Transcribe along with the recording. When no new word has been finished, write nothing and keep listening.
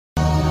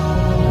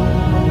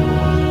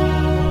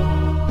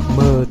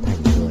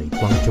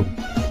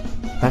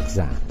Tác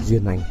giả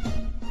Duyên Anh.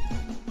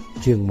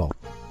 Chương 1.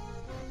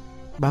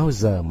 Bao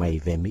giờ mày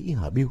về Mỹ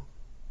hả Bill?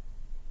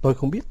 Tôi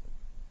không biết.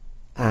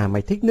 À,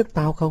 mày thích nước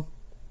tao không?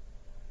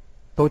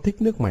 Tôi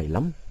thích nước mày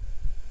lắm.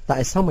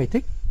 Tại sao mày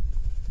thích?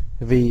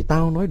 Vì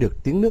tao nói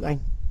được tiếng nước Anh.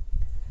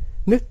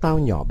 Nước tao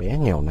nhỏ bé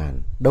nghèo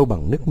nàn, đâu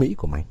bằng nước Mỹ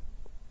của mày.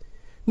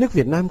 Nước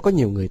Việt Nam có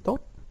nhiều người tốt.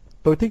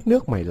 Tôi thích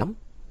nước mày lắm.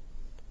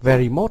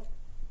 Very much.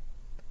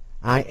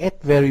 I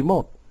at very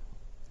much.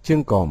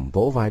 Trương Còm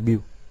vỗ vai Bill.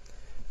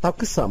 Tao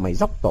cứ sợ mày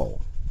dóc tổ.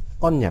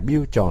 Con nhà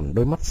Bill tròn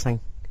đôi mắt xanh.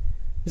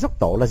 Dóc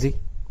tổ là gì?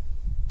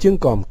 Trương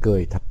Còm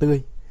cười thật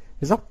tươi.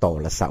 Dóc tổ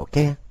là xạo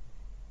ke.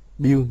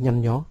 Bill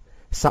nhăn nhó.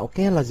 Xạo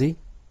ke là gì?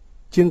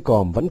 Trương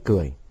Còm vẫn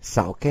cười.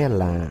 Xạo ke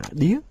là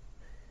đía.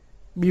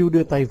 Bill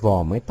đưa tay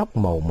vò mái tóc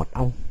màu mật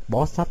ong,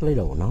 bó sát lấy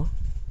đầu nó.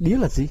 Đía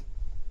là gì?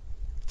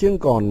 Trương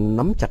Còm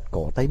nắm chặt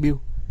cổ tay Bill.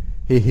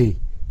 Hì hì,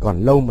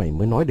 còn lâu mày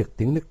mới nói được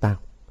tiếng nước tao.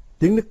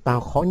 Tiếng nước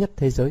tao khó nhất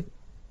thế giới.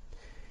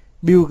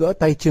 Bill gỡ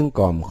tay Trương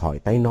Còm khỏi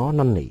tay nó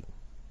năn nỉ.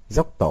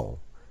 Dóc tổ,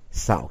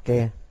 xạo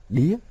ke,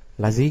 đía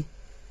là gì?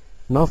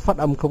 Nó phát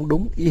âm không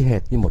đúng, y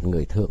hệt như một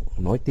người thượng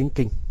nói tiếng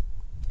Kinh.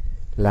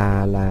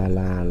 Là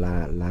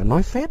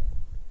nói phét.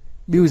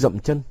 Bill dậm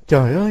chân.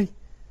 Trời ơi!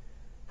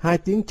 Hai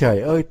tiếng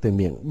trời ơi từ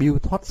miệng Bill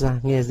thoát ra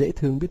nghe dễ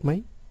thương biết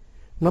mấy.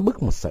 Nó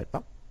bứt một sợi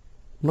tóc.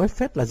 Nói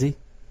phét là gì?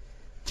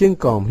 Trương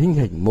Còm hinh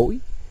hỉnh mũi.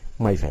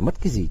 Mày phải mất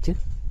cái gì chứ?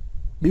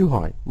 Bill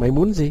hỏi. Mày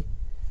muốn gì?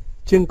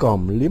 Trương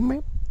Còm liếm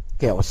mép.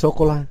 Kẹo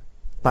sô-cô-la.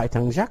 Tại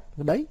thằng Jack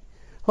đấy.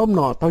 Hôm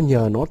nọ tao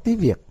nhờ nó tí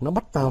việc, nó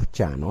bắt tao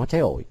trả nó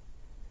trái ổi.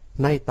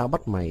 Nay tao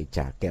bắt mày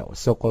trả kẹo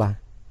sô-cô-la.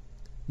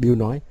 Bill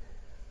nói.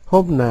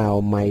 Hôm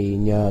nào mày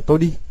nhờ tôi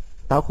đi.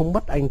 Tao không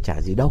bắt anh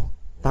trả gì đâu.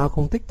 Tao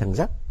không thích thằng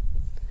Jack.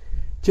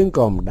 Trương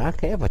Còm đá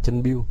khẽ vào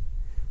chân Bill.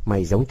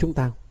 Mày giống chúng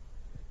tao.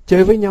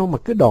 Chơi với nhau mà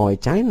cứ đòi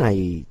trái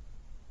này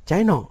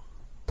trái nọ.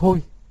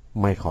 Thôi,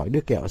 mày khỏi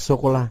đưa kẹo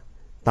sô-cô-la.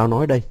 Tao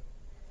nói đây.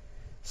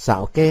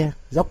 Xạo ke,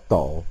 dóc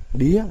tổ,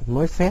 đía,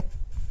 nói phét,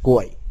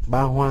 cuội,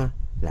 ba hoa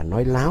là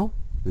nói láo,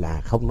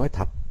 là không nói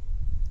thật.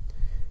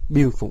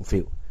 Bill phụng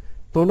phịu.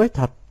 Tôi nói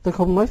thật, tôi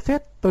không nói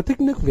phét, tôi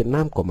thích nước Việt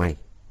Nam của mày.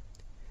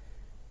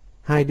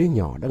 Hai đứa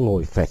nhỏ đã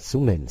ngồi phệt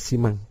xuống nền xi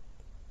măng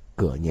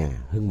cửa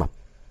nhà Hưng Mập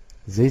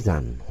dưới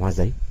giàn hoa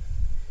giấy.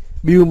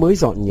 Bill mới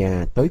dọn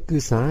nhà tới cư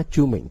xá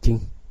Chu Mệnh Trinh.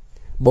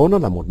 Bố nó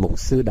là một mục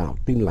sư đạo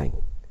Tin Lành.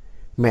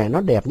 Mẹ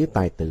nó đẹp như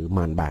tài tử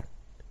màn bạc.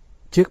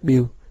 Trước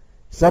Bill,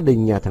 gia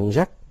đình nhà thằng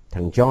Jack,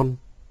 thằng John,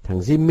 thằng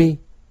Jimmy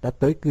đã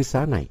tới cư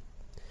xá này.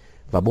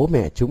 Và bố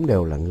mẹ chúng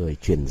đều là người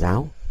truyền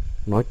giáo,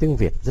 nói tiếng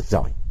Việt rất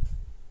giỏi.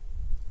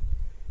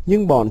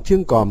 Nhưng bọn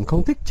Trương Còm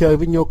không thích chơi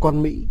với nhô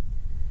con Mỹ.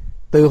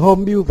 Từ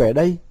hôm Bill về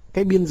đây,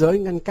 cái biên giới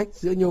ngăn cách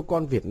giữa nhô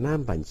con Việt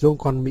Nam và nhô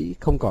con Mỹ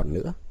không còn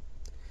nữa.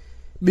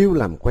 Bill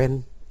làm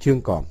quen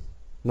Trương Còm.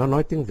 Nó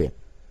nói tiếng Việt.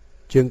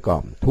 Trương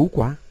Còm thú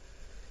quá.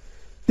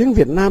 Tiếng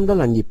Việt Nam đó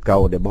là nhịp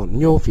cầu để bọn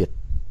nhô Việt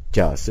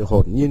chở sự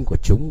hồn nhiên của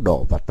chúng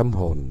đổ vào tâm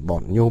hồn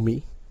bọn nhô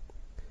Mỹ.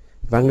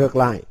 Và ngược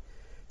lại,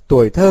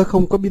 tuổi thơ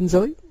không có biên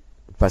giới,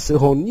 và sự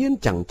hồn nhiên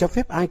chẳng cho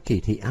phép ai kỳ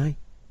thị ai.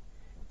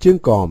 Trương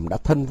Còm đã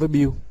thân với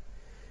Bill.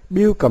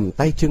 Bill cầm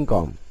tay Trương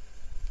Còm.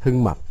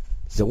 Hưng Mập,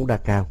 Dũng Đa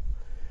Cao.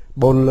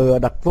 Bồn lừa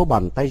đặt vô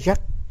bàn tay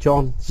Jack,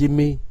 John,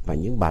 Jimmy và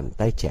những bàn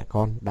tay trẻ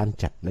con đan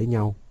chặt lấy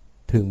nhau,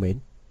 thương mến.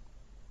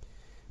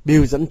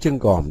 Bill dẫn Trương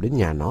Còm đến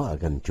nhà nó ở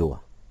gần chùa.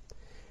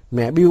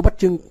 Mẹ Bill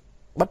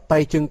bắt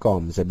tay Trương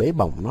Còm rồi bế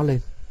bổng nó lên,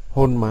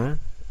 hôn má,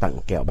 tặng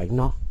kẹo bánh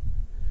nó.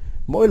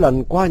 Mỗi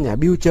lần qua nhà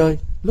Bill chơi,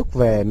 lúc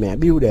về mẹ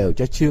Bill đều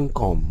cho Trương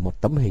Còm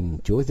một tấm hình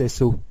Chúa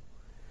Giêsu.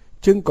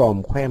 Trương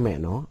Còm khoe mẹ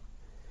nó.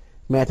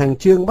 Mẹ thằng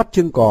Trương bắt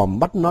Trương Còm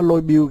bắt nó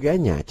lôi Bill ghé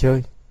nhà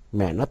chơi.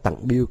 Mẹ nó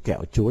tặng Bill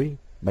kẹo chuối,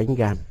 bánh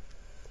gan.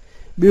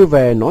 Bill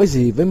về nói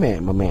gì với mẹ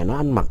mà mẹ nó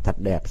ăn mặc thật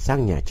đẹp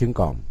sang nhà Trương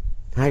Còm.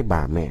 Hai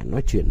bà mẹ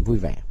nói chuyện vui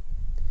vẻ.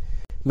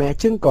 Mẹ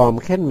Trương Còm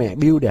khen mẹ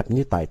Bill đẹp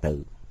như tài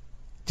tử.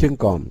 Trương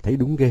Còm thấy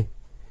đúng ghê.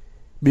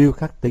 Bill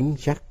khắc tính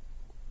Jack.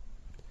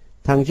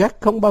 Thằng Jack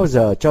không bao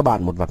giờ cho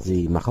bạn một vật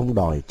gì mà không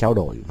đòi trao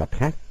đổi vật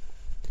khác.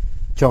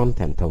 John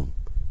thèm thùng.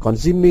 Còn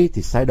Jimmy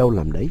thì sai đâu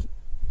làm đấy.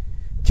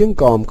 Trương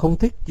Còm không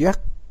thích Jack,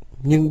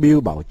 nhưng Bill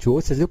bảo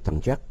Chúa sẽ giúp thằng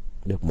Jack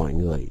được mọi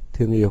người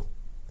thương yêu.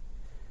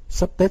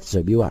 Sắp Tết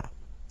rồi Bill ạ.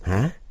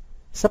 Hả?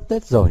 Sắp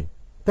Tết rồi.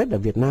 Tết ở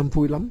Việt Nam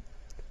vui lắm.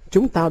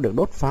 Chúng tao được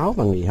đốt pháo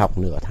và nghỉ học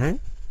nửa tháng.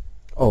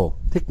 Ồ,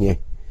 thích nhỉ.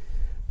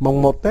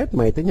 Mồng 1 Tết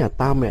mày tới nhà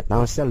tao, mẹ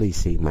tao sẽ lì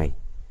xì mày.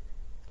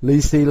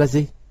 Lì xì là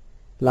gì?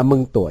 Là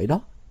mừng tuổi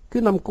đó.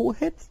 Cứ năm cũ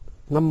hết,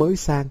 năm mới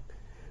sang.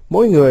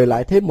 Mỗi người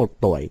lại thêm 1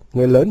 tuổi.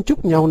 Người lớn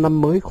chúc nhau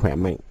năm mới khỏe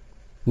mạnh.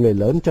 Người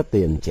lớn cho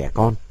tiền trẻ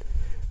con.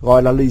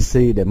 Gọi là lì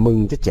xì để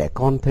mừng cho trẻ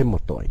con thêm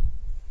 1 tuổi.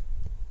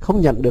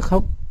 Không nhận được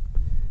không?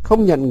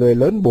 Không nhận người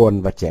lớn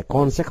buồn và trẻ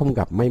con sẽ không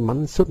gặp may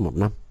mắn suốt 1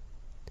 năm.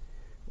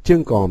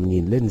 Trương Còm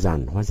nhìn lên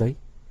giàn hoa giấy.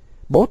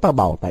 Bố tao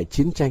bảo tại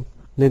chiến tranh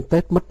nên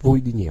Tết mất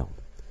vui đi nhiều.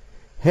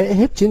 Hễ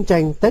hết chiến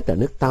tranh, Tết ở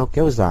nước tao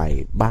kéo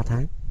dài 3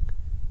 tháng.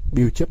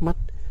 Bill chớp mắt.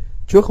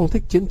 Chúa không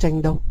thích chiến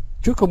tranh đâu.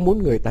 Chúa không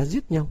muốn người ta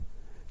giết nhau.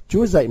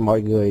 Chúa dạy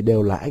mọi người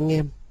đều là anh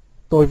em.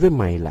 Tôi với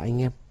mày là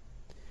anh em.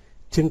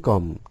 Trương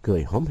Còm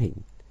cười hóm hỉnh.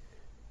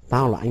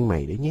 Tao là anh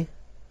mày đấy nhé.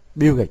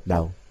 Bill gật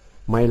đầu.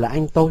 Mày là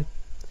anh tôi.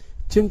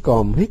 Trương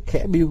Còm hít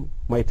khẽ Bill.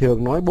 Mày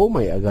thường nói bố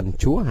mày ở gần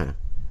Chúa hả?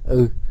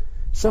 Ừ.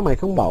 Sao mày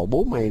không bảo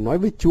bố mày nói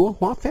với Chúa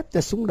hóa phép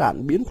cho súng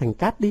đạn biến thành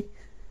cát đi?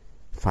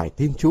 Phải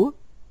tin Chúa.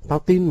 Tao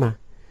tin mà.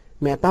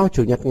 Mẹ tao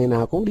chủ nhật ngày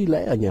nào cũng đi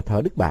lễ ở nhà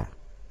thờ Đức Bà.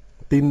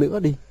 Tin nữa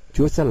đi,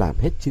 Chúa sẽ làm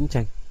hết chiến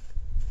tranh.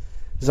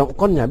 Giọng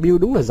con nhà Bill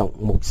đúng là giọng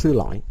mục sư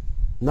lõi.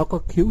 Nó có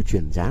khiếu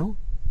truyền giáo.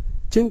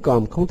 Trương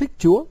Còm không thích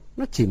Chúa,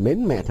 nó chỉ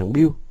mến mẹ thằng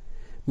Bill.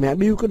 Mẹ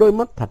Bill có đôi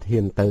mắt thật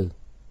hiền từ.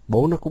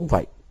 Bố nó cũng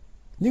vậy.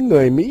 Những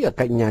người Mỹ ở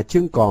cạnh nhà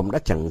Trương Còm đã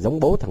chẳng giống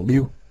bố thằng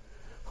Bill.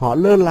 Họ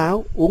lơ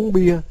láo, uống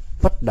bia,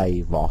 vất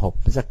đầy vỏ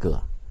hộp ra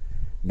cửa,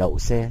 đậu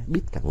xe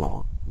bít cả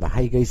ngõ và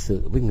hay gây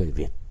sự với người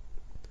Việt.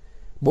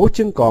 Bố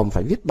Trương Còm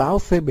phải viết báo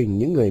phê bình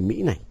những người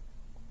Mỹ này.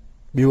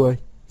 Bill ơi,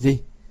 gì?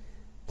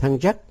 Thằng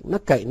Jack nó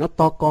cậy nó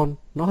to con,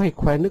 nó hay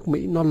khoe nước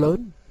Mỹ nó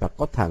lớn, và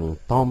có thằng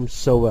Tom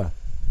Sawyer,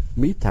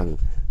 Mỹ thằng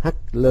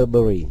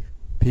Huckleberry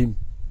Pym.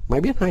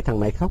 Mày biết hai thằng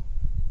này không?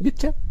 Biết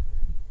chứ.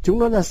 Chúng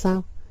nó ra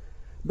sao?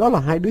 Đó là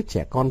hai đứa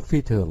trẻ con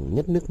phi thường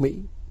nhất nước Mỹ.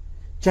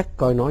 Jack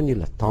coi nó như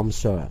là Tom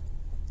Sawyer,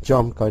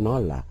 John coi nó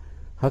là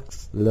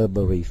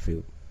Huckleberry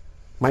Pym.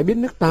 Mày biết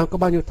nước tao có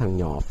bao nhiêu thằng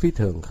nhỏ phi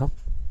thường không?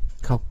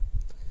 Không.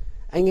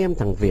 Anh em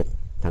thằng Việt,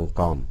 thằng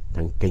Còm,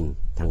 thằng Kình,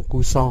 thằng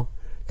Cu So,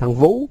 thằng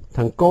Vũ,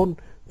 thằng Côn,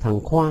 thằng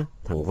Khoa,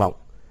 thằng Vọng.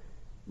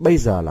 Bây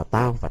giờ là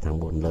tao và thằng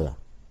Bồn Lừa.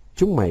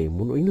 Chúng mày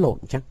muốn uýnh lộn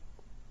chắc?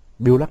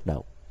 Bill lắc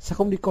đầu. Sao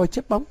không đi coi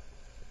chết bóng?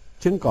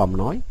 Trương Còm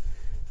nói.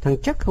 Thằng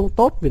chắc không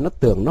tốt vì nó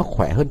tưởng nó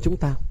khỏe hơn chúng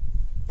tao.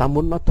 Tao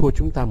muốn nó thua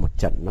chúng ta một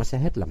trận nó sẽ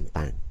hết làm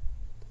tàn.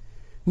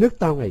 Nước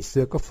tao ngày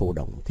xưa có Phù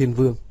Đổng Thiên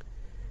Vương.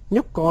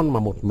 Nhóc con mà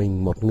một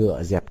mình một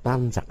ngựa dẹp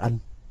tan giặc Ân.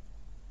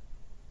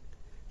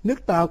 Nước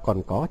tao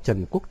còn có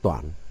Trần Quốc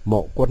Toản,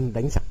 Mộ Quân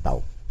đánh giặc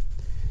Tàu.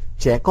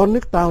 Trẻ con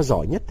nước tao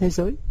giỏi nhất thế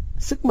giới.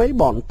 Sức mấy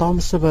bọn Tom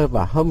Sawyer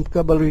và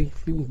Huckleberry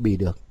Pym bì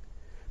được.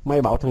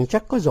 Mày bảo thằng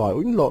chắc có giỏi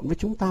uýnh lộn với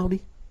chúng tao đi.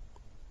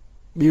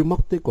 Bill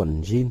móc tới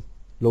quần jean,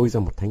 lôi ra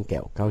một thanh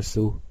kẹo cao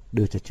su,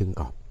 đưa cho Trương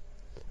Còm.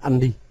 Ăn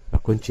đi và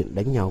quên chuyện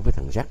đánh nhau với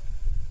thằng Jack.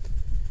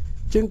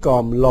 Trương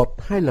Còm lột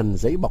 2 lần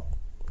giấy bọc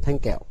thanh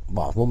kẹo,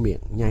 bỏ vô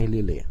miệng, nhai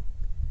lia lịa.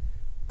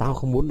 Tao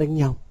không muốn đánh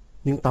nhau,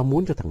 nhưng tao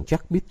muốn cho thằng Jack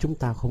biết chúng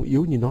ta không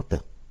yếu như nó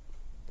tưởng.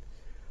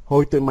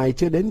 Hồi tụi mày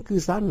chưa đến cư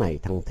xá này,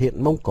 thằng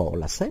Thiện Mông Cổ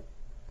là sếp.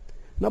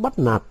 Nó bắt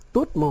nạt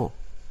tuốt mò.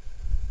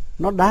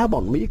 Nó đá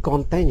bọn Mỹ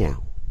con té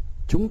nhào.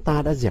 Chúng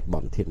ta đã dẹp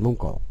bọn Thiện Mông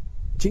Cổ.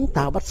 Chính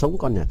tao bắt sống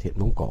con nhà Thiện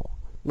Mông Cổ.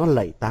 Nó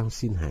lạy tao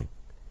xin hàng.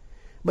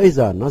 Bây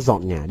giờ nó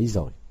dọn nhà đi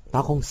rồi.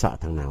 Tao không sợ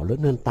thằng nào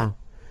lớn hơn tao.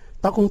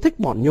 Tao không thích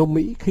bọn nhôm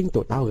Mỹ khinh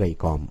tụi tao gầy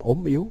còm,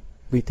 ốm yếu.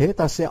 Vì thế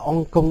tao sẽ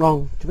on công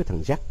on với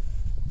thằng Jack.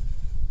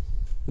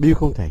 Bill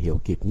không thể hiểu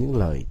kịp những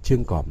lời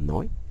Trương Còm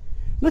nói.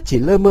 Nó chỉ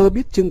lơ mơ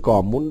biết Trương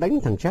Còm muốn đánh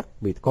thằng Jack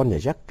vì con nhà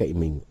Jack cậy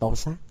mình to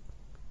xác.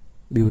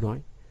 Bill nói.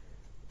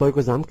 Tôi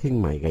có dám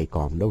khinh mày gầy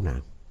còm đâu nào.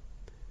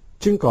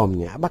 Trương Còm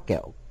nhả bát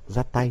kẹo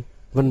ra tay,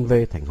 vân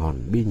vê thành hòn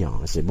bi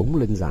nhỏ rồi búng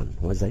lên dàn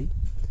hóa giấy.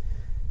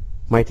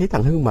 Mày thấy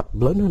thằng Hưng Mật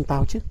lớn hơn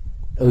tao chứ?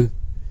 Ừ.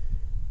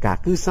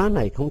 Cả cư xá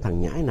này không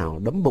thằng nhãi nào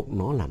đấm bụng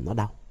nó làm nó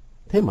đau.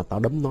 Thế mà tao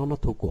đấm nó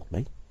thua cuộc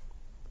đấy.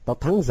 Tao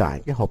thắng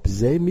giải cái hộp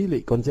dế mỹ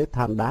lị con dế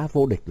than đá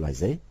vô địch loài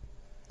dế.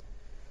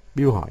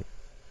 Bill hỏi.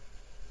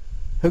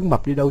 Hưng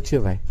Mập đi đâu chưa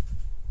về?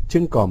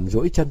 Trương Còm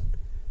duỗi chân.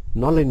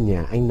 Nó lên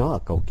nhà anh nó ở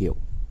Cầu Kiệu.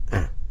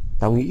 À,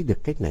 tao nghĩ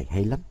được cách này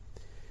hay lắm.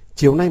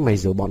 Chiều nay mày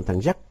rủ bọn thằng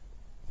Jack,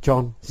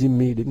 John,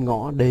 Jimmy đến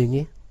ngõ D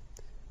nhé.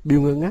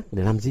 Bill ngơ ngác.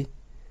 Để làm gì?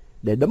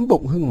 Để đấm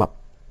bụng Hưng Mập,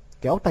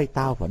 kéo tay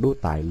tao và đua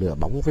tài lửa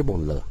bóng với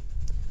Bồn Lửa.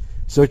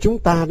 Rồi chúng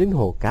ta đến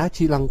hồ cá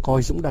Chi Lăng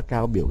coi Dũng Đa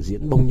Cao biểu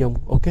diễn bông nhông.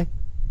 Ok?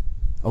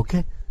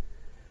 Ok.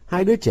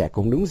 Hai đứa trẻ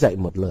cùng đứng dậy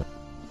một lượt.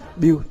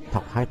 Bill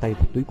thọc 2 tay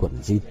vào túi quần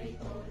jean.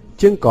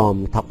 Trương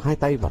Còm thọc 2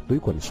 tay vào túi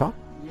quần short.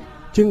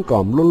 Trương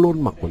Còm luôn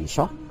luôn mặc quần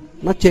short.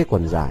 Nó chê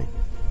quần dài.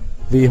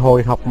 Vì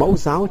hồi học mẫu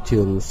giáo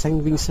trường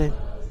Saint Vincent,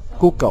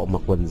 cô cậu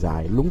mặc quần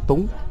dài lúng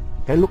túng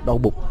cái lúc đau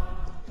bụng.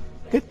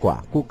 Kết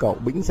quả cô cậu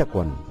bĩnh ra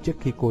quần trước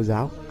khi cô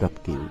giáo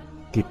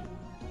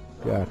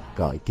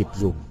cởi kịp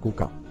dùm cô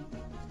cậu.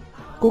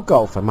 Cô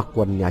cậu phải mặc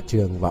quần nhà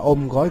trường và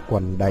ôm gói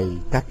quần đầy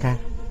caca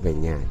về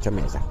nhà cho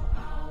mẹ giặt.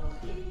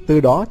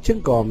 Từ đó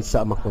Trương Còm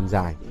sợ mặc quần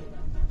dài.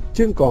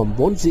 Trương Còm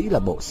vốn dĩ là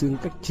bộ xương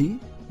cách trí.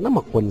 Nó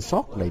mặc quần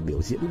sóc đầy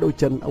biểu diễn đôi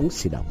chân ống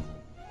xì đồng.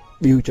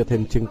 Bill cho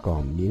thêm Trương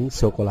Còm miếng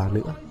sô-cô-la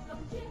nữa.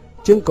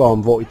 Trương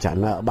Còm vội trả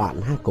nợ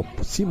bạn 2 cục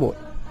xí muội.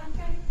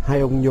 Hai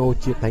ông nhô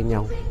chia tay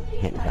nhau,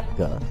 hẹn gặp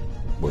gỡ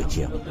buổi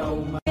chiều.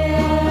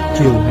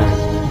 Chương 2.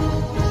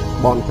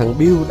 Bọn thằng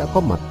Bill đã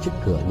có mặt trước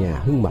cửa nhà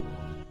Hưng Mật,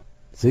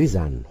 dưới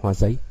dàn hoa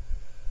giấy.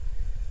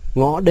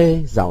 Ngõ D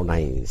dạo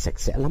này sạch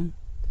sẽ lắm.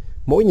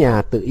 Mỗi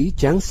nhà tự ý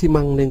tráng xi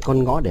măng nên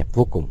con ngõ đẹp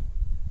vô cùng.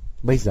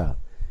 Bây giờ,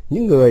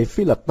 những người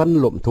Phi Lật Tân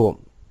lụm thuộm,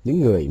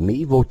 những người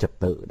Mỹ vô trật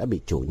tự đã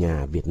bị chủ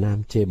nhà Việt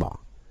Nam chê bỏ.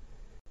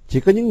 Chỉ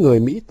có những người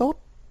Mỹ tốt,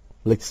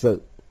 lịch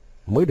sự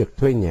mới được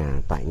thuê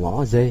nhà tại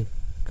ngõ D,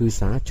 cư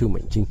xá Chu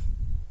Mạnh Trinh.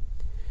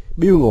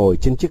 Bill ngồi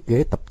trên chiếc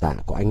ghế tập tạ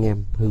của anh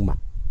em Hưng Mập.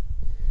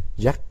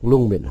 Jack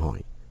luôn miệng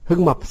hỏi,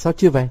 Hưng Mập sao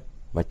chưa về?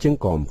 và Trương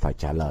Còm phải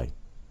trả lời.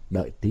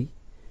 Đợi tí.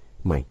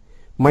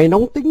 Mày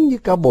nóng tính như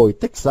cao bồi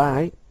Texas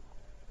ấy.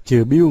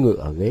 Trừ Bill ngựa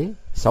ở ghế,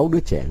 6 đứa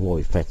trẻ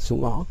ngồi phẹt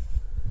xuống ngõ.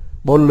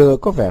 Bồn lừa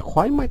có vẻ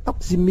khoái mái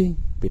tóc Jimmy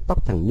vì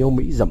tóc thằng nhô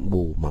Mỹ rậm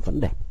bù mà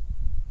vẫn đẹp.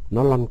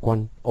 Nó lăn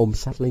quăn ôm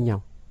sát lấy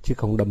nhau, chứ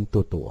không đâm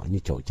tua tủa như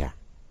chổi trà.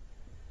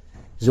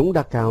 Dũng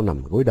Đa Cao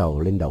nằm gối đầu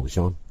lên đầu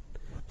John.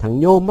 Thằng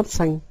nhô mắt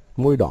xanh,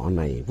 môi đỏ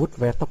này vuốt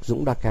ve tóc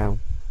Dũng Đa Cao.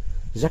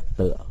 Jack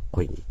tựa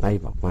khuỷu tay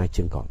vào vai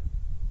Trương Còm.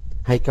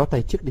 Hay kéo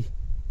tay trước đi.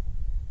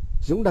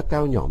 Dũng Đa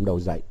Cao nhỏm đầu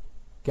dậy,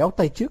 kéo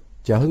tay trước,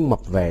 chờ Hưng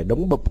mập về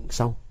đống bụng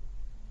sau.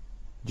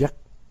 Jack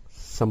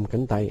xăm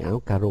cánh tay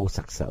áo caro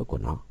sặc sỡ của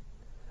nó.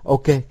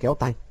 Ok, kéo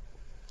tay.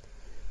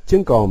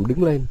 Trương Còm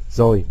đứng lên,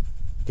 rồi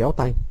kéo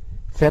tay.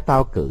 Phe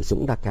tao cử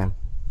Dũng Đa Cao.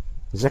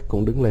 Jack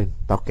cũng đứng lên,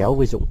 tao kéo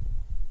với Dũng.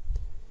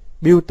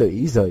 Bill tự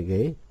ý rời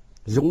ghế.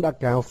 Dũng Đa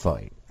Cao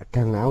phởi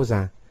căng áo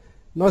ra.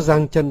 Nó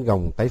giang chân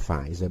gồng tay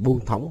phải rồi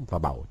buông thõng và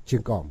bảo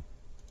Trương Còm.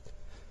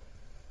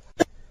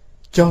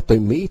 Cho tụi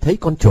Mỹ thấy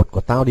con chuột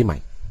của tao đi mày.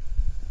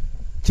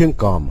 Trương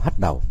Còm hất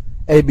đầu.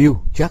 Ê Bill,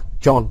 Jack,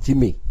 John,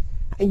 Jimmy,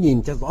 hãy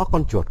nhìn cho rõ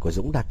con chuột của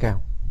Dũng Đa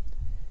Cao.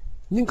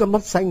 Những con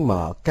mắt xanh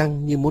mở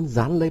căng như muốn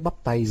dán lấy bắp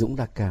tay Dũng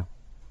Đa Cao.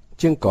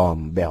 Trương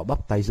Còm bèo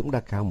bắp tay Dũng Đa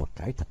Cao một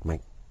cái thật mạnh.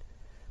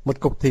 Một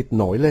cục thịt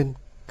nổi lên,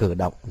 cử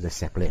động rồi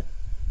xẹp liền.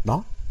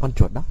 Đó, con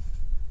chuột đó.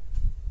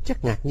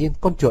 Chắc ngạc nhiên,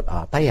 con chuột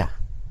ở tay à?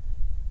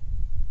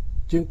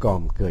 Trương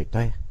Còm cười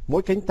toe.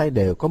 Mỗi cánh tay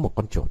đều có một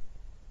con chuột.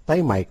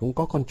 Tay mày cũng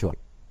có con chuột.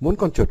 Muốn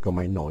con chuột của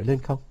mày nổi lên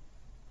không?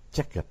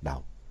 Chắc gật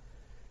đầu.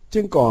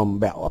 Trương Còm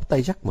bẹo ấp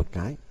tay Jack một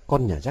cái.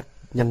 Con nhà Jack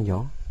nhăn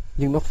nhó,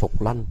 nhưng nó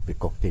phục lăn vì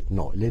cục thịt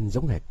nổi lên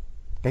giống hệt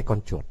cái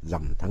con chuột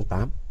rằm tháng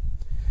 8.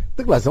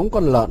 Tức là giống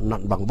con lợn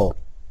nặn bằng bột.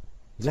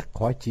 Jack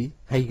khoái chí,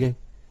 hay ghê.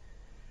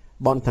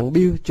 Bọn thằng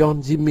Bill,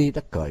 John, Jimmy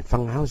đã cởi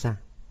phăng áo ra,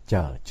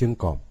 chờ Trương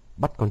Còm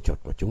bắt con chuột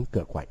của chúng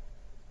cựa quậy.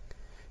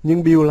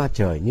 Nhưng Bill la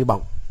trời như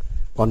bọng,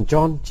 còn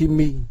John,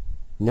 Jimmy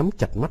nhắm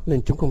chặt mắt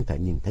nên chúng không thể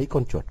nhìn thấy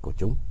con chuột của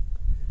chúng.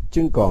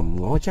 Trương Còm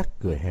ngó Jack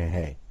cười hề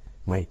hề.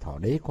 Mày thỏ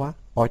đế quá,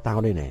 coi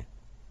tao đây nè.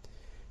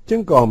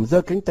 Trương Còm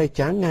giơ cánh tay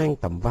trái ngang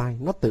tầm vai,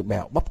 nó tự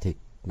bẹo bắp thịt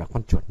và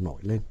con chuột nổi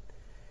lên.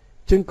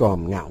 Trương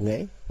Còm ngạo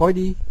nghễ, coi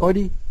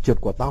đi, chuột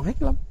của tao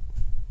hách lắm.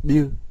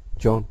 Bill,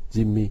 John,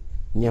 Jimmy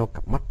nheo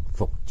cặp mắt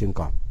phục Trương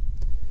Còm.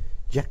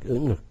 Jack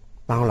ưỡn ngực,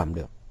 tao làm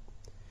được.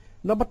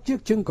 Nó bắt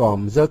chước Trương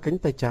Còm giơ cánh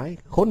tay trái,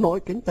 khốn nỗi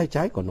cánh tay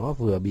trái của nó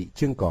vừa bị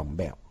Trương Còm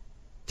bẹo.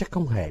 Chắc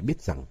không hề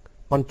biết rằng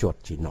con chuột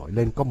chỉ nổi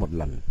lên có một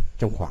lần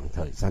trong khoảng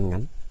thời gian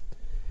ngắn.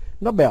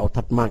 Nó bẹo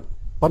thật mạnh,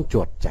 con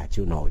chuột chả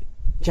chịu nổi.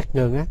 Jack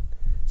ngơ ngác,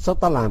 sao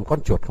ta làm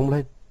con chuột không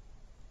lên?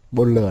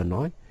 Bồn lừa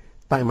nói,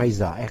 tại mày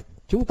dở ẹc,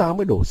 chúng ta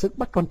mới đủ sức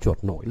bắt con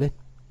chuột nổi lên.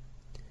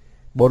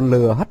 Bồn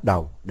lừa hất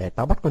đầu, để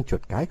tao bắt con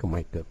chuột cái của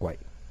mày cựa quậy.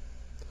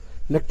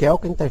 Nó kéo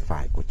cánh tay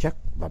phải của Jack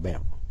và bẹo,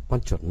 con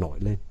chuột nổi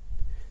lên.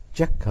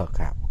 Jack khờ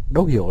khạo,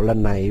 đâu hiểu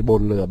lần này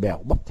bồn lừa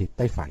bẹo bắp thịt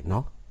tay phải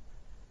nó.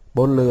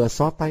 Bồn lừa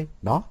xó tay,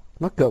 đó,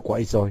 nó cựa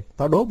quậy rồi,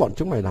 tao đố bọn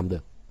chúng mày làm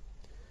được.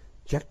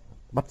 Jack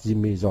bắt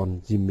Jimmy, John,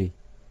 Jimmy.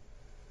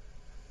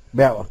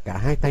 Bẹo cả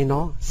hai tay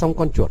nó, xong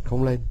con chuột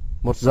không lên.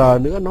 1 giờ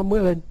nữa nó mới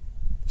lên.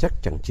 Jack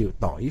chẳng chịu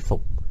tỏ ý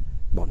phục.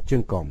 Bọn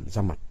Trương Còm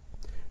ra mặt.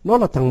 Nó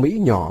là thằng Mỹ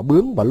nhỏ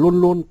bướng và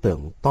luôn luôn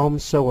tưởng Tom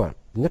Sawyer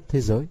nhất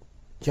thế giới.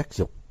 Jack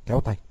giục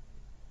kéo tay.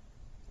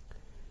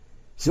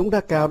 Dũng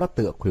Đa Cao đã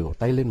tựa khuỷu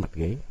tay lên mặt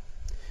ghế.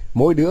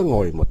 Mỗi đứa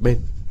ngồi một bên.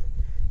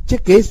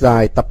 Chiếc ghế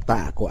dài tập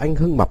tạ của anh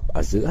Hưng mập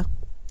ở giữa.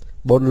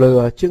 Bồn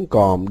lừa, Trương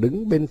Còm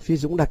đứng bên phía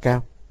Dũng Đa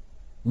Cao.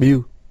 Bill,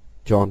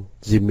 John,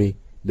 Jimmy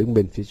đứng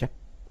bên phía Jack.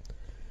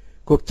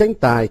 Cuộc tranh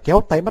tài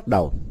kéo tay bắt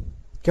đầu.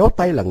 Kéo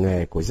tay là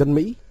nghề của dân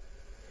Mỹ.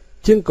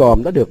 Trương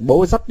Còm đã được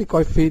bố dắt đi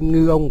coi phim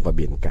ngư ông và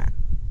biển cả.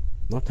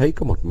 Nó thấy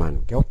có một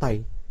màn kéo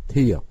tay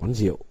thi ở quán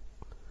rượu.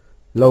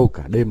 Lâu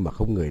cả đêm mà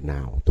không người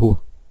nào thua.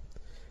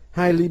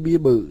 2 ly bia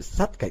bự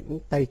sát cạnh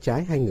tay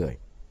trái hai người.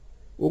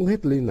 Uống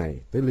hết ly này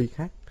tới ly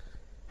khác.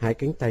 2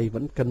 cánh tay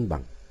vẫn cân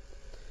bằng.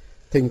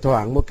 Thỉnh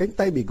thoảng một cánh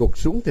tay bị gục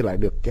xuống thì lại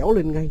được kéo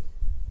lên ngay.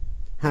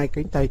 2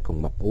 cánh tay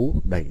còn mập ú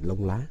đầy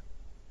lông lá.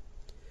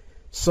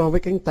 So với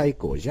cánh tay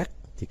của Jack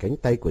thì cánh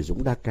tay của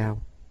Dũng Đa Cao,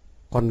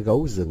 con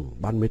gấu rừng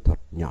ban mê thuật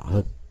nhỏ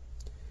hơn.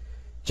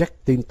 Jack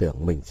tin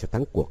tưởng mình sẽ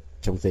thắng cuộc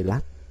trong giây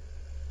lát.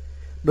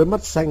 Đôi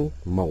mắt xanh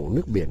màu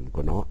nước biển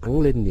của nó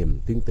ắng lên niềm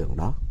tin tưởng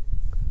đó.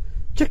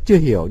 Jack chưa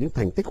hiểu những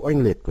thành tích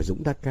oanh liệt của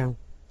Dũng Đa Cao,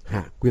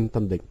 hạ Quyên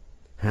Tân Định,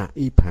 hạ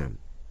Y Phàm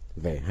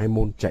về 2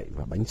 môn chạy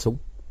và bắn súng.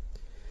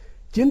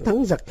 Chiến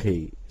thắng giặc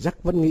khỉ, Jack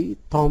vẫn nghĩ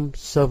Tom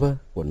Sawyer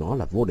của nó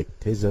là vô địch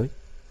thế giới.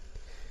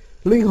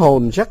 Linh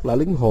hồn Jack là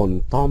linh hồn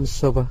Tom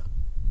Sawyer.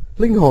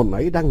 Linh hồn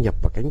ấy đang nhập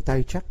vào cánh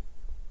tay Jack.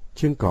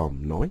 Trương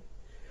Còm nói,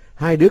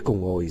 2 đứa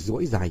cùng ngồi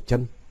duỗi dài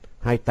chân,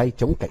 2 tay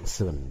chống cạnh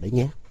sườn đấy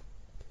nhé.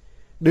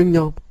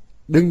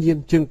 Đương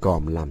nhiên Trương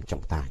Còm làm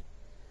trọng tài.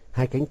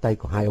 2 cánh tay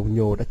của 2 ông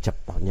nhô đã chập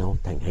vào nhau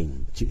thành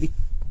hình chữ X.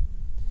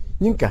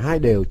 Nhưng cả hai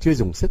đều chưa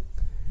dùng sức.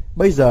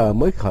 Bây giờ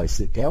mới khởi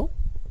sự kéo.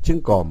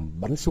 Trương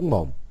Còm bắn súng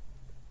mồm.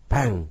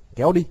 Pàng,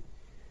 kéo đi.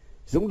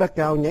 Dũng Đa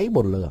Cao nháy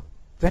bồn lừa,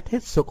 vét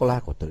hết sô-cô-la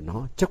của tụi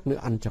nó, chốc nữa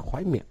ăn cho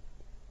khoái miệng.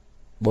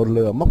 Bồn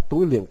lừa móc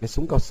túi liền cái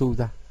súng cao su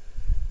ra.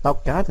 Tao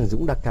cá thằng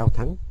Dũng đã cao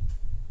thắng.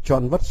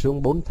 John vất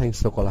xuống 4 thanh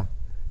sô-cô-la.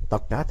 Tao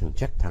cá thằng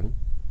Jack thắng.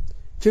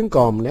 Trương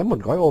Còm ném một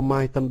gói ô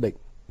mai Tân Định.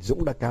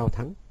 Dũng đã cao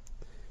thắng.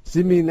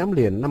 Jimmy ném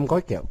liền 5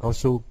 gói kẹo cao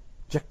su.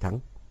 Jack thắng.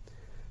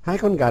 Hai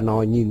con gà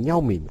nòi nhìn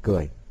nhau mỉm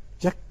cười.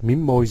 Jack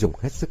mím môi dùng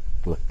hết sức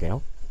lực kéo.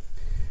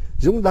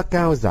 Dũng đã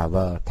cao giả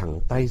vờ thẳng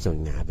tay rồi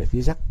ngã về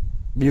phía Jack.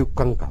 Bill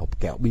quăng cả hộp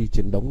kẹo bi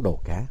trên đống đồ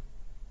cá.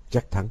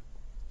 Jack thắng.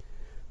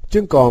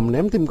 Trương Còm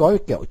ném thêm gói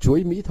kẹo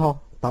chuối Mỹ Tho.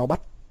 Tao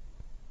bắt.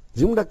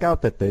 Dũng đã cao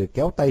từ từ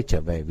kéo tay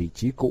trở về vị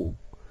trí cũ.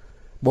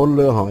 Bồn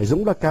lừa hỏi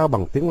Dũng đã cao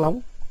bằng tiếng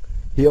lóng.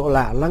 Hiệu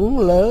lạ lắng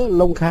lớ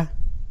lông kha.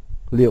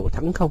 Liệu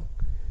thắng không?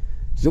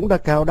 Dũng đã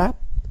cao đáp.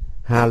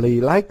 Hà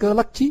lì lái cơ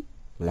lắc chí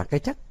là cái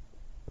chắc.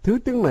 Thứ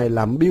tiếng này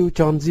làm Bill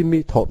John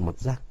Jimmy thộn mặt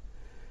ra.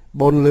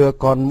 Bồn lừa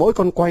còn mỗi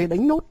con quay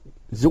đánh nốt.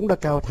 Dũng đã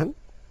cao thắng.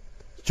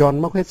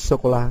 John móc hết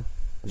sô-cô-la.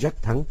 Jack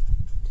thắng.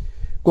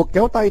 Cuộc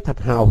kéo tay thật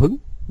hào hứng.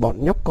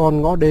 Bọn nhóc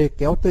con ngó đê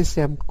kéo tới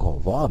xem cổ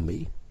võ ở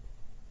Mỹ.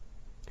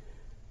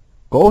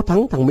 Cố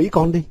thắng thằng Mỹ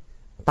con đi.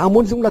 Tao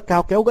muốn Dũng đã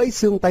cao kéo gãy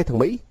xương tay thằng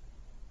Mỹ.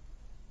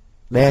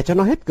 Đè cho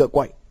nó hết cựa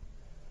quậy.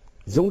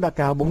 Dũng đã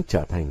cao bỗng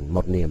trở thành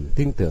một niềm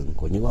tin tưởng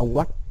của những ông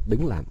oắt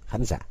đứng làm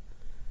khán giả.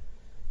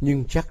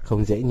 Nhưng chắc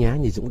không dễ nhá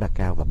như Dũng đã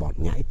cao và bọn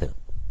nhãi tưởng.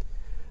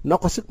 Nó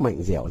có sức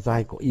mạnh dẻo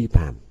dai của y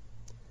phàm.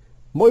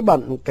 Mỗi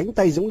bận cánh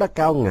tay Dũng đã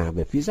cao ngả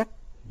về phía Jack.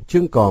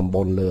 Trương Còm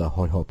bồn lừa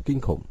hồi hộp kinh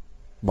khủng.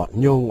 Bọn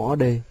nhô ngõ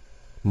đê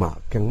mở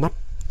căng mắt.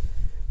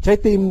 Trái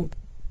tim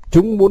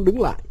chúng muốn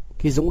đứng lại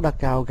khi Dũng đã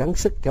cao gắng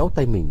sức kéo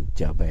tay mình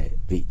trở về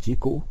vị trí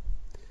cũ.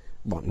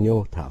 Bọn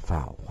nhô thở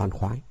phào khoan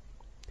khoái.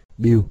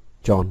 Bill,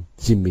 John,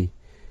 Jimmy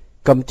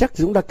cầm chắc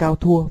Dũng đã cao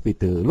thua vì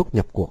từ lúc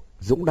nhập cuộc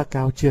Dũng đã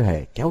cao chưa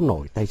hề kéo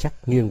nổi tay Jack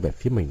nghiêng về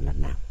phía mình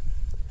lần nào.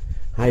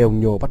 Hai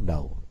ông nhô bắt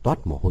đầu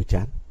toát mồ hôi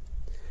trán.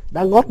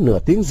 Đã ngót nửa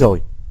tiếng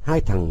rồi,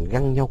 hai thằng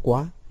găng nhau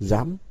quá,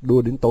 dám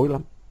đua đến tối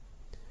lắm.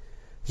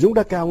 Dũng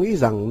đã cao nghĩ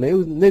rằng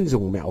nếu nên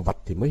dùng mẹo vặt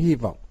thì mới hy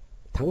vọng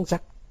thắng Jack.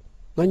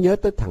 Nó nhớ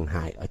tới thằng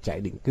Hải ở trại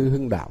định cư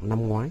Hưng Đạo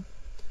năm ngoái.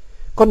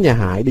 Con nhà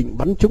Hải định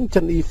bắn trúng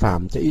chân y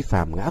phàm cho y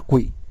phàm ngã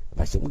quỵ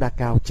và Dũng đã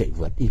cao chạy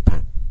vượt y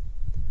phàm.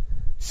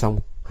 Xong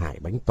Hải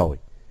bánh tồi,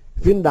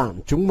 viên đạn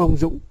trúng mông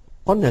Dũng.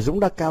 Con nhà Dũng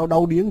đã cao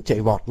đau điếng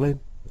chạy vọt lên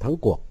thắng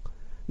cuộc.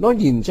 Nó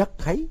nhìn Jack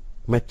kháy,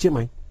 mệt chưa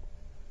mày?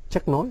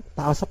 Jack nói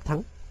tao sắp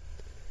thắng.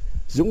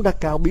 Dũng đã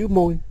cao bĩu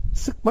môi,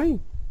 sức mấy.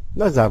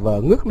 Nó giả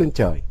vờ ngước lên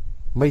trời,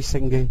 mây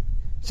xanh ghê.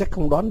 Jack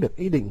không đoán được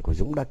ý định của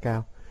Dũng đã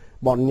cao.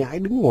 Bọn nhãi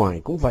đứng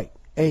ngoài cũng vậy.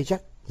 Ê Jack,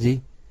 gì?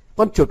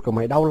 Con chuột của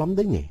mày đau lắm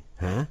đấy nhỉ?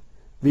 Hả?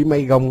 Vì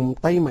mày gồng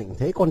tay mạnh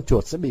thế con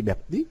chuột sẽ bị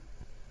bẹp tí.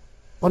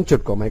 Con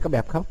chuột của mày có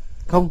bẹp không?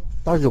 Không,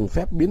 tao dùng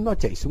phép biến nó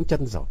chạy xuống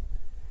chân rồi.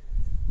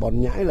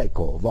 Bọn nhãi lại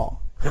cổ võ.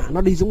 Hạ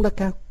nó đi Dũng đã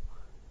cao.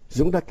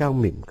 Dũng đã cao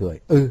mỉm cười.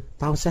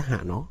 Tao sẽ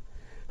hạ nó.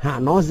 Hạ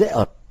nó dễ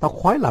ợt. Tao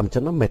khoái làm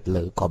cho nó mệt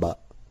lử cò bợ.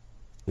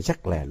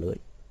 Jack lè lưỡi.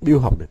 Bill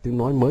học được tiếng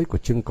nói mới của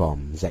Trương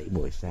Còm dậy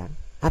buổi sáng.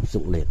 Áp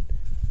dụng liền.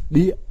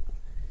 Đi ạ.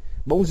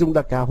 Bỗng Dũng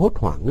đã cao hốt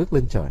hoảng ngước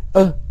lên trời.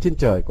 Trên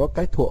trời có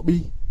cái thụa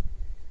bi.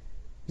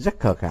 Jack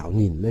khờ khảo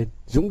nhìn lên.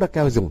 Dũng đã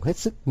cao dùng hết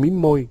sức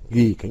mím môi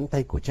ghì cánh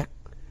tay của Jack.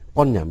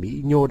 Con nhà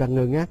Mỹ nhô đang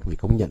ngơ ngác vì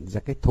không nhận ra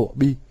cái thụa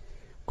bi.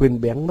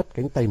 Quên bén mất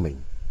cánh tay mình.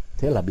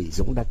 Thế là bị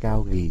Dũng đã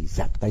cao ghì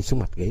dạt tay xuống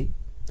mặt ghế.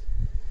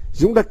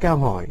 Dũng đã cao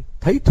hỏi,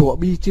 thấy thụa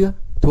bi chưa?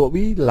 Thụa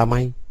bi là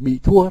mày, bị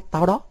thua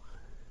tao đó.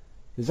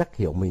 Jack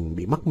hiểu mình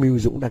bị mắc mưu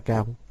Dũng đã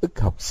cao, ức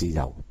học xì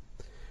dầu.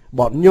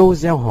 Bọn nhô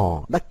reo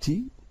hò đắc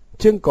chí.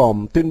 Trương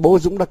Còm tuyên bố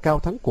Dũng đã cao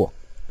thắng cuộc.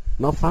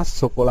 Nó phát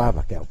sô-cô-la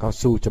và kẹo cao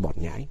su cho bọn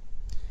nhãi.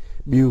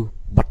 Bill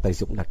bắt tay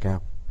Dũng đã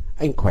cao.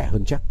 Anh khỏe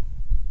hơn Jack.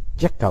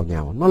 Jack cào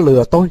nhào, nó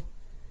lừa tôi.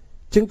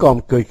 Trương Còm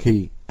cười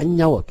khì, anh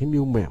nhau ở cái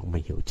mưu mẹo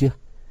mày hiểu chưa?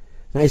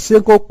 Ngày xưa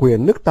cô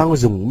quyền nước tao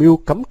dùng mưu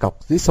cắm cọc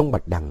dưới sông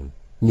Bạch Đằng,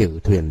 nhử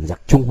thuyền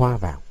giặc Trung Hoa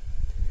vào.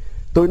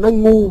 Tụi nó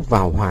ngu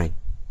vào hoài,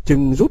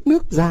 chừng rút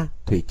nước ra,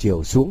 thủy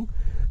triều xuống,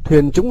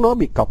 thuyền chúng nó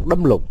bị cọc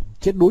đâm lủng,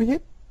 chết đuối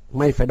hết.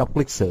 Mày phải đọc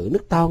lịch sử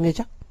nước tao nghe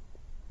chắc.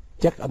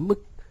 Jack ấm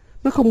ức,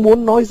 nó không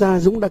muốn nói ra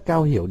Dũng đã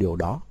cao hiểu điều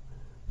đó.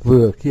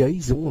 Vừa khi ấy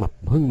Dũng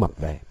hưng mập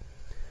về.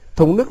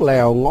 Thùng nước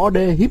lèo ngõ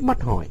đê híp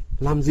mắt hỏi,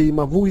 làm gì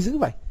mà vui dữ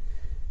vậy?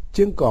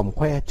 Trương Còm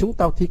khoe, chúng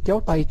tao thi kéo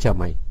tay chờ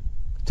mày.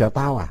 Chờ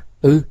tao à?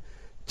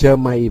 Chờ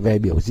mày về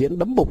biểu diễn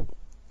đấm bụng.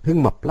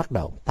 Hưng mập lắc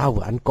đầu, tao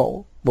vừa ăn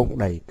cỗ, bụng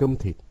đầy cơm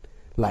thịt,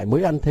 lại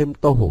mới ăn thêm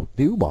tô hủ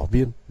tiếu bỏ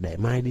viên, để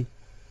mai đi.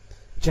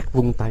 Jack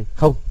vung tay,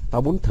 không,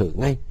 tao muốn thử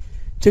ngay.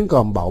 Trương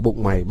Còm bảo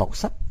bụng mày bọc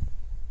sắt.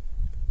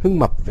 Hưng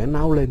mập vén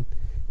áo lên,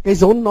 cái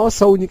rốn nó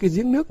sâu như cái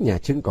giếng nước nhà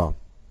Trương Còm.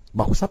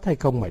 Bọc sắt hay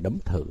không mày đấm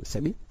thử sẽ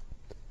biết.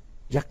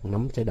 Jack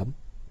nắm trái đấm,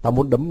 tao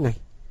muốn đấm ngay.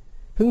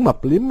 Hưng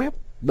mập liếm mép,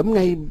 đấm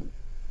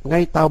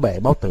ngay tao bể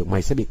bao tử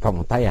mày sẽ bị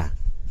còng tay à?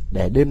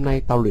 Để đêm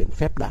nay tao luyện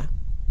phép đã.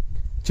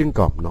 Trương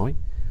Còm nói,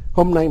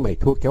 hôm nay mày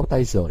thua kéo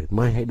tay rồi,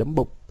 mai hãy đấm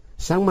bụng.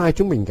 Sáng mai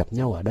chúng mình gặp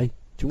nhau ở đây,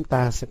 chúng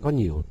ta sẽ có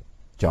nhiều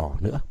trò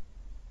nữa.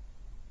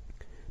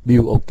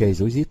 Bill ok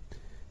rối rít.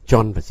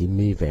 John và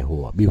Jimmy về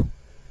hùa Bill.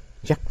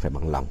 Jack phải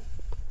bằng lòng.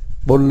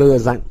 Bồn lừa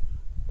dặn,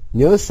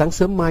 nhớ sáng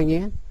sớm mai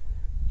nhé.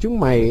 Chúng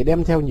mày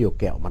đem theo nhiều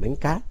kẹo mà đánh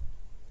cá.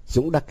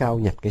 Dũng đã cao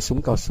nhặt cái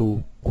súng cao su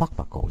khoác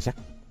vào cổ Jack.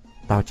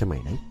 Tao cho mày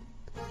đấy.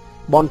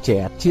 Bọn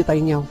trẻ chia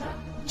tay nhau.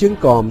 Trương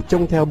Còm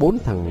trông theo 4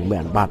 thằng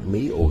bạn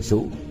Mỹ ổ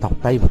rũ,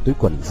 thọc tay vào túi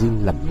quần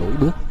jean lầm lỗi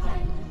bước.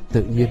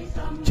 Tự nhiên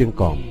Trương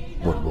Còm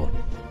buồn buồn.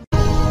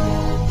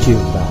 Chiều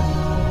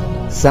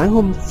 3. Sáng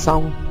hôm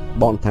sau,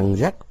 bọn thằng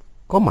Jack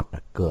có mặt ở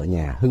cửa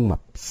nhà Hưng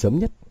Mập sớm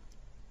nhất.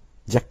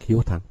 Jack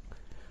hiếu thắng.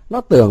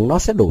 Nó tưởng nó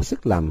sẽ đủ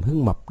sức làm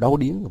Hưng Mập đau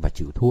điếng và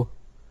chịu thua.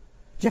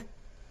 Jack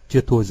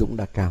chưa thua Dũng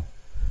đã cao.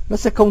 Nó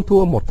sẽ không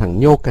thua một thằng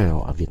nhô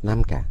cào ở Việt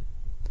Nam cả.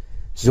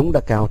 Dũng đã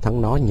cao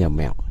thắng nó nhờ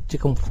mẹo chứ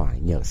không phải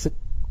nhờ sức.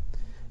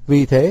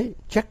 Vì thế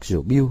Jack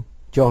rủ Bill,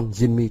 John,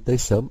 Jimmy tới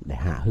sớm để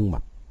hạ Hưng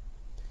Mập.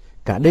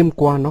 Cả đêm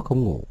qua nó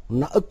không ngủ.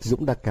 Nó ức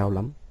Dũng đã cao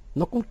lắm.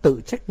 Nó cũng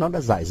tự trách nó đã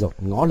dại dột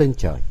ngó lên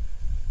trời.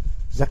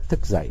 Jack thức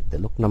dậy từ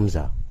lúc 5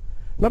 giờ.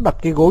 Nó đặt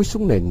cái gối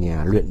xuống nền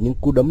nhà luyện những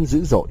cú đấm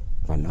dữ dội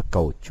và nó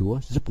cầu Chúa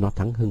giúp nó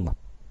thắng Hưng Mập.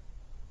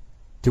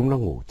 Chúng nó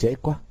ngủ trễ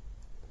quá.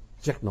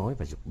 Jack nói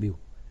và giục Bill.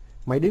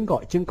 Mày đến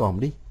gọi Trương Còm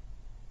đi.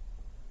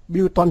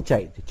 Bill toan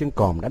chạy thì Trương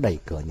Còm đã đẩy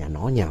cửa nhà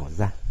nó nhào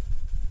ra.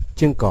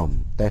 Trương Còm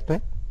toe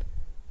toét.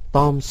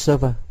 Tom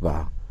Server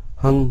và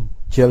Hung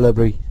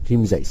Celery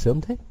phim dậy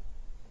sớm thế.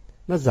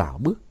 Nó rảo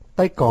bước,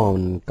 tay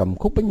còn cầm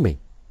khúc bánh mì.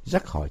 Jack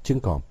hỏi Trương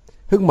Còm.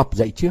 Hưng Mập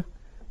dậy chưa?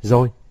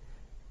 Rồi.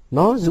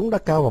 Nó Dũng đã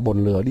cao và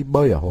bồn lừa đi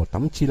bơi ở hồ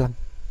tắm Chi Lăng.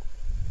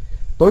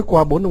 Tối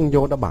qua 4 ông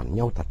nhô đã bàn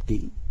nhau thật kỹ.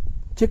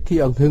 Trước khi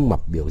ông Hưng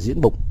Mập biểu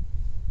diễn bụng,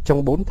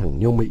 trong 4 thằng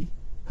nhô Mỹ,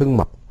 Hưng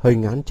Mập hơi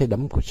ngán trái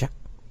đấm của Jack.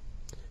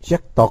 Jack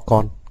to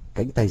con,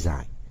 cánh tay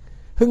dài.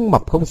 Hưng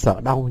Mập không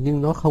sợ đau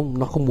nhưng nó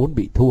không muốn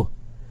bị thua.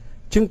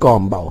 Trương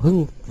Còm bảo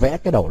Hưng vẽ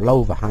cái đầu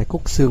lâu và 2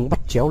 khúc xương bắt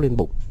chéo lên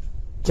bụng.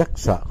 Jack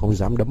sợ không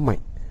dám đấm mạnh.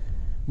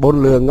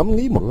 Bồn lừa ngẫm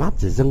nghĩ một lát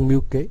rồi dâng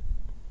mưu kế.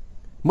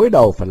 Mới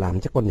đầu phải làm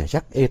cho con nhà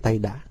Jack ê tay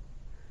đã.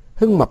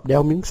 Hưng Mập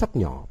đeo miếng sắt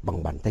nhỏ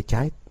bằng bàn tay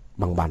trái,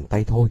 bằng bàn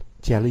tay thôi,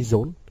 che lấy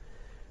rốn.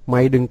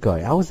 Mày đừng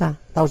cởi áo ra,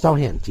 tao giao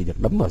hẹn chỉ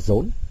được đấm vào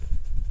rốn.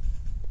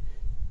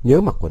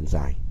 Nhớ mặc quần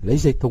dài, lấy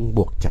dây thun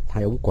buộc chặt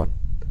 2 ống quần.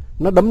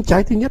 Nó đấm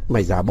trái thứ nhất,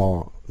 mày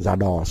giả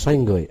đò xoay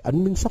người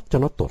ấn miếng sắt cho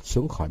nó tuột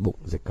xuống khỏi bụng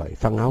rồi cởi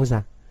phăng áo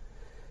ra.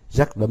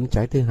 Jack đấm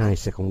trái thứ 2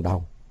 sẽ không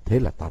đau, thế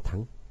là ta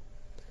thắng.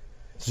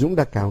 Dũng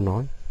đã cao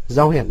nói,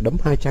 giao hẹn đấm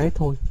 2 trái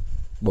thôi.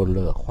 Bồn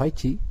lừa khoái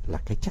chí là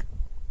cái chắc.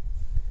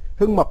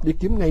 Hưng Mập đi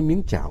kiếm ngay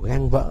miếng chảo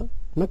gang vỡ.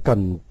 Nó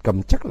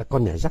cầm chắc là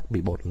con nhà Jack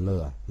bị bồn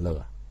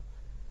lừa.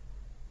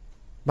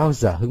 Bao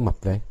giờ Hưng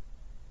Mập về?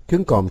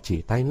 Trương Còm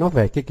chỉ tay, nó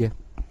về kia kìa.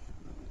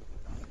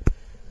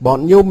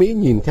 Bọn nhô Mỹ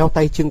nhìn theo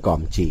tay Trương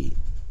Còm chỉ.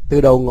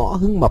 Từ đầu ngõ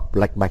Hưng Mập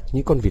lạch bạch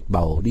như con vịt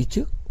bầu đi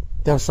trước.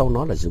 Theo sau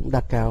nó là Dũng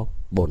Đa Cao,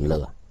 bồn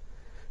lừa.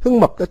 Hưng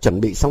Mập đã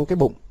chuẩn bị xong cái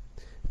bụng.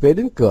 Về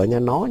đến cửa nhà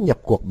nó nhập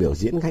cuộc biểu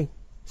diễn ngay.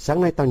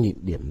 Sáng nay tao nhịn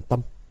điểm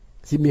tâm.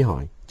 Jimmy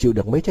hỏi, chịu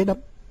được mấy trái đấm?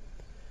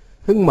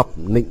 Hưng Mập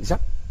nịnh Jack,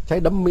 trái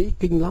đấm Mỹ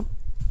kinh lắm.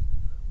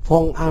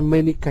 Phong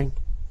American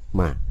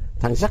mà,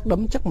 thằng Jack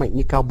đấm chắc mạnh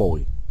như cao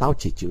bồi. Tao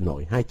chỉ chịu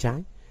nổi 2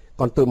 trái.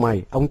 Còn tụi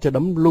mày, ông cho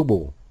đấm lưu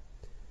bù.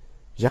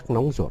 Jack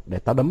nóng ruột, để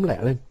tao đấm lẹ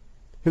lên.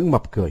 Hưng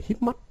Mập cười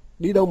híp mắt,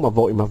 đi đâu mà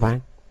vội mà vang.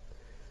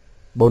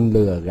 Bồn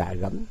lừa gạ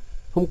gẫm,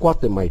 hôm qua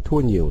tụi mày thua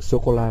nhiều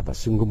sô-cô-la và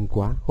xương gum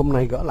quá, hôm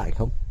nay gỡ lại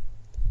không?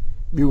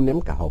 Bill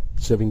ném cả hộp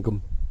serving gum.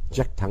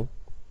 Jack thắng.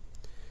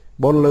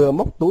 Bồn lừa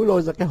móc túi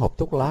lôi ra cái hộp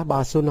thuốc lá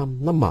 3 số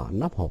 5, nó mở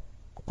nắp hộp.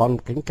 Con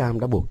cánh cam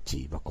đã buộc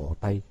chỉ vào cổ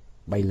tay,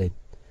 bay lên.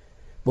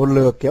 Bồn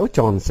lừa kéo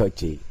tròn sợi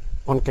chỉ,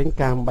 con cánh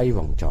cam bay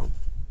vòng tròn.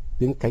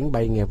 Tiếng cánh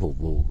bay nghe vù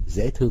vù,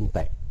 dễ thương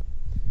tệ.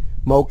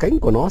 Màu cánh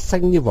của nó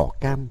xanh như vỏ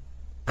cam,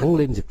 ắng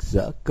lên rực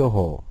rỡ, cơ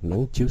hồ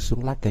nắng chiếu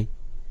xuống lá cây.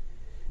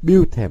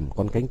 Bill thèm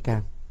con cánh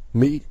cam,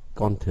 Mỹ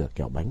con thừa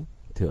kẹo bánh,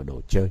 thừa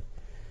đồ chơi.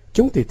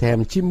 Chúng thì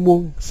thèm chim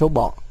muông, sâu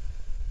bọ.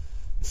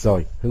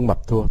 Rồi, Hưng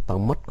Mập thua, tao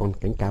mất con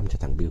cánh cam cho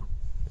thằng Bill.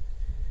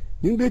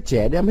 Những đứa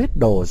trẻ đem hết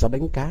đồ ra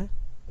đánh cá.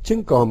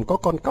 Trương Còm có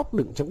con cóc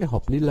đựng trong cái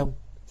hộp ni lông.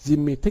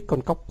 Jimmy thích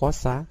con cóc quá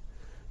xá.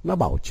 Nó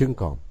bảo Trương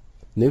Còm,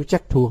 nếu Jack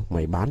thua,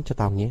 mày bán cho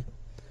tao nhé.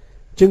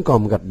 Trương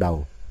Còm gật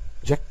đầu.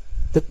 Jack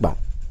tức bật,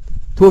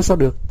 thua sao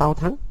được, tao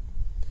thắng.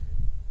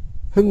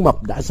 Hưng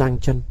Mập đã giang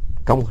chân,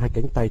 cong 2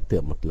 cánh tay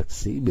tựa một lực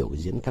sĩ biểu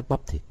diễn cắt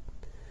bắp thịt.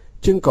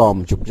 Trương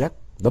Còm chụp Jack,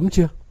 đấm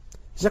chưa?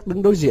 Jack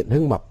đứng đối diện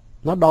Hưng Mập,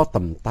 nó đo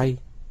tầm tay.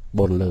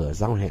 Bồn lừa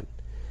giao hẹn,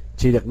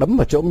 chỉ được đấm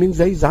vào chỗ miếng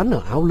giấy dán ở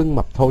áo lưng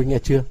Mập thôi nghe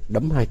chưa,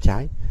 đấm 2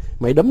 trái.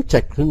 Mày đấm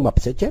chệch Hưng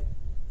Mập sẽ chết.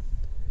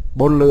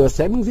 Bồn lừa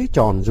xé miếng giấy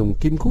tròn dùng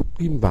kim khút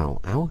ghim vào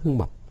áo Hưng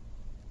Mập.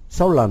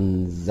 Sau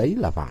lần giấy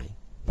là vải,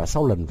 và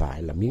sau lần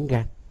vải là miếng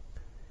gang.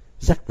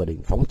 Jack vừa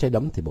định phóng trái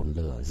đấm thì bồn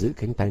lừa giữ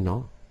cánh tay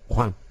nó.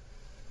 Khoan.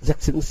 Jack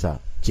sững sờ,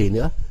 chỉ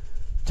nữa,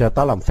 chờ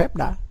tao làm phép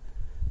đã.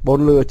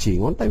 Bồn lừa chỉ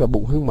ngón tay vào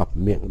bụng Hưng Mập,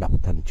 miệng đọc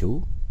thần chú.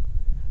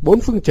 4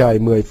 phương trời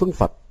 10 phương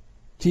Phật,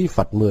 chi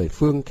Phật 10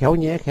 phương, khéo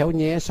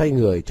nhé xoay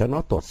người cho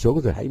nó tuột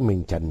xuống rồi hãy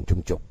mình trần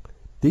trung trục.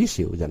 Tí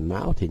xỉu dần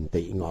mão thìn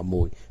tỵ ngọ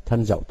mùi,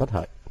 thân dậu tuất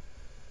hợi.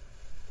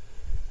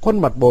 Khuôn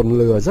mặt bồn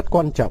lừa rất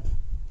quan trọng.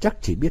 Chắc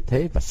chỉ biết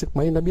thế và sức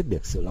mấy nó biết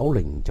được sự láu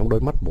lình trong đôi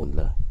mắt bồn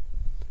lừa.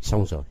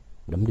 Xong rồi,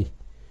 đấm đi.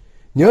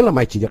 Nhớ là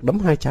mày chỉ được đấm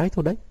 2 trái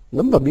thôi đấy.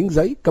 Đấm vào miếng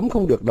giấy, cấm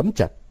không được đấm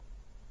chật.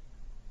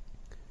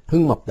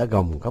 Hưng Mập đã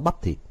gồng có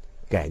bắp thịt,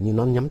 kẻ như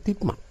nó nhắm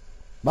tít mặt.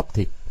 Bắp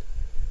thịt,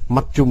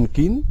 mặt trùm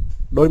kín,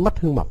 đôi mắt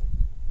Hưng Mập.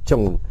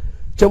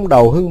 Trong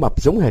đầu Hưng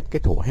Mập giống hệt cái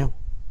thổ heo.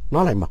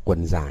 Nó lại mặc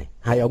quần dài,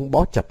 hai ống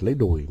bó chặt lấy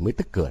đùi mới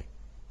tức cười.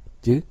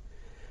 Chứ,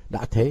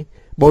 đã thế,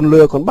 bồn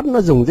lừa còn bắt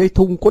nó dùng dây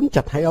thun quấn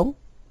chặt hai ống.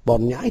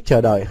 Bọn nhãi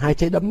chờ đợi hai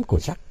trái đấm của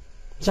Jack.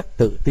 Jack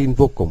tự tin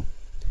vô cùng.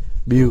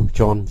 Bill,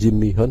 John,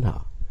 Jimmy hớn hở.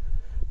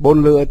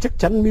 Bồn lừa chắc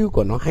chắn mưu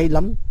của nó hay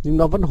lắm, nhưng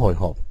nó vẫn hồi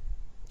hộp.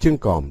 Trương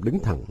Còm đứng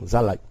thẳng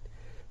ra lệnh.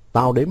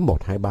 Tao đếm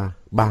 1, 2, 3,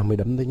 30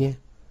 đấm đấy nhé.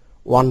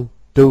 1,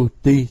 2,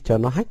 3 cho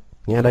nó hách,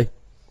 nghe đây.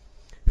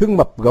 Hưng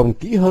Mập gồng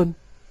kỹ hơn.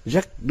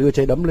 Jack đưa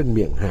trái đấm lên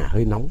miệng hả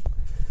hơi nóng.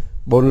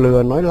 Bồn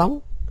lừa nói lóng.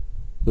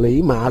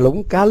 Lý mạ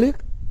lúng cá liếc,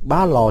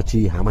 ba lò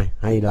chì hả mày,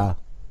 hay là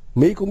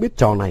Mỹ cũng biết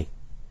trò này.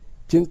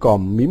 Trương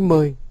Còm mím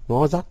môi,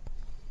 ngó Jack.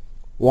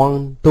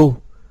 1, 2.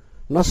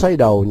 Nó xoay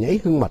đầu nhảy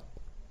Hưng Mập.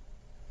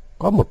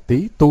 Có một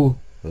tí tu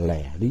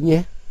lẻ đi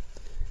nhé.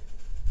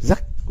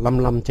 Jack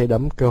lăm trái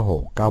đấm, cơ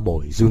hồ cao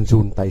bồi, run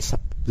run tay sắp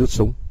rút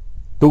súng.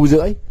 Tu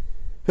rưỡi.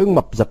 Hưng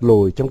Mập giật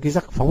lùi trong khi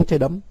Jack phóng trái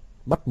đấm.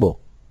 Bắt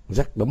buộc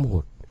Jack đấm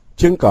hụt.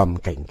 Trương Còm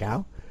cảnh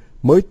cáo.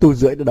 Mới tu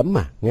rưỡi đã đấm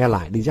mà, nghe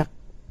lại đi Jack.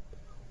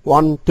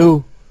 1, 2.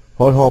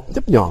 Hồi hộp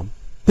nhấp nhỏm.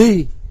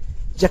 Ti.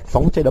 Jack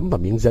phóng trái đấm vào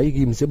miếng giấy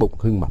ghim dưới bụng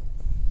Hưng Mập.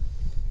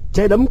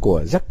 Trái đấm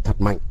của Jack thật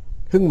mạnh.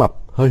 Hưng Mập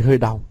hơi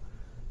đau.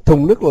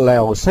 Thùng nước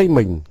lèo xoay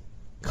mình.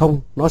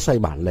 Không, nó xoay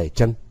bản lề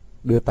chân.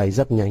 Đưa tay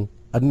rất nhanh,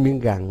 ấn miếng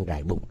gang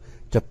gài bụng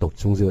cho tụt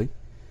xuống dưới.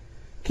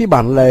 Khi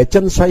bản lề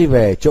chân xoay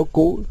về chỗ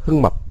cũ,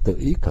 Hưng Mập tự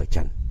ý cởi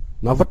trần.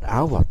 Nó vất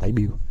áo vào tay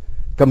Bill.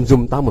 Cầm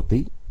giùm tao một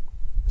tí.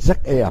 Jack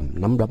ê ẩm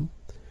nắm đấm.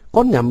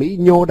 Con nhà Mỹ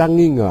nhô đang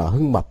nghi ngờ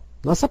Hưng Mập.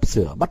 Nó sắp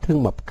sửa bắt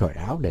Hưng Mập cởi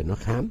áo để nó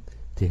khám,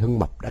 thì Hưng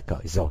Mập đã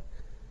cởi rồi.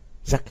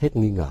 Jack hết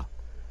nghi ngờ.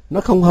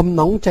 Nó không hâm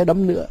nóng trái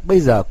đấm nữa. Bây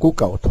giờ cu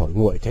cậu thổi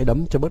nguội trái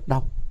đấm cho bớt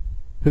đau.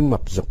 Hưng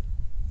Mập giục.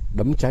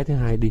 Đấm trái thứ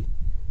hai đi.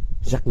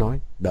 Jack nói,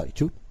 đợi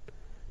chút.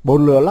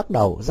 Bồn lừa lắc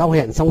đầu. Giao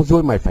hẹn xong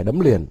xuôi mày phải đấm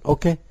liền. Ok.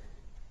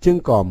 Trương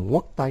Còm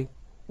ngoắc tay.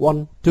 1,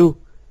 2.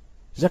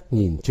 Jack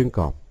nhìn Trương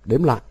Còm,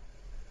 đếm lại.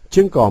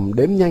 Trương Còm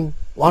đếm nhanh.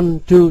 1,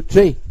 2,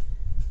 3.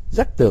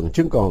 Jack tưởng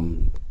Trương Còm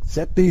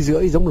sẽ ti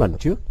rưỡi giống lần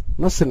trước.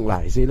 Nó sừng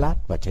lại giây lát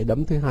và trái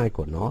đấm thứ hai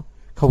của nó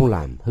không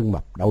làm Hưng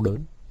Mập đau đớn.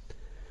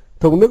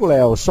 Thùng nước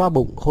lèo xoa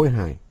bụng khôi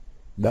hài.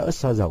 Đỡ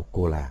xoa dầu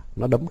cô là.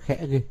 Nó đấm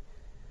khẽ ghê.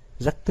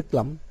 Jack tức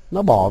lắm.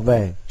 Nó bỏ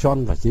về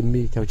John và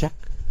Jimmy theo Jack.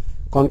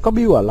 Còn có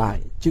Bill ở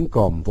lại. Trương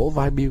Còm vỗ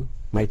vai Bill.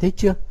 Mày thấy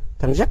chưa?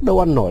 Thằng Jack đâu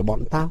ăn nổi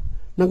bọn tao.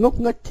 Nó ngốc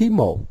nghếch thí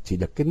mổ. Chỉ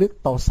được cái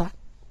nước to xác.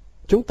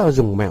 Chúng tao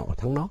dùng mẹo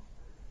thắng nó.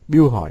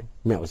 Bill hỏi,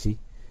 mẹo gì?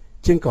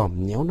 Trương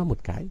Còm nhéo nó một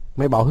cái.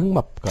 Mày bảo Hưng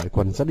Mập cởi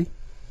quần ra đi.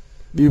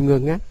 Bill ngơ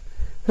ngác.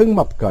 Hưng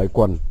Mập cởi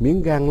quần,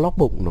 miếng gang lót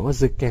bụng nó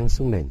rơi keng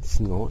xuống nền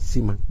ngó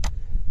xi măng.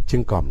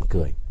 Trương Còm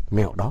cười,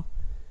 mẹo đó.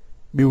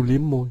 Bill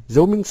liếm môi,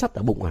 giấu miếng sắt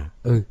ở bụng à?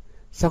 Ừ,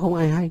 sao không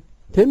ai hay?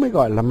 Thế mới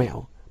gọi là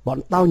mẹo. Bọn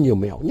tao nhiều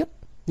mẹo nhất,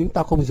 nhưng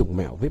tao không dùng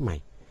mẹo với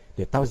mày.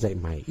 Để tao dạy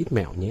mày ít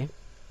mẹo nhé.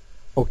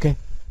 Ok.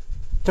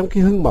 Trong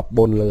khi Hưng Mập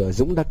bồn lừa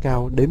dũng đá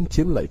cao đếm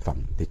chiếm lợi phẩm,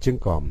 thì Trương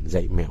Còm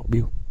dạy mẹo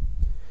Bill.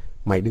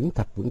 Mày đứng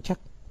thật vững chắc,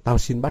 tao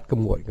xin bắt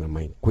công nguội là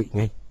mày quỵ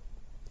ngay.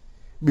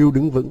 Bill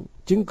đứng vững.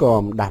 Trương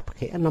Còm đạp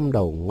khẽ 5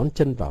 đầu ngón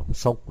chân vào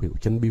sau khuỷu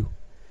chân Bill.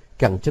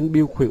 Cẳng chân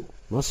Bill khuỵu,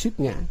 nó suýt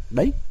ngã.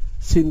 Đấy,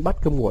 xin bắt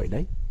cơm nguội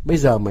đấy. Bây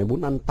giờ mày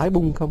muốn ăn tái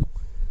bung không?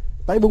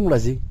 Tái bung là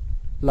gì?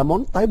 Là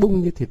món tái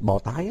bung như thịt bò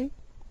tái ấy.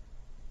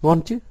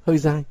 Ngon chứ, hơi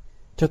dai.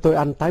 Cho tôi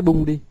ăn tái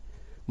bung đi.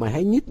 Mày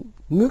hãy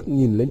ngước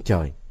nhìn lên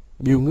trời.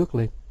 Bill ngước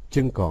lên.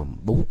 Trương Còm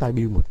búng tai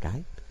Bill một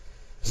cái.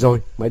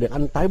 Rồi, mày được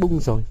ăn tái bung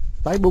rồi.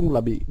 Tái bung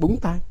là bị búng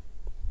tai.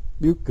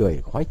 Bill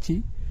cười khoái chí.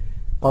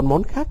 Còn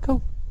món khác không?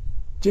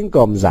 Trương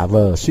Còm giả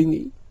vờ suy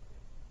nghĩ.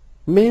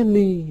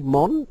 Many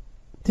món.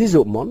 Thí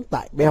dụ món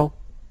tại beo.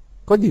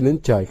 Có gì lên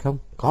trời không?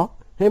 Có.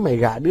 Thế mày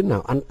gạ đứa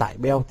nào ăn tại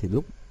beo thì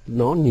lúc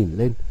nó nhìn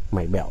lên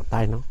mày bẹo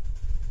tai nó.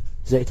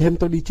 Dạy thêm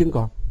tôi đi Trương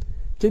Còm.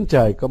 Trên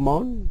trời có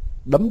món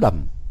đấm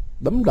đầm.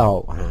 Đấm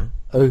đầu hả?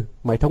 Ừ,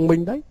 mày thông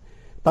minh đấy.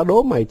 Tao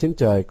đố mày trên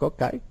trời có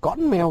cái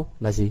cõn mèo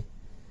là gì?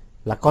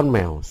 Là con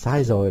mèo.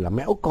 Sai rồi, là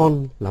mẽo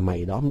con. Là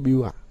mày đó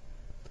Bill ạ.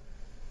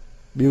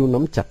 Bill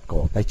nắm chặt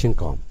cổ tay Trương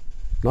Còm.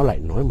 Nó lại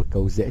nói một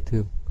câu dễ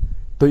thương.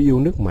 Tôi yêu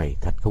nước mày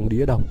thật không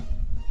đĩa đâu.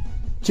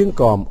 Trương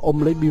Còm ôm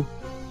lấy Bill,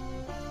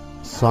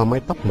 xoa mái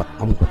tóc mật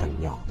ong của thằng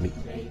nhỏ Mỹ.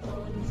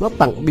 Nó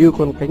tặng Bill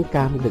con cánh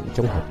cam đựng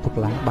trong hộp thuốc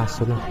lá 3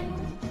 số 5.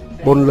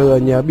 Bồn lừa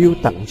nhờ Bill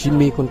tặng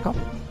Jimmy con cóc.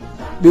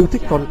 Bill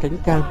thích con cánh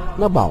cam.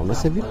 Nó bảo nó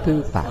sẽ viết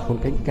thư tả con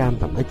cánh cam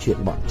và nói chuyện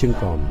bọn Trương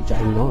Còm cho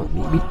anh nó ở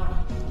Mỹ biết.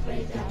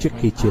 Trước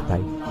khi chia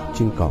tay,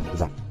 Trương Còm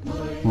dặn.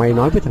 Mày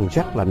nói với thằng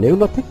Jack là nếu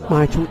nó thích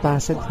mai chúng ta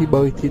sẽ thi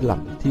bơi, thi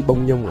lặn, thi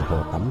bông nhông ở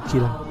hồ tắm Chi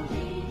Lăng.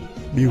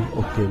 Bill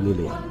ok như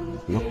liền.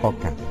 Nó co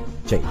cẳng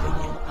chạy về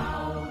nhà.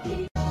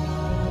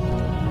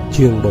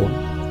 Chương 4.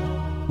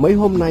 Mấy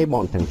hôm nay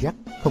bọn thằng Jack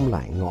không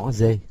lại ngõ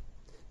dê.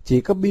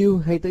 Chỉ có Bill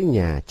hay tới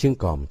nhà Trương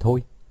Còm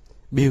thôi.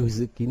 Bill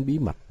giữ kín bí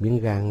mật miếng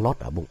gang lót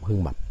ở bụng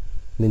Hưng Mập,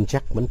 nên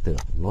Jack vẫn tưởng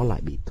nó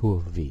lại bị thua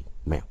vì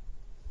mẹo.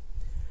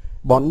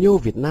 Bọn nhô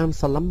Việt Nam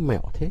sao lắm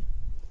mẹo thế?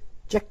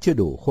 Jack chưa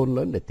đủ khôn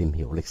lớn để tìm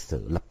hiểu lịch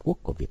sử lập quốc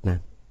của Việt Nam.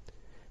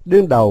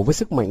 Đương đầu với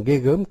sức mạnh ghê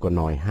gớm của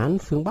nòi Hán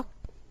phương Bắc,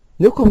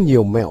 nếu không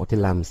nhiều mẹo thì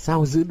làm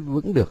sao giữ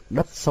vững được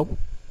đất sống.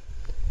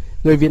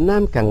 Người Việt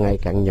Nam càng ngày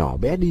càng nhỏ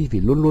bé đi vì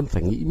luôn luôn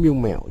phải nghĩ mưu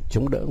mẹo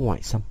chống đỡ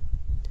ngoại xâm.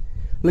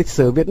 Lịch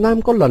sử Việt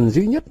Nam có lần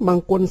duy nhất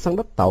mang quân sang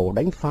đất Tàu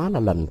đánh phá là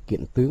lần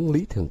kiện tướng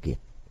Lý Thường Kiệt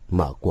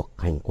mở cuộc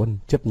hành quân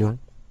chớp nhoáng.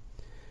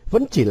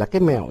 Vẫn chỉ là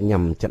cái mẹo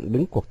nhằm chặn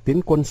đứng cuộc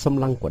tiến quân xâm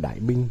lăng của đại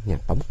binh nhà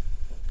Tống.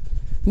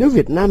 Nếu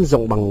Việt Nam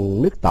rộng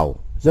bằng nước Tàu,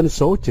 dân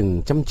số chừng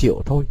 100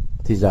 triệu thôi,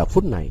 thì giờ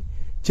phút này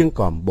Trương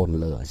Còm bồn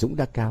lửa Dũng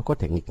Đa Cao có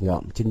thể nghịch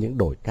ngợm trên những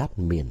đồi cát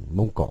miền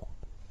Mông Cổ.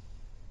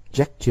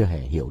 Jack chưa hề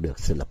hiểu được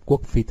sự lập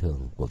quốc phi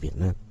thường của Việt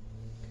Nam.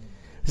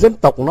 Dân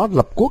tộc nó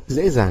lập quốc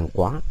dễ dàng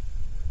quá.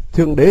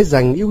 Thượng đế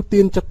dành ưu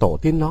tiên cho tổ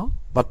tiên nó,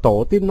 và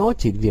tổ tiên nó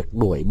chỉ việc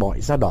đuổi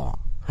bọi da đỏ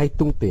hay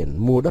tung tiền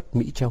mua đất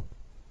Mỹ Châu.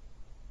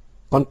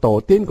 Còn tổ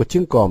tiên của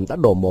Trương Còm đã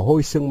đổ mồ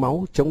hôi xương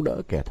máu chống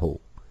đỡ kẻ thù,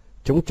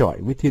 chống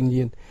chọi với thiên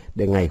nhiên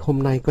để ngày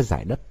hôm nay có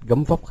giải đất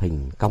gấm vóc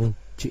hình cong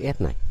chữ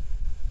S này.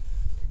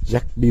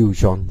 Jack, Bill,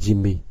 John,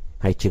 Jimmy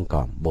hay Trương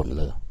Còm bồn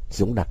lửa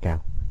Dũng Đa Cao,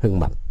 Hưng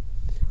Mập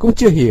cũng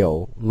chưa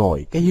hiểu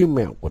nổi cái hưu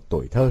mẹo của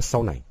tuổi thơ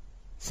sau này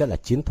sẽ là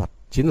chiến thuật,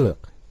 chiến lược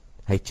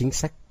hay chính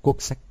sách,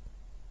 quốc sách.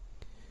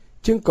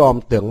 Trương Còm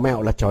tưởng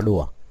mẹo là trò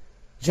đùa.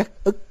 Jack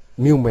ức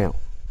mưu mẹo.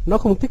 Nó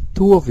không thích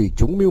thua vì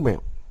chúng mưu mẹo.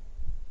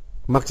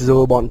 Mặc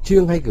dù bọn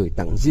Trương hay gửi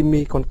tặng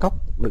Jimmy con cóc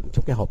đựng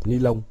trong cái hộp ni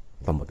lông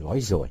và một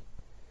gói ruồi,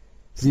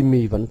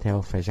 Jimmy vẫn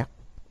theo phe Jack.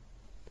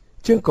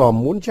 Trương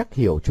Còm muốn Jack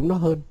hiểu chúng nó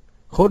hơn.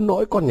 Khốn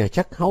nỗi con nhà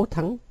Jack háu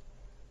thắng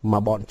mà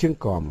bọn Trương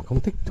Còm không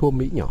thích thua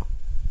Mỹ nhỏ.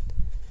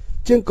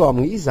 Trương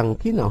Còm nghĩ rằng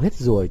khi nào hết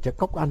ruồi cho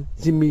cóc ăn,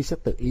 Jimmy sẽ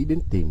tự ý đến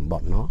tìm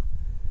bọn nó.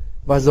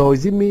 Và rồi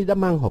Jimmy đã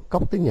mang hộp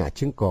cóc tới nhà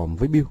Trương Còm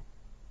với Bill.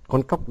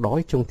 Con cóc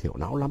đói trông thiểu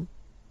não lắm.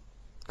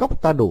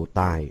 Cóc ta đủ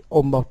tài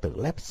ôm bao tử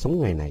lép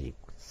sống ngày này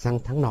sang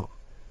tháng nọ.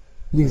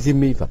 Nhưng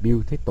Jimmy và Bill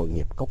thấy tội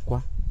nghiệp cóc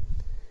quá.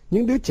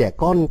 Những đứa trẻ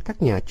con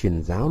các nhà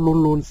truyền giáo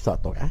luôn luôn sợ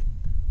tội ác.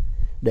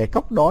 Để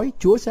cóc đói,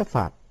 Chúa sẽ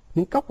phạt.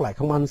 Nhưng cóc lại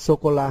không ăn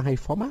sô-cô-la hay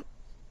phó mát.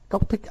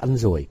 Cóc thích ăn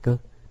ruồi cơ.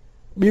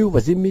 Bill và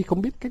Jimmy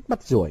không biết cách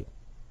bắt ruồi.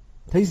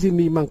 Thấy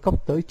Jimmy mang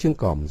cóc tới, Trương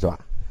Còm dọa: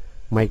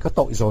 "Mày có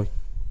tội rồi."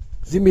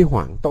 Jimmy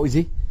hoảng: "Tội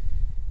gì?"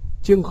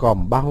 Trương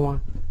Còm ba hoa: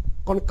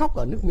 "Con cóc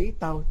ở nước Mỹ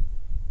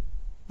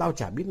tao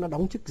chả biết nó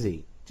đóng chức gì,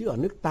 chứ ở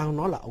nước tao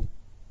nó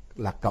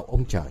là cậu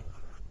ông trời."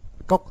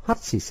 Cóc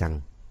hắt xì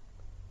xằng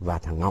và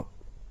thằng Ngọng.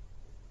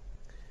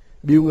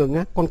 Bill ngơ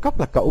ngác: "Con cóc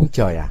là cậu ông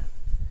trời à?"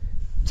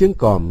 Trương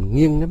Còm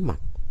nghiêng ném mặt,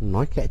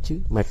 nói khẽ chứ: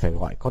 "Mày phải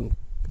gọi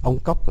ông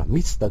cóc là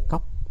Mr.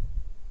 Cóc."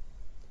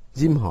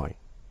 Jim hỏi: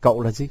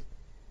 "Cậu là gì?"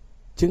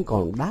 Trương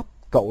Còm đáp: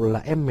 "Cậu là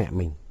em mẹ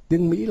mình,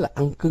 tiếng Mỹ là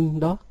ăn cưng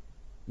đó.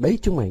 Đấy,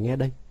 chúng mày nghe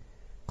đây.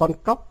 Con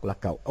cóc là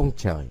cậu ông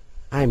trời,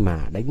 ai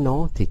mà đánh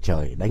nó thì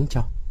trời đánh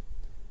cho."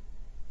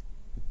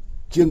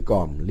 Trương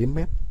Còm liếm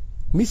mép: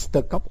 "Mr.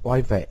 Cóc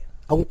oai vệ,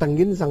 ông ta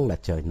nghiến răng là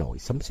trời nổi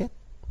sấm sét,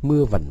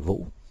 mưa vần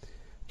vũ.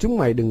 Chúng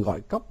mày đừng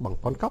gọi cóc bằng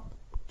con cóc,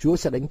 Chúa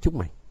sẽ đánh chúng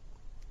mày."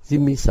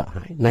 Jimmy sợ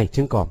hãi: "Này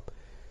Trương Còm,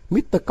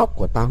 Mr. Cóc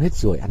của tao hết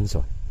ruồi ăn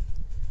rồi."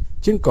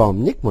 Trương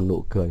Còm nhếch một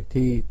nụ cười: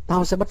 "Thì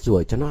tao sẽ bắt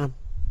ruồi cho nó ăn."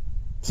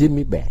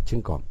 Jimmy bẻ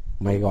Trương Còm: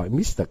 "Mày gọi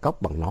Mr.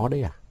 Cóc bằng nó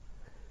đấy à?"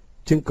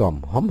 Trương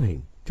Còm hóm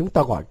hình: "Chúng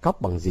ta gọi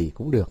cóc bằng gì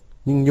cũng được,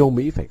 nhưng nhô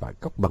Mỹ phải gọi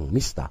cóc bằng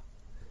Mr."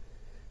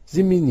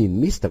 Jimmy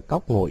nhìn Mr.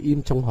 Cóc ngồi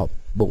im trong hộp,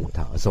 bụng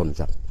thở dồn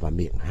dập và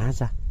miệng há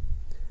ra.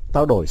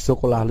 "Tao đổi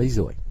sô-cô-la lấy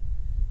ruồi."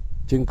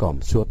 Trương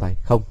Còm xua tay: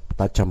 "Không,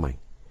 tao cho mày.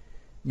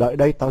 Đợi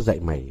đây tao dạy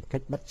mày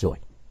cách bắt ruồi."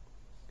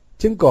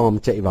 Trương Còm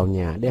chạy vào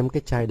nhà đem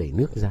cái chai đầy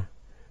nước ra.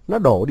 Nó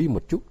đổ đi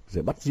một chút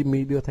rồi bắt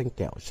Jimmy đưa thanh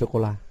kẹo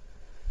sô-cô-la.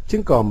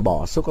 Trương Còm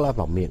bỏ sô-cô-la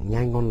vào miệng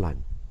nhai ngon lành.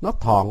 Nó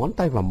thò ngón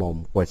tay vào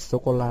mồm quệt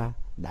sô-cô-la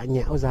đã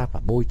nhão ra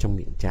và bôi trong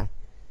miệng chai.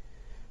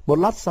 Một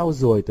lát sau,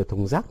 ruồi từ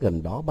thùng rác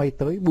gần đó bay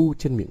tới bu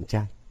trên miệng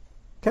chai.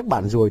 Các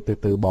bạn ruồi từ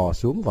từ bò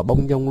xuống và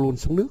bông nhông luôn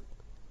xuống nước.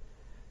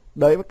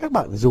 Đợi các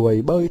bạn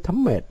ruồi bơi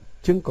thấm mệt,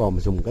 Trương Còm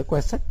dùng cái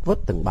que sắt vớt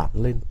từng bạn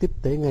lên tiếp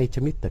tế ngay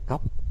cho Mr.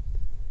 Cóc.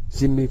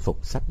 Jimmy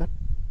phục sát đất.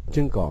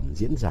 Trương Còm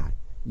diễn giải: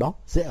 "Đó,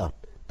 dễ ợt,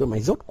 tụi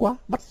mày dốt quá,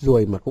 bắt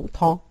ruồi mà cũng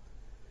tho."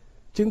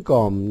 Trương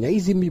Còm nháy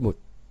Jimmy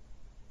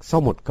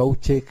sau một câu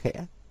chê khẽ.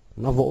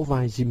 Nó vỗ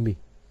vai Jimmy: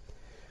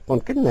 "Còn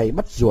cách này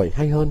bắt ruồi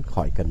hay hơn,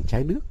 khỏi cần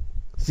trái nước."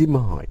 Jimmy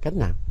hỏi: "Cách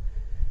nào?"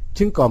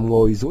 Trương Còm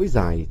ngồi duỗi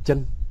dài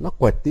chân. Nó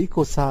quẹt tí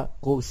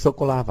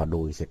sô-cô-la vào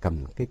đùi rồi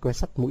cầm cây que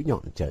sắt mũi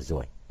nhọn chờ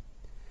ruồi.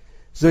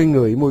 Rồi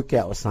ngửi mùi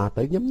kẹo xà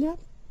tới nhấm nháp.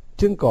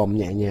 Trương Còm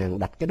nhẹ nhàng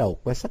đặt cái đầu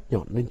que sắt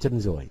nhọn lên chân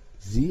ruồi,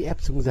 dí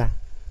ép xuống da.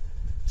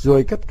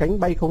 Ruồi cất cánh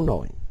bay không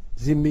nổi.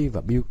 Jimmy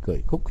và Bill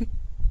cười khúc khích.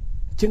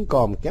 Trương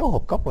Còm kéo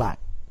hộp cóc lại.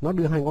 Nó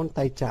đưa hai ngón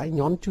tay trái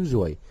nhón chú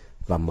ruồi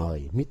và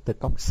mời Mr.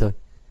 Cóc sơi.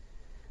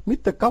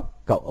 Mr.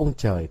 Cóc, cậu ông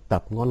trời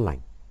tập ngon lành.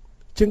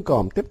 Trương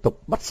Còm tiếp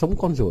tục bắt sống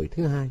con ruồi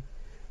thứ hai.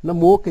 Nó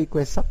múa cây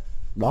que sắt.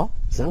 "Đó,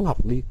 dáng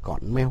học đi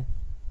cọn meo.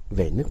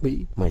 Về nước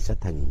Mỹ mày sẽ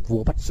thành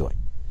vua bắt ruồi.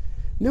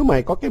 Nếu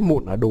mày có cái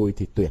mụn ở đùi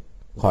thì tuyệt,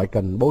 khỏi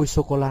cần bôi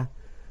sô-cô-la.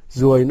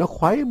 Ruồi nó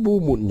khoái bu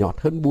mụn nhọt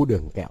hơn bu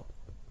đường kẹo."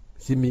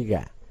 Jimmy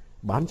gạ: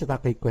 "Bán cho ta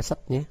cây que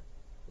sắt nhé."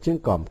 Trương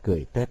Còm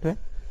cười toe toét.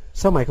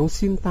 Sao mày không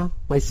xin tao?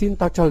 Mày xin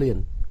tao cho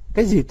liền.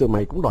 Cái gì tụi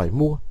mày cũng đòi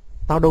mua.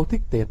 Tao đâu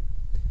thích tiền.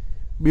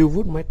 Bill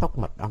vuốt mái tóc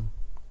mật ong.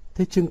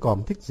 Thế Trương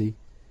Còm thích gì?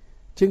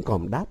 Trương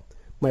Còm đáp.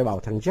 Mày bảo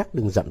thằng Jack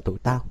đừng giận tụi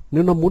tao.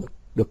 Nếu nó muốn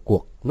được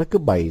cuộc, nó cứ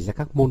bày ra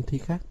các môn thi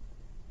khác.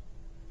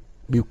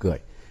 Bill cười.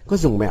 Có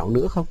dùng mẹo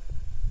nữa không?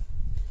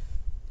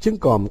 Trương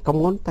Còm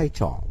cong ngón tay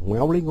trỏ,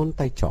 ngoéo lấy ngón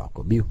tay trỏ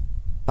của Bill.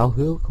 Tao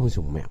hứa không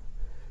dùng mẹo.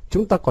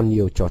 Chúng ta còn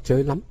nhiều trò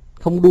chơi lắm.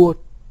 Không đua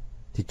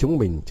thì chúng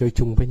mình chơi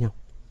chung với nhau.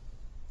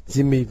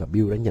 Jimmy và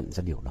Bill đã nhận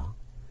ra điều đó.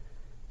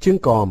 Trương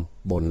Còm,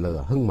 bồn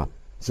lửa hưng mập,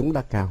 dũng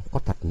đá cao có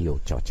thật nhiều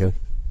trò chơi.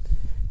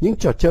 Những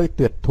trò chơi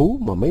tuyệt thú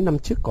mà mấy năm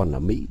trước còn ở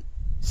Mỹ,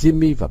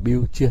 Jimmy và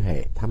Bill chưa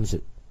hề tham dự.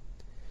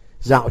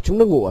 Dạo chúng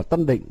nó ngủ ở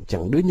Tân Định,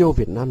 chẳng đứa nhô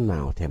Việt Nam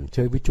nào thèm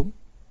chơi với chúng,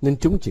 nên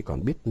chúng chỉ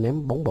còn biết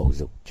ném bóng bầu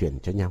dục truyền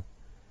cho nhau.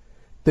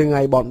 Từ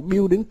ngày bọn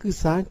Bill đến cư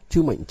xá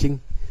Chu Mạnh Trinh,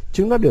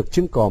 chúng nó được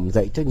Trương Còm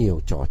dạy cho nhiều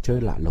trò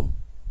chơi lạ lùng.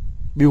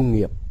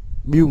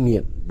 Bill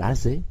nghiện đá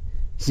dế,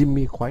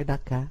 Jimmy khoái đá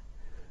cá,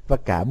 và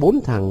cả bốn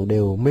thằng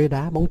đều mê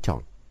đá bóng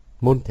tròn,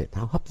 môn thể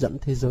thao hấp dẫn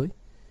thế giới,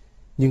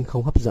 nhưng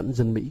không hấp dẫn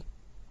dân Mỹ.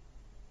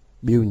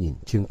 Bill nhìn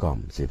Trương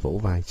Còm rồi vỗ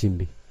vai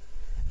Jimmy.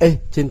 Ê,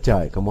 trên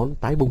trời có món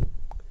tái bung.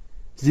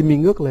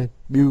 Jimmy ngước lên,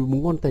 Bill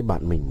búng ngón tay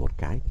bạn mình một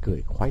cái,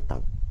 cười khoái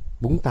tận.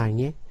 Búng tai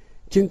nhé,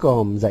 Trương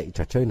Còm dạy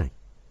trò chơi này.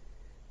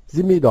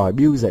 Jimmy đòi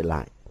Bill dạy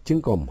lại,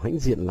 Trương Còm hãnh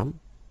diện lắm.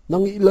 Nó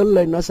nghĩ lớn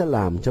lên nó sẽ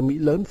làm cho Mỹ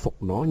lớn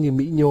phục nó như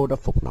Mỹ Nhô đã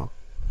phục nó.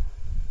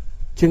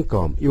 Trương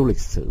Còm yêu lịch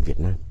sử Việt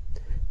Nam.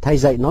 Thầy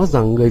dạy nó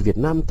rằng người Việt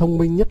Nam thông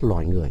minh nhất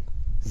loài người,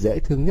 dễ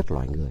thương nhất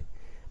loài người,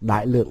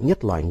 đại lượng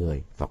nhất loài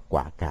người và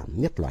quả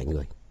cảm nhất loài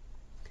người.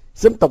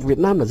 Dân tộc Việt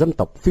Nam là dân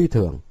tộc phi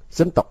thường.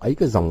 Dân tộc ấy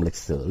có dòng lịch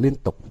sử liên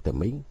tục từ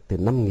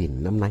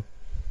 5.000 năm nay.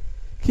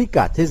 Khi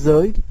cả thế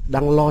giới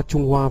đang lo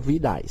Trung Hoa vĩ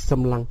đại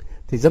xâm lăng,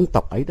 thì dân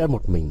tộc ấy đã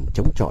một mình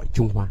chống chọi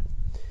Trung Hoa.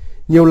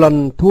 Nhiều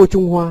lần thua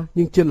Trung Hoa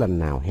nhưng chưa lần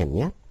nào hèn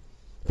nhát.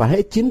 Và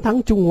hễ chiến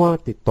thắng Trung Hoa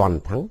thì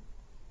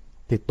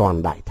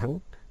toàn đại thắng,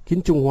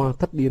 khiến Trung Hoa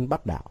thất điên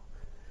bát đảo.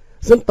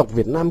 Dân tộc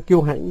Việt Nam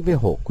kiêu hãnh với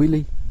Hồ Quý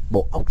Ly,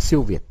 bộ óc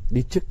siêu việt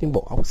đi trước những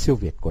bộ óc siêu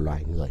việt của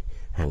loài người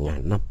hàng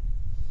ngàn năm.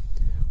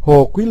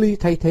 Hồ Quý Ly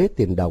thay thế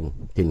tiền đồng,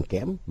 tiền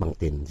kẽm bằng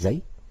tiền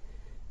giấy.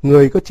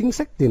 Người có chính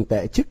sách tiền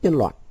tệ trước nhân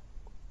loại.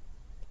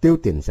 Tiêu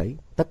tiền giấy,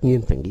 tất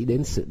nhiên phải nghĩ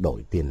đến sự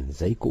đổi tiền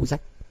giấy cũ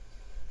rách.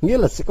 Nghĩa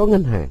là sẽ có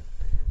ngân hàng,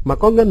 mà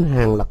có ngân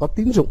hàng là có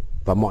tín dụng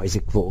và mọi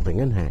dịch vụ về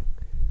ngân hàng.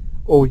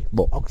 Ôi,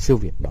 bộ óc siêu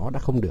việt đó đã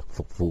không được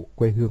phục vụ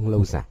quê hương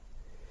lâu dài.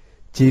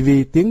 Chỉ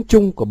vì tiếng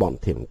Trung của bọn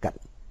thiểm cận,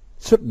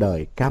 suốt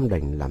đời cam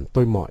đành làm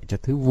tôi mọi cho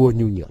thứ vua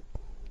nhu nhược,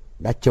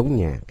 đã chống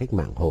nhà cách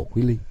mạng Hồ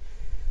Quý Ly,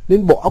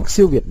 nên bộ óc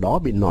siêu việt đó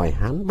bị nòi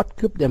Hán bắt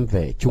cướp đem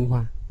về Trung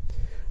Hoa.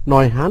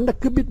 Nòi Hán đã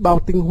cướp biết bao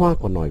tinh hoa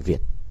của nòi Việt,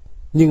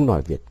 nhưng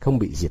nòi Việt không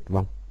bị diệt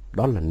vong.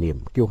 Đó là niềm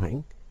kiêu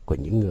hãnh của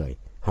những người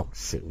học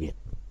sử Việt.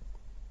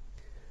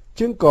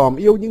 Trương Còm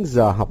yêu những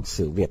giờ học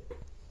sử Việt.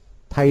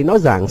 Thầy nó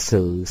giảng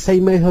sử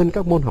say mê hơn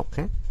các môn học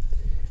khác.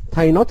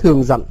 Thầy nó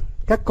thường dặn: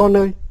 các con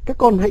ơi, các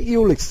con hãy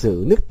yêu lịch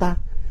sử nước ta.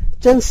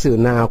 Trang sử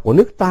nào của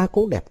nước ta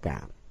cũng đẹp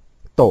cả.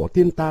 Tổ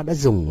tiên ta đã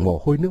dùng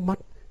mồ hôi nước mắt,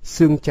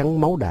 xương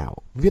trắng máu đào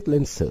viết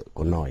lên sử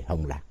của nòi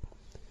Hồng Lạc.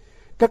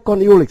 Các con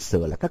yêu lịch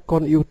sử là các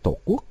con yêu tổ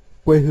quốc,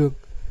 quê hương.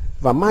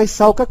 Và mai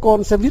sau các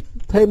con sẽ viết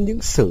thêm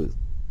những sử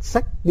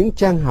sách, những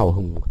trang hào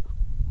hùng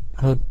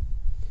hơn.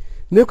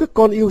 Nếu các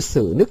con yêu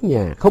sử nước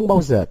nhà, không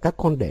bao giờ các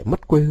con để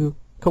mất quê hương,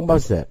 không bao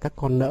giờ các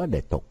con nỡ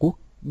để tổ quốc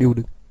điêu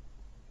đứng.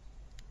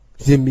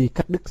 Jimmy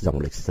cắt đứt dòng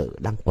lịch sử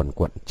đang quần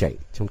quận chạy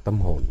trong tâm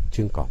hồn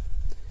Trương Còm.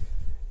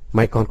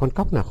 Mày còn con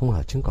cóc nào không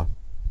hả Trương Còm?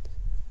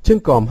 Trương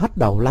Còm hất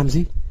đầu. Làm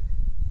gì?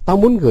 Tao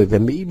muốn gửi về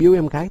Mỹ biếu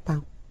em gái tao.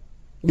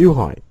 Bill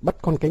hỏi: bắt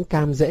con cánh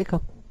cam dễ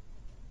không?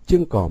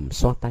 Trương Còm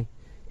xoa tay: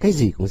 cái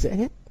gì cũng dễ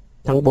hết.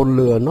 Thằng bồn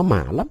lừa nó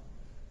mả lắm.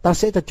 Tao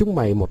sẽ cho chúng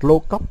mày một lô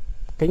cóc,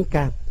 cánh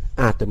cam.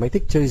 À, tụi mày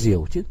thích chơi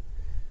diều chứ?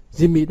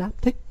 Jimmy đáp: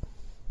 thích.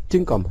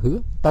 Trương Còm hứa: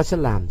 tao sẽ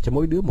làm cho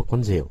mỗi đứa một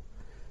con diều.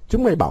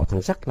 Chúng mày bảo thằng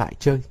Jack lại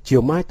chơi.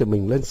 Chiều mai tụi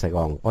mình lên Sài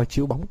Gòn coi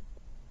chiếu bóng.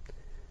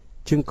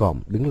 Trương Còm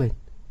đứng lên: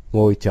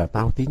 ngồi chờ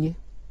tao tí nhé.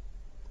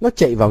 Nó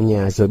chạy vào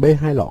nhà rồi bê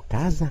 2 lọ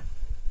cá ra.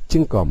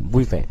 Trương Còm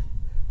vui vẻ: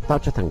 tao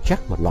cho thằng Jack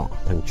một lọ,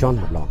 thằng John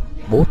một lọ.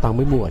 Bố tao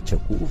mới mua ở chợ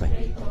cũ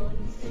về.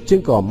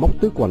 Trương Còm móc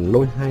túi quần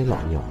lôi 2 lọ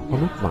nhỏ có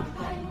nút vặn.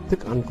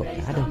 Thức ăn của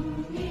cá đâu?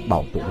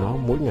 Bảo tụi nó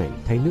mỗi ngày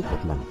thay nước một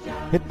lần.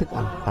 Hết thức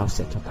ăn tao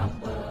sẽ cho tao.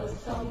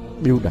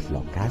 Bill đặt lọ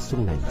cá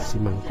xuống nền xi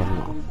măng con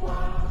ngõ.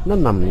 Nó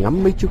nằm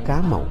ngắm mấy chú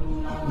cá màu.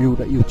 Bill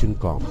đã yêu Trương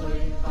Còm,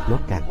 nó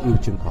càng yêu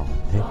Trương Còm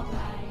thêm.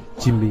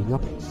 Jimmy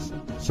ngóc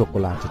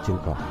sô-cô-la cho Trương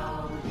Còm.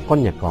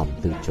 Con nhà Còm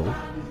từ chối: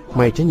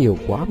 mày cho nhiều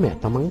quá, mẹ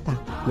tao mắng tao.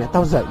 Mẹ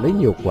tao dạy lấy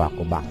nhiều quà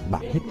của bạn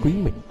hết quý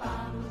mình.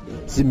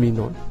 Jimmy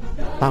nói: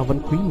 tao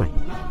vẫn quý mày.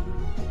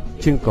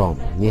 Trương Còm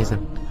nhe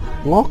răng,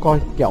 ngó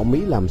coi kẹo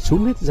Mỹ làm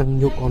sún hết răng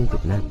nhô con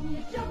Việt Nam.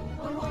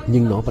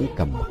 Nhưng nó vẫn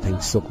cầm một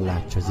thanh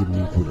sô-cô-la cho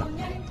Jimmy vui lòng.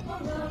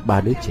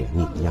 3 đứa trẻ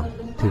nhìn nhau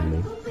thương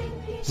mến,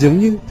 dường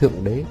như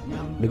Thượng Đế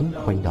đứng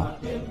quanh đó.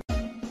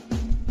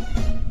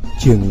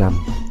 Chương 5.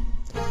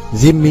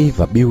 Jimmy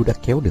và Bill đã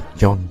kéo được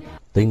John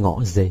tới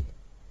ngõ dê.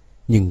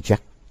 Nhưng Jack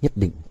nhất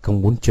định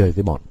không muốn chơi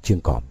với bọn Trương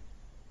Còm.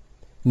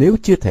 Nếu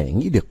chưa thể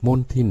nghĩ được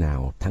môn thi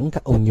nào thắng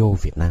các ông nhô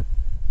Việt Nam.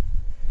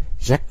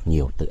 Jack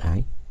nhiều tự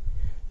ái.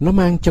 Nó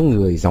mang trong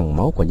người dòng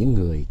máu của những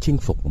người chinh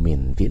phục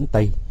miền viễn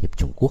Tây hiệp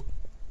Trung Quốc.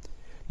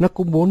 Nó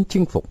cũng muốn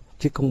chinh phục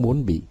chứ không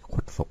muốn bị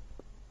khuất phục.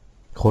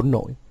 Khốn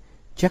nỗi,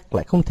 Jack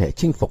lại không thể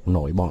chinh phục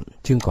nổi bọn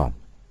Trương Còm.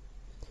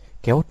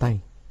 Kéo tay,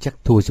 Jack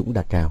thua Dũng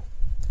Đa Cao.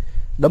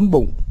 Đấm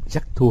bụng,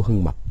 Jack thua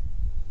Hưng Mập.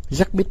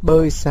 Jack biết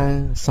bơi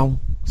xa sông,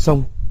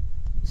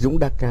 Dũng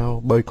Đa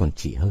Cao bơi còn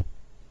chỉ hơn.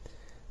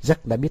 Jack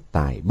đã biết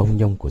tài bông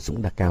nhông của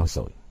Dũng Đa Cao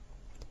rồi.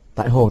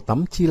 Tại hồ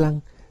tắm Chi Lăng,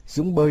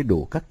 Dũng bơi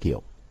đủ các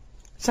kiểu.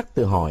 Jack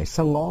tự hỏi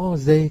sao ngõ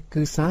dê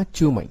cư xá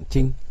Chu Mạnh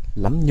Trinh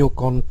lắm nhô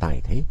con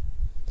tài thế.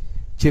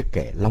 Chưa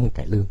kể Long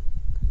Cải Lương,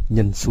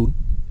 Nhân Sún.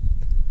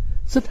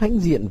 Rất hãnh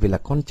diện vì là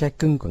con trai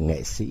cưng của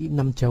nghệ sĩ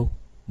Nam Châu,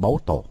 Báu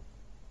Tổ.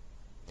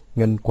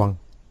 Ngân Quang.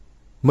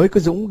 Mới có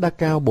Dũng Đa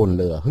Cao bồn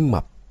lửa Hưng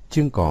Mập,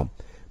 Trương Còm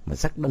mà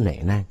Jack đã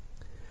nể nang.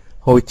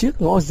 Hồi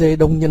trước ngõ dê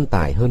đông nhân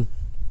tài hơn.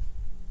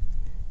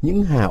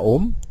 Những Hà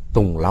Ốm,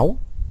 Tùng Láu,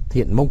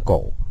 Thiện Mông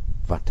Cổ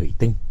và Thủy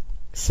Tinh,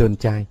 Sơn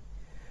Trai.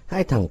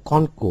 Hai thằng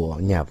con của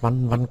nhà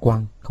văn Văn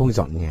Quang không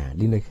dọn nhà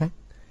đi nơi khác.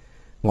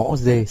 Ngõ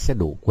dê sẽ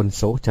đủ quân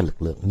số cho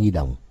lực lượng nhi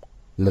đồng,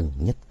 lừng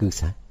nhất cư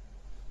xá.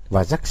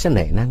 Và Jack sẽ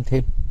nể nang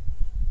thêm.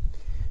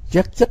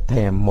 Jack rất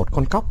thèm một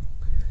con cóc.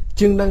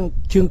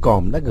 Trương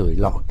Còm đã gửi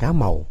lọ cá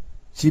màu.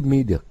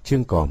 Jimmy được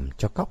Trương Còm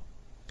cho cóc.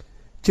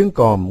 Trương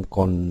Còm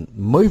còn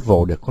mới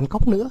vồ được con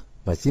cóc nữa.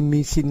 Và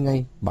Jimmy xin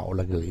ngay bảo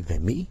là gửi về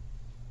Mỹ.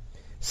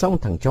 Xong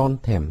thằng John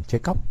thèm chơi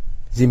cóc.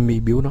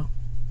 Jimmy biếu nó.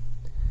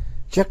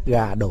 Jack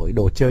gà đổi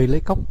đồ chơi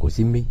lấy cóc của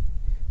Jimmy.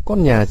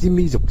 Con nhà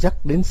Jimmy giục Jack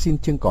đến xin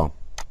Trương Còm.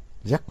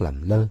 Jack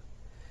làm lơ.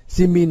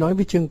 Jimmy nói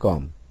với Trương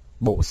Còm,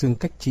 bộ xương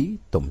cách trí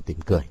tủm tỉm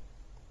cười.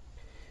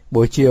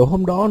 Buổi chiều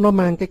hôm đó nó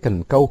mang cái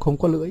cần câu không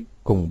có lưỡi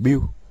cùng Bill,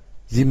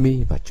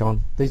 Jimmy và John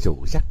tới rủ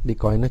Jack đi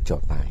coi nó trổ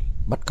tài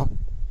bắt cóc.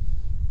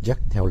 Jack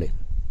theo lệnh.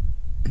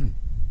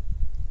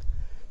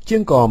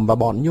 Trương Còm và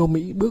bọn nhô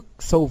Mỹ bước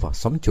sâu vào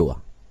xóm chùa,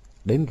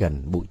 đến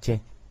gần bụi tre.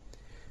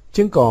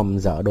 Trương Còm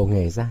dở đồ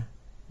nghề ra.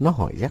 Nó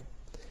hỏi Jack,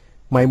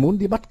 mày muốn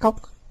đi bắt cóc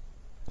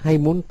hay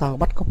muốn tao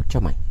bắt cóc cho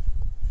mày?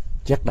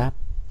 Jack đáp,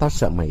 tao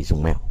sợ mày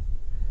dùng mèo.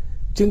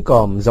 Trương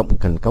Còm rộng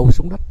cần câu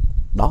xuống đất.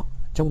 Đó,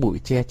 trong bụi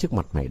tre trước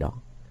mặt mày đó.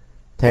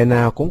 Thế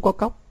nào cũng có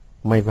cóc,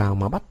 mày vào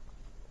mà bắt.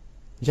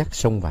 Jack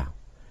xông vào.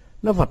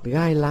 Nó vặt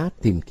gai lá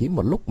tìm kiếm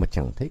một lúc mà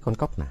chẳng thấy con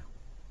cóc nào.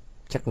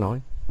 Jack nói,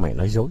 mày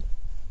nói dối.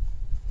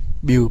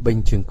 Bill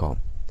bênh Trương Còm.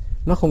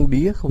 Nó không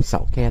đía không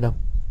xạo ke đâu.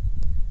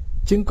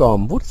 Trương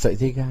Còm vút sợi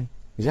dây gai.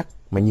 Jack,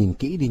 mày nhìn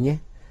kỹ đi nhé.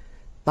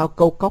 Tao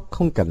câu cóc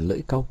không cần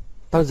lưỡi câu.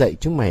 Tao dạy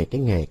chúng mày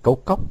cái nghề câu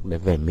cóc để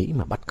về Mỹ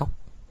mà bắt cóc.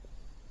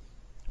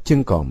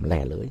 Trương Còm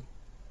lè lưỡi.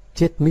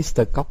 Chết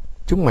Mr.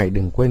 Cóc, chúng mày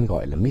đừng quên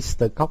gọi là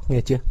Mr. Cóc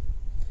nghe chưa?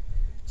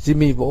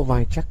 Jimmy vỗ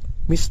vai Jack.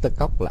 Mr.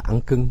 Cóc là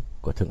ăn cưng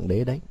của Thượng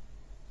Đế đấy.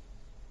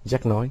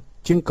 Jack nói,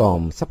 Trương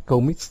Còm sắp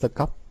câu Mr.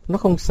 Cóc. Nó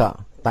không sợ,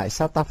 tại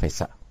sao ta phải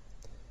sợ?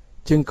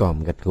 Trương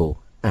Còm gật gù.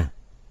 À,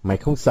 mày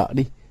không sợ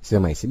đi, giờ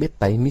mày sẽ biết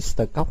tay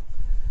Mr. Cóc.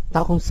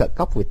 Tao không sợ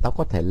cóc vì tao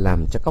có thể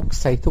làm cho cóc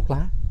say thuốc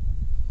lá.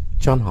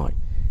 John hỏi,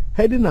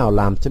 hễ đứa nào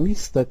làm cho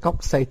Mr.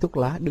 Cóc say thuốc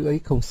lá, đứa ấy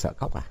không sợ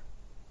cóc à?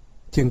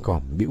 Trương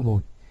Còm bĩu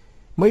môi.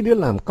 Mấy đứa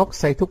làm cóc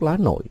say thuốc lá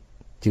nổi,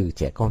 trừ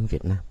trẻ con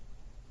Việt Nam.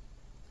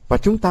 Và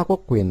chúng ta có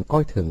quyền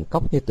coi thường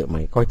cóc như tụi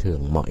mày coi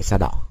thường mọi da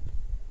đỏ.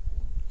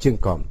 Trương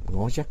Còm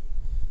ngó Jack.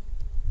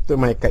 Tụi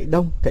mày cậy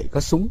đông, cậy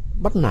có súng,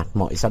 bắt nạt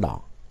mọi da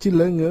đỏ. Chứ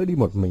lỡ ngớ đi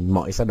một mình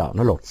mọi da đỏ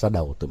nó lột ra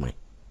đầu tụi mày.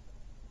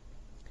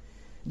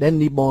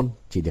 Danny Bond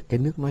chỉ được cái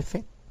nước nói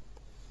phét.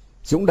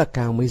 Dũng Đa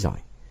Cao mới giỏi.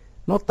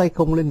 Nó tay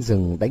không lên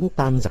rừng đánh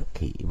tan giặc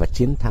khỉ và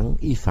chiến thắng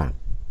Y Phạm,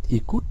 Y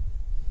Cút.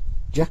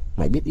 Jack,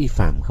 mày biết Y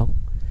Phạm không?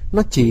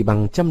 Nó chỉ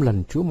bằng 100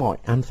 lần chúa mọi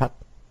an phận.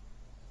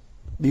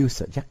 Bill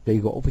sợ Jack gây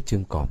gỗ với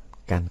Trương Còm,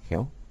 can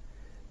khéo.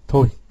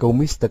 Thôi, câu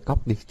Mr.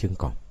 Cóc đi Trương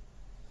Còm.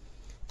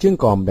 Trương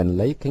Còm bèn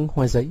lấy cánh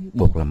hoa giấy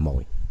buộc làm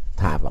mồi,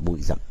 thả vào bụi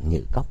rậm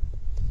nhử cóc.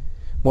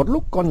 Một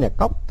lúc con nhà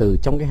cóc từ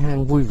trong cái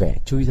hang vui vẻ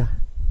chui ra.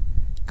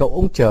 Cậu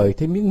ông trời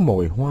thấy miếng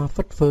mồi hoa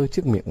phất phơ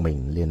trước miệng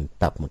mình liền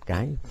tập một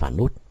cái và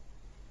nuốt.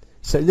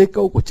 Sợi dây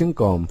câu của Trương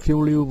Còm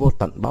phiêu lưu vô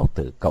tận báo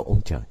tử cậu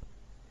ông trời.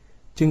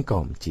 Trương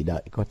Còm chỉ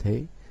đợi có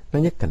thế, nó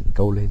nhấc cần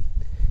câu lên.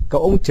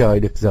 Cậu ông trời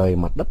được rời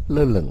mặt đất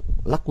lơ lửng,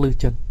 lắc lư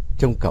chân,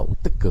 trông cậu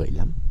tức cười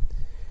lắm.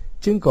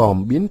 Trương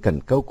Còm biến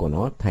cần câu của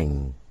nó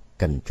thành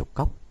cần trục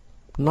cóc.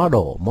 Nó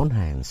đổ món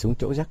hàng xuống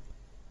chỗ Jack.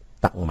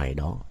 Tặng mày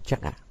đó, Jack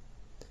ạ.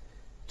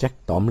 Jack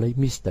tóm lấy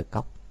Mr.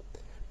 Cóc.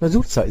 Nó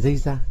rút sợi dây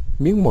ra,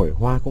 miếng mồi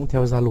hoa cũng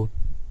theo ra luôn.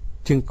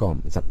 Trương Còm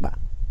dặn bạn.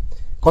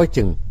 Coi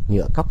chừng,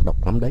 nhựa cóc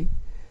độc lắm đấy.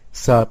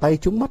 Sờ tay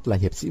trúng mắt là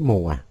hiệp sĩ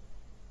mồ à.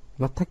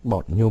 Nó thách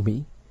bọn nhô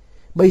Mỹ.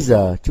 Bây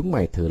giờ chúng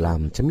mày thử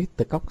làm cho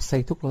Mr. Cóc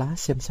say thuốc lá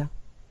xem sao.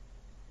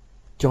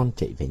 John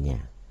chạy về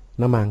nhà.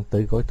 Nó mang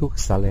tới gói thuốc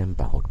Salem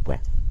và hột quẹt.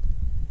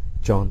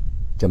 John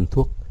châm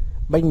thuốc,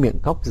 banh miệng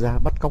cóc ra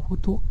bắt cóc hút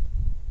thuốc.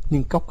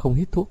 Nhưng cóc không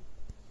hít thuốc.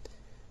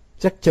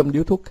 Jack châm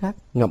điếu thuốc khác,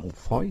 ngậm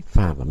phói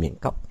phà vào miệng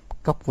cóc.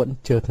 Cóc vẫn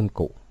trơ thân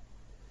cụ.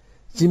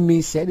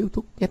 Jimmy xé điếu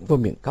thuốc nhét vô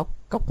miệng cóc,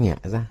 cóc nhả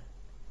ra.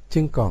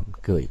 Chân còm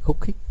cười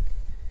khúc khích.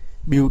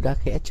 Bill đã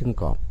khẽ chân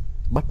còm,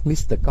 bắt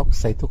Mr. Cóc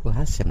xay thuốc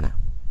lá xem nào.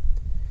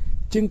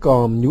 Chân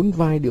còm nhún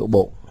vai điệu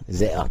bộ,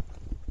 dễ ợt.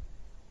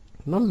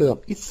 Nó lượm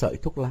ít sợi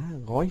thuốc lá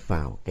gói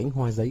vào cánh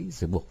hoa giấy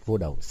rồi buộc vô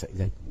đầu sợi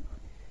dây.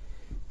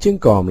 Chân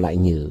còm lại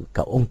như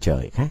cậu ông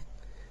trời khác.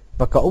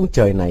 Và cậu ông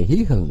trời này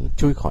hí hửng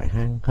chui khỏi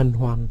hang hân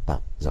hoan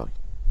tập rồi.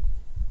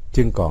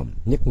 Chân còm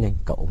nhấc nhanh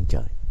cậu ông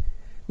trời.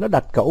 Nó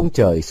đặt cậu ông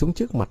trời xuống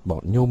trước mặt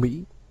bọn nhô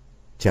Mỹ.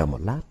 Chờ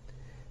một lát,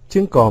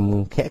 chân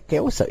còm khẽ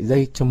kéo sợi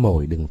dây cho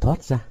mồi đừng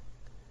thoát ra.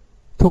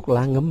 Thuốc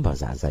lá ngấm vào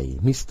dạ dày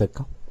Mr.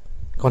 Cóc.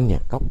 Con nhà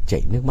cóc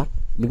chảy nước mắt,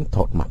 đứng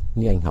thộn mặt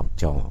như anh học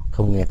trò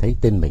không nghe thấy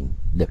tên mình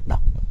được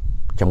đọc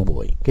trong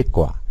buổi kết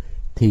quả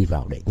thi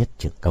vào đệ nhất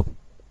trường công.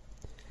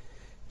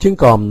 Chân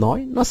còm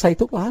nói nó say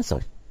thuốc lá rồi.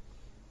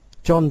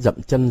 John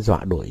dậm chân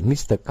dọa đuổi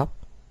Mr. Cóc,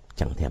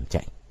 chẳng thèm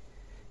chạy.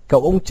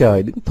 Cậu ông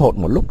trời đứng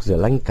thộn một lúc rồi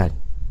lanh cành.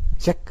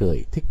 Jack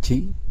cười thích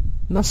chí.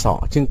 Nó xỏ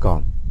chân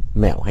còm,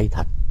 mẹo hay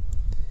thật.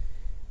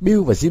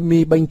 Bill và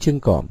Jimmy bênh chân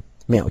còm,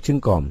 mẹo chân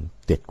còm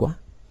tuyệt quá.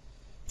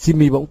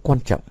 Jimmy bỗng quan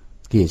trọng.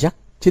 Kìa Jack,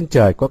 trên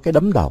trời có cái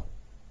đấm đầu.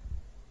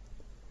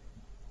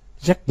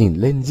 Jack nhìn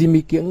lên,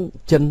 Jimmy kiễng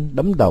chân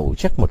đấm đầu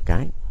Jack một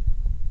cái.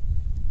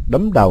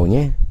 Đấm đầu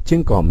nhé,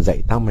 chân còm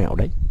dạy tao mẹo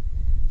đấy.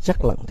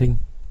 Jack lặng thinh.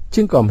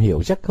 Chân còm hiểu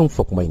Jack không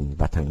phục mình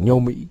và thằng nhô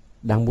Mỹ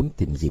đang muốn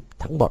tìm dịp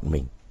thắng bọn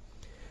mình.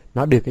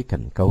 Nó đưa cái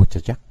cần câu cho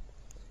Jack.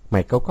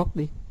 Mày câu cóc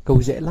đi,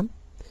 câu dễ lắm.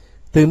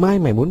 Từ mai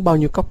mày muốn bao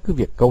nhiêu cóc cứ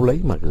việc câu lấy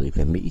mà gửi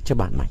về Mỹ cho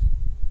bạn mày.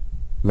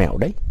 Mẹo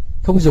đấy,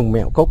 không dùng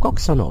mẹo câu cóc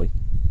sao nổi.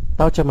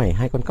 Tao cho mày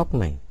 2 con cóc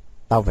này,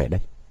 tao về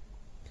đây.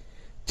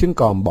 Chân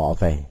còm bỏ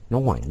về, nó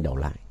ngoảnh đầu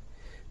lại.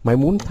 Mày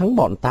muốn thắng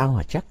bọn tao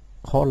hả chắc?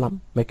 Khó lắm,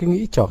 mày cứ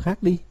nghĩ trò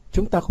khác đi,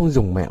 chúng ta không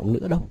dùng mẹo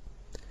nữa đâu.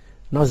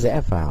 Nó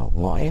rẽ vào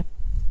ngõ ép,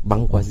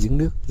 băng qua giếng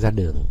nước ra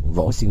đường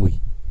Võ Sinh Nguy.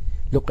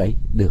 Lúc đấy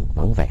đường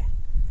vắng vẻ.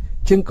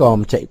 Chân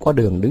còm chạy qua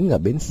đường đứng ở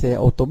bến xe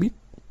ô tô buýt.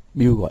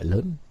 Bill gọi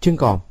lớn, chân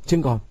còm,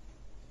 chân còm.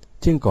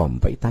 Chân còm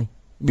vẫy tay,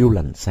 Bill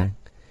lần sang.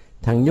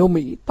 Thằng nhô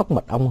Mỹ tóc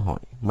mật ong hỏi,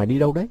 mày đi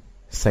đâu đấy?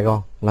 Sài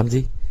Gòn, làm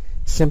gì?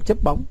 Xem chấp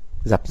bóng,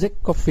 dạp rếch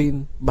có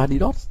phim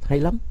Badidot hay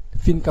lắm,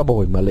 phim cao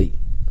bồi mà lị.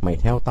 Mày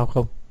theo tao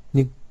không?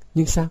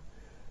 Nhưng sao?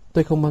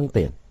 Tôi không mang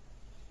tiền.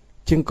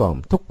 Chân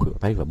còm thúc khuỷu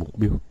tay vào bụng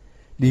Bill.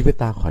 Đi với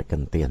tao khỏi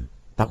cần tiền,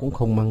 tao cũng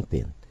không mang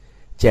tiền.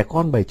 Trẻ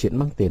con bày chuyện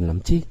mang tiền làm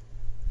chi?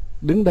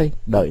 Đứng đây,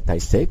 đợi tài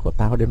xế của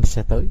tao đem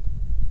xe tới.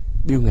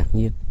 Bill ngạc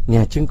nhiên,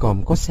 nhà chân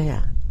còm có xe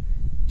à?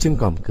 Chân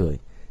còm cười,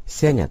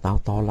 xe nhà tao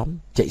to lắm,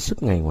 chạy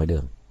suốt ngày ngoài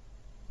đường.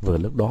 Vừa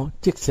lúc đó,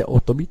 chiếc xe ô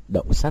tô buýt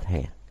đậu sát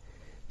hè.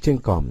 Chân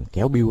còm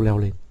kéo Bill leo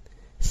lên.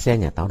 Xe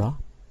nhà tao đó.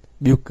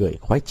 Bill cười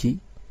khoái chí.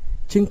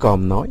 Chân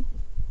còm nói,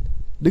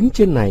 đứng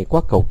trên này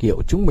qua cầu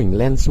kiệu chúng mình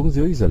len xuống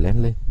dưới rồi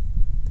len lên.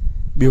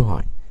 Bill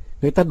hỏi,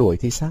 người ta đuổi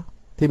thì sao?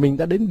 Thì mình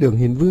đã đến đường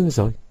Hiền Vương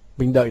rồi.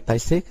 Mình đợi tài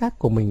xế khác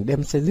của mình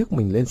đem xe rước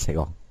mình lên Sài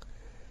Gòn.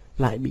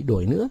 Lại bị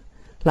đuổi nữa,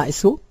 lại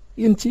xuống,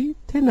 yên chí,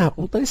 thế nào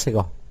cũng tới Sài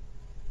Gòn.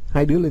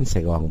 Hai đứa lên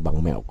Sài Gòn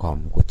bằng mẹo còm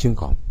của chân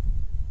còm.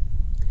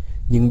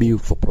 Nhưng Bill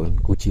phục lần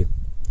cô chiên.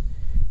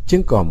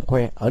 Chân còm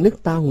khoe, ở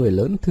nước tao người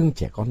lớn thương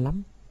trẻ con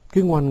lắm.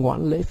 Cứ ngoan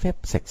ngoãn lễ phép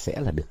sạch sẽ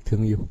là được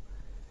thương yêu.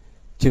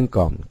 Chân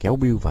còm kéo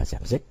Bill vào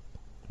dạp rếch.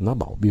 Nó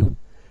bảo Bill,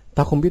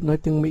 tao không biết nói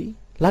tiếng Mỹ.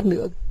 Lát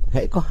nữa,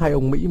 hễ có 2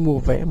 ông Mỹ mua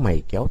vé,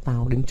 mày kéo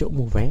tao đến chỗ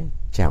mua vé,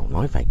 chào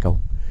nói vài câu.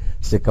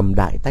 Rồi cầm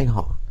đại tay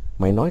họ,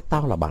 mày nói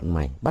tao là bạn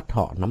mày, bắt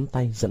họ nắm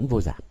tay dẫn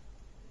vô dạp.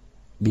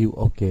 Bill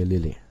ok lia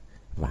lịa,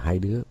 và hai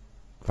đứa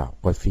vào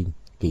coi phim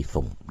Kỳ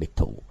Phùng Địch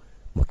Thủ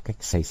một cách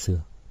say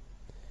sưa.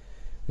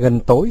 Gần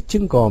tối,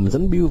 chân còm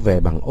dẫn Bill về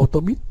bằng ô tô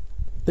buýt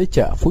tới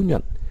chợ Phú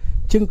Nhuận.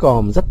 Chân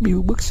còm dắt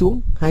Bill bước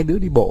xuống, hai đứa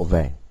đi bộ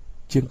về.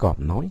 Chân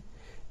còm nói,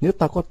 nếu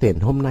tao có tiền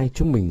hôm nay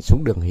chúng mình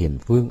xuống đường Hiền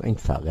Vương anh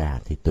phở gà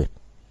thì tuyệt.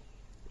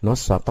 Nó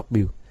xoa tóc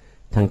Bill.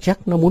 Thằng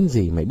chắc nó muốn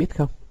gì mày biết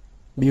không?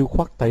 Bill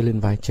khoác tay lên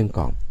vai chân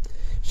còm.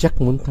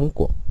 Jack muốn thắng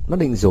cuộc. Nó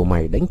định rủ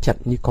mày đánh trận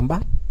như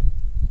Combat.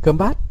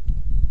 Combat?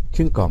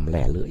 Chân còm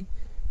lẻ lưỡi.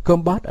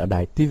 Combat ở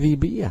đài TV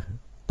Mỹ à?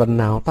 Tuần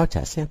nào tao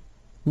chả xem.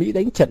 Mỹ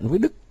đánh trận với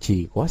Đức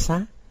chỉ quá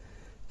xá.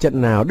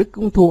 Trận nào Đức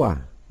cũng thua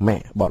à?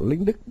 Mẹ, bọn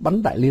lính Đức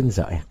bắn Đại Liên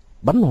dở ẹt.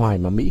 Bắn hoài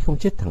mà Mỹ không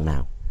chết thằng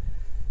nào.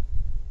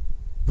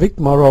 Vic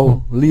Morrow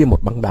lia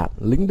một băng đạn,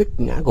 lính Đức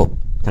ngã gục.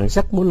 Thằng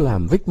Jack muốn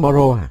làm Vic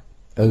Morrow à?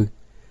 Ừ.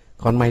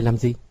 Còn mày làm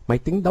gì? Mày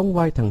tính đóng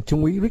vai thằng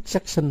Trung úy Rick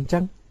Jackson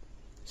chăng?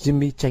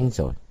 Jimmy tranh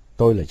rồi.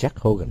 Tôi là Jack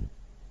Hogan.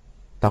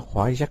 Tao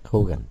khoái Jack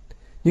Hogan.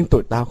 Nhưng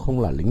tụi tao không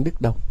là lính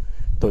Đức đâu.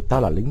 Tụi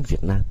tao là lính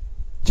Việt Nam.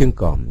 Chân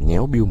còm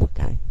nhéo Bill một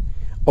cái.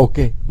 Ok,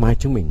 mai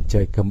chúng mình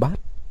chơi Combat.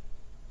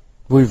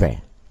 Vui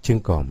vẻ, chân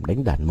còm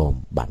đánh đàn mồm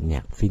bản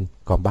nhạc phim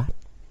Combat.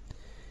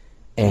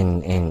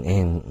 En en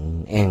en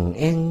en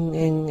en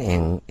en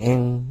en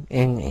en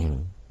en en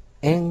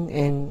en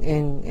en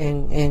en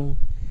en en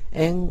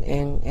en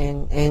en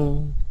en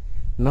en.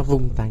 Nó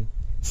vung tay,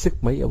 sức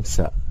mấy ông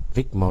sợ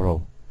Vic Morrow,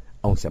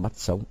 ông sẽ bắt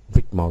sống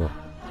Vic Morrow.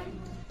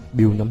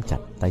 Bill nắm chặt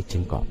tay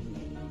chân còm.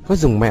 Có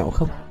dùng mẹo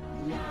không?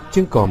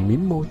 Chân còm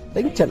mím môi,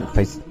 đánh trận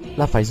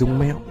phải dùng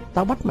mẹo.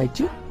 Tao bắt mày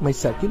trước, mày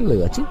sợ kiến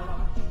lửa chứ.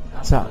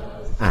 Sợ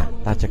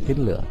ta cho kiến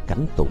lửa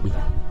cắn tổ binh.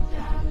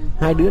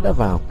 Hai đứa đã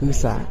vào cư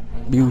xã.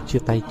 Bill chia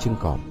tay Trương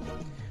Còm.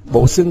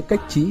 Bộ xương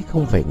cách trí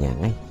không về nhà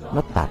ngay.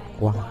 Nó tạt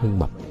qua Hưng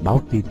Mập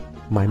báo tin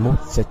mai mốt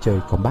sẽ chơi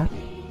combat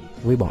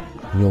với bọn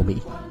Nhô Mỹ.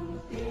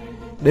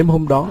 Đêm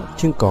hôm đó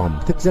Trương Còm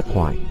thức giấc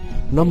hoài.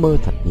 Nó mơ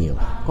thật nhiều,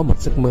 có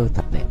một giấc mơ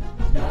thật đẹp.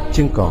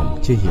 Trương Còm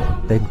chưa hiểu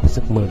tên của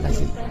giấc mơ là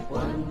gì.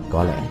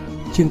 Có lẽ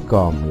Trương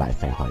Còm lại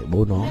phải hỏi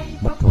bố nó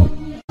mất thôi.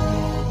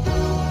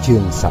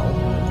 Chương 6.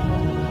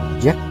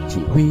 Jack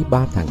chỉ huy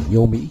 3 thằng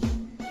Nhô Mỹ.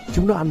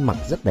 Chúng nó ăn mặc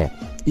rất đẹp,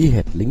 y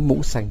hệt lính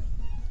mũ xanh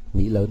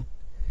Mỹ lớn.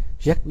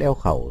 Jack đeo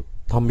khẩu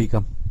Tommy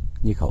Gun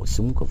như khẩu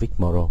súng của Vic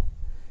Morrow.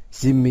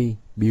 Jimmy,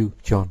 Bill,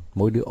 John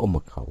mỗi đứa ôm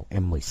một khẩu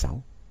M16.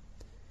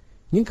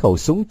 Những khẩu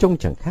súng trông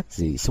chẳng khác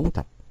gì súng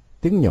thật,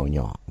 tiếng nhỏ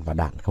nhỏ và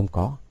đạn không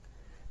có.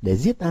 Để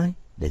giết ai?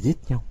 Để giết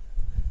nhau.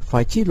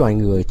 Phải chi loài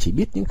người chỉ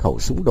biết những khẩu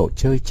súng đồ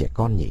chơi trẻ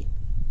con nhỉ?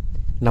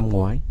 Năm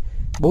ngoái,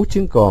 bố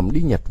Trương Còm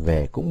đi Nhật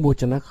về cũng mua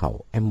cho nó khẩu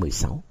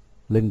M16,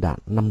 lên đạn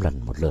 5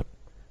 lần một lượt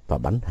và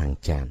bắn hàng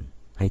tràn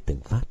hay từng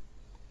phát.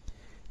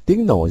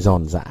 Tiếng nổ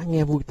giòn giã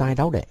nghe vui tai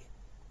đáo đệ.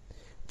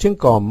 Trương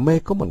Còm mê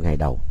có một ngày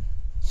đầu,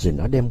 rồi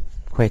nó đem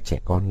khoe trẻ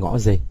con ngõ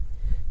dê,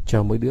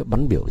 cho mấy đứa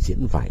bắn biểu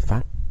diễn vài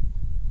phát.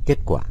 Kết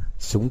quả,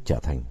 súng trở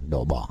thành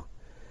đồ bỏ,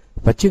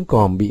 và Trương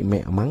Còm bị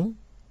mẹ mắng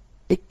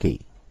ích kỷ.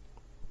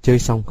 Chơi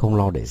xong không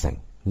lo để dành,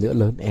 nữa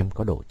lớn em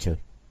có đồ chơi.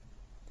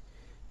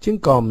 Trương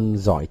Còm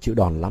giỏi chịu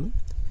đòn lắm.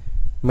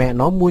 Mẹ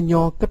nó mua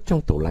nho cất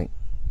trong tủ lạnh.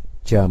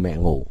 Chờ mẹ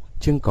ngủ,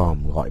 Trương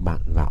Còm gọi bạn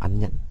vào ăn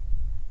nhẫn.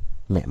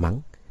 Mẹ mắng,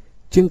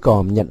 Trương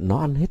Còm nhận nó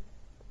ăn hết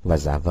và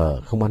giả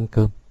vờ không ăn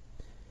cơm.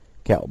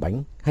 Kẹo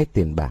bánh hay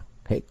tiền bạc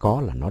hễ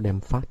có là nó đem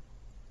phát.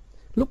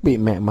 Lúc bị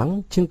mẹ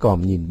mắng, Trương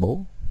Còm nhìn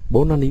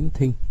bố nó nín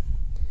thinh.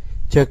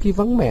 Chờ khi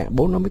vắng mẹ,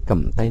 bố nó mới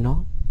cầm tay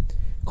nó.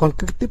 Con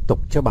cứ tiếp tục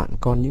cho bạn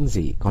con những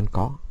gì con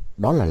có,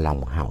 đó là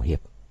lòng hào hiệp.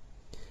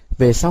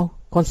 Về sau,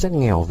 con sẽ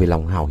nghèo vì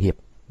lòng hào hiệp,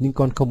 nhưng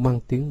con không mang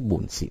tiếng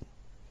buồn xịn.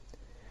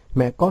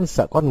 Mẹ con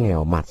sợ con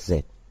nghèo mạt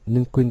dẹt,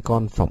 nên khuyên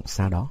con phòng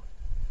xa đó.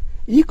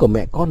 Ý của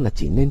mẹ con là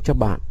chỉ nên cho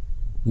bạn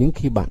những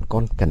khi bạn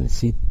con cần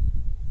xin,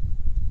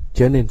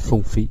 chớ nên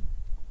phung phí.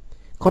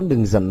 Con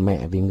đừng giận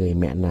mẹ vì người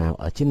mẹ nào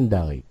ở trên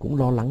đời cũng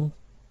lo lắng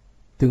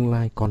tương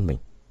lai con mình.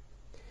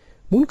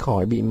 Muốn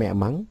khỏi bị mẹ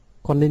mắng,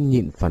 con nên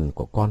nhịn phần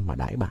của con mà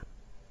đãi bạn,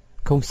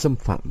 không xâm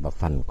phạm vào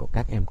phần của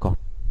các em con.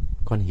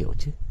 Con hiểu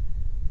chứ?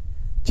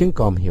 Trương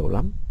Còm hiểu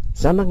lắm.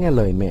 Giá nó nghe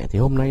lời mẹ thì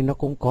hôm nay nó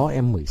cũng có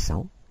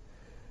M16.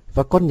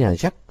 Và con nhà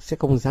Jack sẽ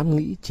không dám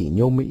nghĩ chỉ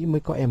Nhô Mỹ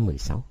mới có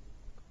M16.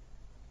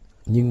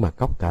 Nhưng mà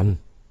cóc cần,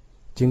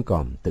 Trương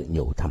Còm tự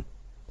nhủ thầm.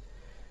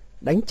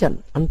 Đánh trận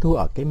ăn thua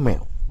ở cái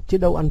mẹo, chứ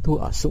đâu ăn thua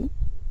ở súng.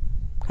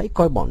 Hãy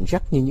coi bọn Jack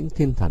như những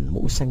thiên thần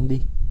mũ xanh đi.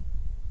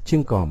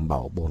 Trương Còm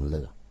bảo bồn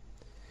lửa.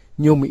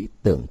 Nhô Mỹ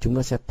tưởng chúng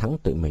nó sẽ thắng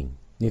tụi mình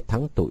như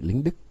thắng tụi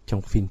lính Đức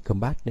trong phim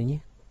Combat đấy nhé.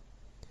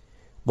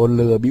 Bồn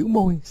lửa bĩu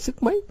môi,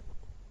 sức mấy.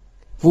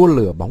 Vua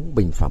lửa bóng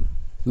bình phẩm.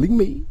 Lính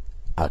Mỹ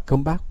ở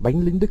Combat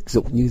bánh lính Đức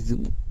dụng như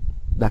dũng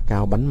đa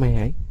cao bắn me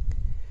ấy.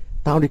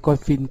 Tao đi coi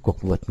phim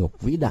cuộc vượt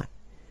ngục vĩ đại,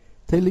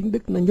 thấy lính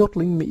Đức nó nhốt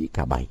lính Mỹ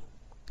cả bầy.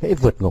 Hễ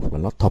vượt ngục là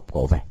nó thộp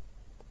cổ về.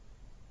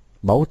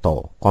 Báu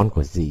tổ, con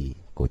của dì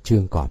của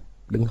Trương Còm,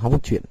 đứng hóng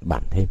chuyện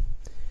bàn thêm.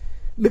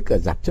 Đức ở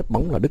rạp chấp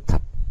bóng là Đức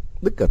thật,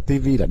 Đức ở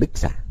tivi là Đức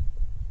giả.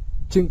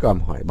 Trương Còm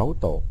hỏi Báu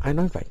tổ, ai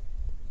nói vậy?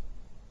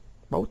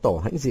 Báu tổ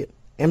hãnh diện,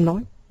 em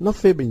nói, nó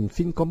phê bình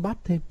phim Combat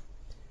thêm.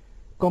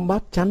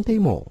 Combat chán thấy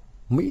mổ,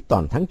 Mỹ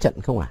toàn thắng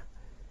trận không à?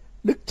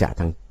 Đức chả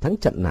thắng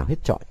trận nào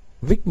hết trọi.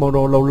 Vic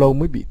Morrow lâu lâu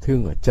mới bị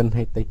thương ở chân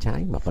hay tay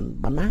trái mà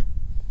vẫn bắn ác.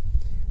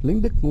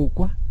 Lính Đức ngu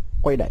quá,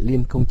 quay đại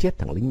liên không chết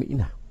thằng lính Mỹ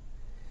nào.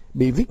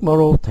 Bị Vic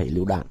Morrow thảy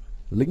lựu đạn,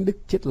 lính Đức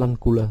chết lăn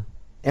cooler.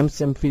 Em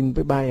xem phim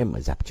với ba em ở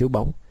rạp chiếu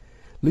bóng,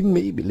 lính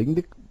Mỹ bị lính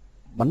Đức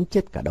bắn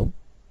chết cả đống.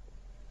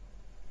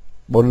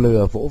 Bồn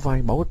lừa vỗ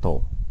vai Báu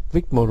tổ,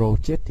 Vic Morrow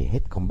chết thì hết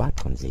Combat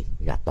còn gì,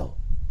 gà tổ.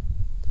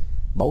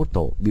 Báu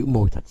tổ bĩu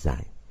môi thật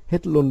dài,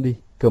 hết luôn đi,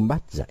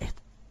 Combat giờ ẹt.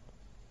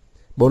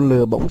 Bồn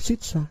lừa bỗng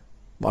suýt xoa,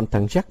 bọn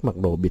thằng Jack mặc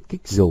đồ biệt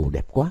kích dù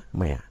đẹp quá,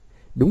 mẹ à,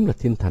 đúng là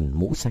thiên thần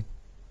mũ xanh.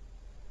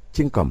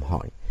 Trương Còm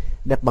hỏi,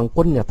 đẹp bằng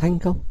quân nhà Thanh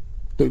không?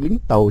 Tụi lính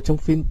tàu trong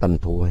phim Tần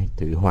Thù hay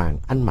Thủy Hoàng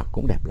ăn mặc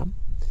cũng đẹp lắm.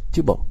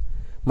 Chứ bộ,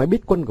 mày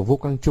biết quân của vua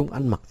Quang Trung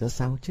ăn mặc ra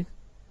sao chứ?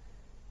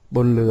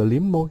 Bồn lừa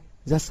liếm môi,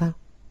 ra sao?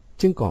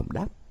 Trương Còm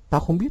đáp,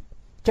 tao không biết.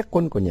 Chắc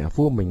quân của nhà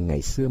vua mình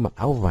ngày xưa mặc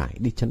áo vải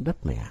đi chân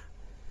đất mày à.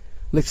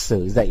 Lịch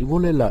sử dạy vua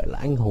Lê Lợi là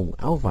anh hùng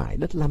áo vải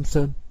đất Lam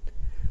Sơn,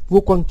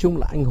 vua Quang Trung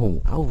là anh hùng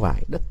áo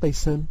vải đất Tây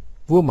Sơn.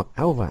 Vua mặc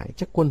áo vải,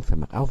 chắc quân phải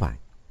mặc áo vải.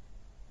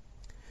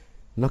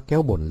 Nó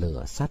kéo bồn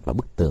lửa sát vào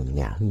bức tường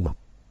nhà Hưng Mập.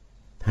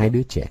 Hai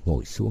đứa trẻ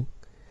ngồi xuống.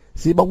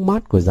 Dưới bóng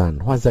mát của giàn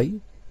hoa giấy,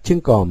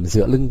 Trương Còm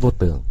dựa lưng vô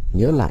tường,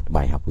 nhớ lại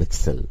bài học lịch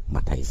sử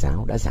mà thầy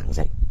giáo đã giảng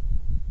dạy.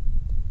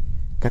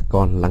 Các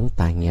con lắng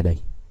tai nghe đây.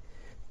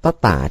 Ta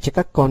tả cho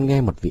các con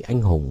nghe một vị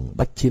anh hùng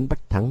bách chiến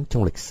bách thắng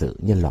trong lịch sử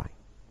nhân loại.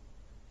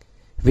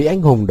 Vị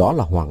anh hùng đó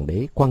là Hoàng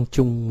đế Quang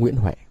Trung Nguyễn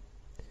Huệ.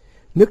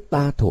 Nước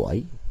ta thuở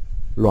ấy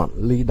loạn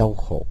ly đau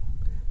khổ,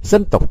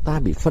 dân tộc ta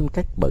bị phân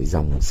cách bởi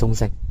dòng sông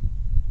danh.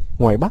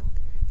 Ngoài Bắc,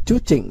 chúa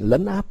Trịnh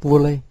lấn áp vua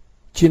Lê,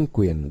 chuyên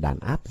quyền đàn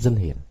áp dân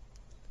hiền,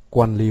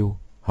 quan liêu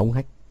hống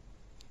hách,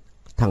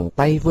 thẳng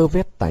tay vơ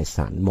vét tài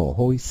sản mồ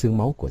hôi xương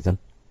máu của dân.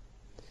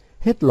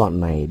 Hết loạn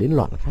này đến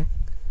loạn khác,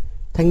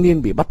 thanh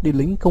niên bị bắt đi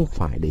lính không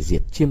phải để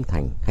diệt Chiêm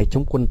Thành hay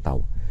chống quân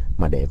Tàu,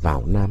 mà để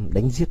vào Nam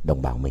đánh giết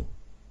đồng bào mình.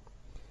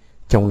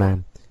 Trong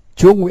Nam,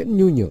 chúa Nguyễn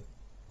nhu nhược,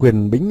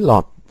 quyền bính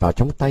lọt vào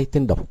trong tay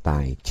tên độc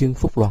tài Trương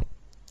Phúc Loan.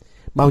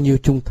 Bao nhiêu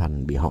trung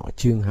thần bị họ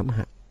Trương hãm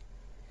hại.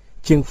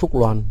 Trương Phúc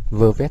Loan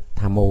vơ vét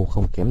tham ô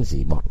không kém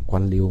gì bọn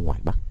quan liêu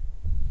ngoài Bắc.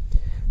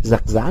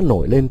 Giặc giã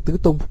nổi lên tứ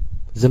tung,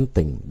 dân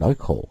tình đói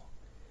khổ.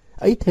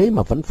 Ấy thế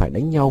mà vẫn phải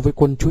đánh nhau với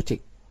quân chúa Trịnh.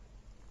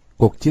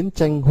 Cuộc chiến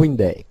tranh huynh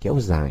đệ kéo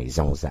dài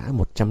ròng rã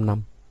 100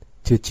 năm,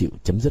 chưa chịu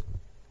chấm dứt.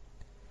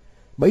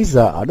 Bấy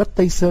giờ ở đất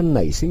Tây Sơn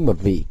nảy sinh một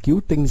vị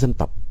cứu tinh dân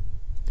tộc.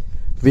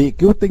 Vị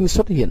cứu tinh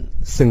xuất hiện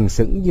sừng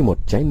sững như một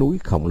trái núi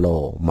khổng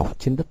lồ mọc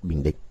trên đất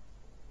Bình Định.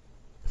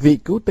 Vị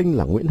cứu tinh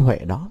là Nguyễn Huệ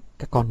đó,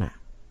 các con ạ.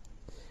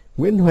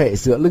 Nguyễn Huệ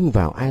dựa lưng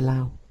vào Ai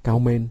Lao, Cao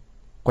Mên,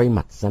 quay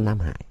mặt ra Nam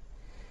Hải.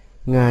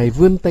 Ngài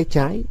vươn tay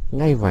trái,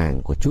 ngai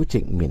vàng của chúa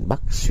Trịnh miền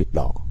Bắc suýt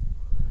đỏ.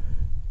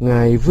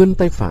 Ngài vươn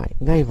tay phải,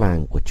 ngai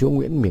vàng của chúa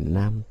Nguyễn miền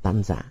Nam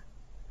tan rã.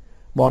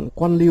 Bọn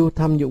quan liêu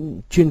tham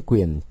nhũng chuyên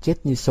quyền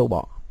chết như sâu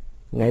bọ.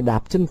 Ngài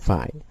đạp chân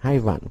phải, 2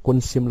 vạn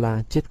quân Xiêm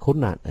La chết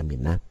khốn nạn ở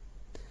miền Nam.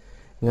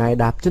 Ngài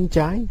đạp chân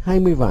trái,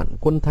 20 vạn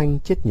quân Thanh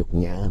chết nhục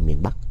nhã ở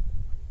miền Bắc.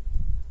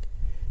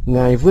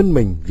 Ngài vươn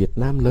mình, Việt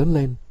Nam lớn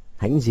lên,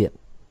 hãnh diện,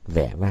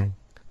 vẻ vang,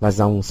 và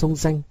dòng sông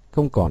danh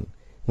không còn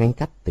ngăn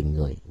cắt tình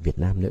người Việt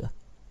Nam nữa.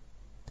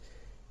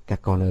 Các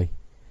con ơi,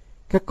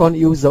 các con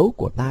yêu dấu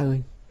của ta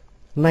ơi,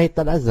 nay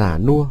ta đã già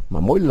nua mà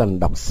mỗi lần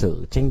đọc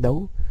sử tranh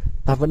đấu,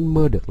 ta vẫn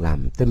mơ được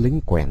làm tên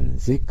lính quèn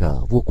dưới cờ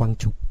vua Quang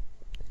Trung.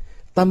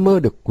 Ta mơ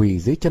được quỳ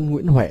dưới chân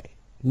Nguyễn Huệ,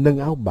 nâng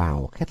áo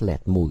bào khét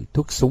lẹt mùi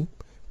thuốc súng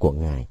của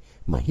ngài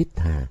mà hít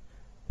hà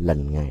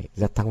lần ngài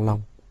ra Thăng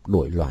Long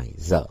đuổi loài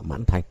dợ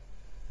Mãn Thanh.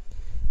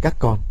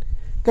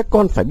 Các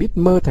con phải biết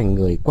mơ thành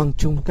người Quang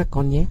Trung các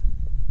con nhé.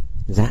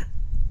 Dạ.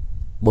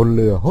 Bồn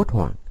lừa hốt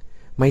hoảng.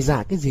 Mày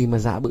dạ cái gì mà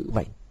dạ bự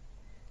vậy?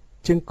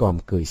 Trương Còm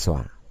cười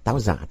xòa. Tao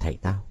dạ thầy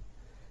tao.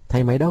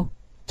 Thầy mày đâu?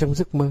 Trong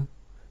giấc mơ.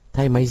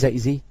 Thầy mày dạy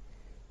gì?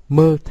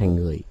 Mơ thành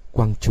người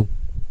Quang Trung.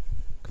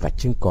 Và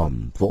Trương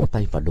Còm vỗ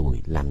tay vào đùi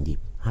làm nhịp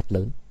hát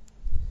lớn.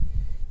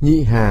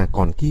 Nhị hà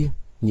còn kia,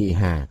 nhị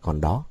hà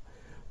còn đó.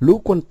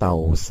 Lũ quân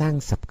Tàu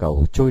sang sập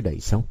cầu trôi đầy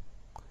sông.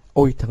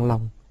 Ôi Thăng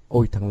Long,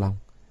 ôi Thăng Long,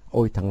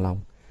 ôi Thăng Long.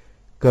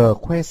 Cờ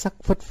khoe sắc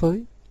phất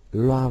phới,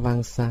 loa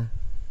vang xa,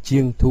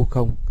 chiêng thu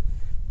không.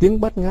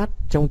 Tiếng bát ngát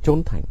trong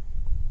chốn thành.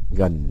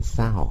 Gần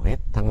xa hò hét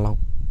Thăng Long,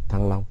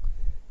 Thăng Long,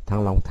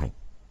 Thăng Long thành.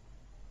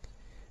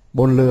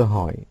 Bồn lừa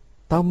hỏi,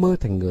 tao mơ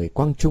thành người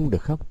Quang Trung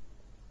được không?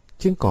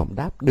 Trương Còm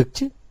đáp, được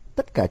chứ.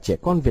 Tất cả trẻ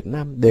con Việt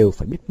Nam đều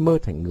phải biết mơ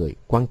thành người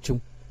Quang Trung.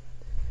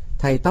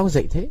 Thầy tao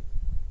dạy thế.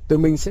 Tụi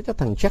mình sẽ cho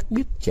thằng chắc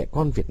biết trẻ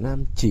con Việt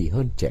Nam chỉ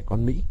hơn trẻ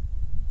con Mỹ.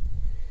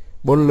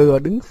 Bồn lừa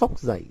đứng phóc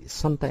dậy,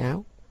 xoăn tay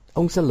áo.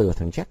 Ông sẽ lừa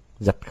thằng chắc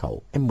giật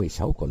khẩu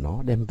M16 của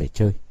nó đem về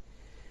chơi.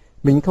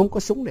 Mình không có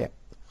súng đẹp,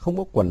 không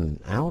có quần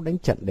áo đánh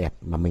trận đẹp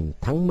mà mình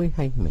thắng mới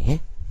hay mẻ.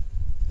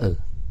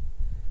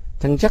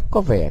 Thằng chắc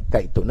có vẻ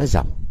cậy tụi nó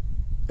giàu.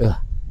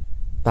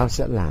 Tao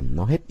sẽ làm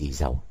nó hết ỷ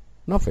giàu.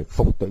 Nó phải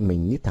phục tụi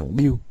mình như thằng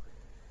Bill.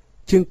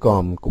 Trương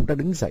Còm cũng đã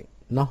đứng dậy.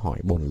 Nó hỏi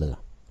bồn lừa,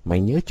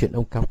 mày nhớ chuyện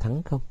ông Cao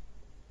Thắng không?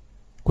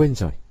 Quên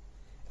rồi.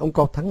 Ông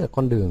Cao Thắng ở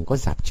con đường có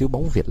rạp chiếu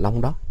bóng Việt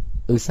Long đó.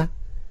 Sao?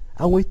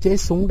 Ông ấy chế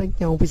súng đánh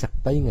nhau với giặc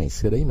Tây ngày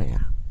xưa đấy mày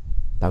à?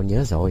 Tao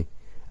nhớ rồi.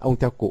 Ông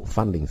theo cụ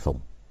Phan Đình Phùng.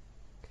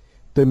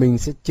 Tụi mình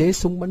sẽ chế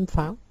súng bắn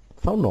pháo.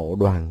 Pháo nổ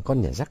đoàn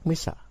con nhà rắc mới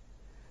sợ.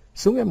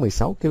 Súng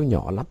M16 kêu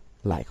nhỏ lắm,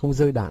 lại không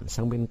rơi đạn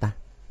sang bên ta.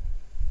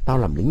 Tao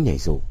làm lính nhảy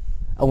dù.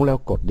 Ông leo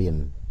cột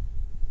điền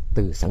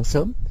từ sáng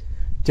sớm.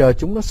 Chờ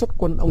chúng nó xuất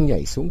quân, ông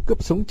nhảy xuống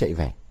cướp súng chạy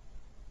về.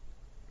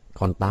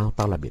 Còn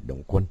tao là biệt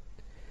động quân.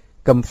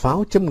 Cầm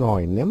pháo châm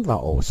ngòi ném vào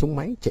ổ súng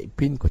máy chạy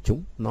pin của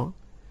chúng nó.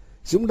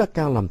 Dũng Đa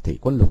Cao làm thủy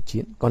quân lục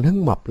chiến, còn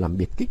Hưng Mập làm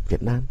biệt kích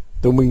Việt Nam.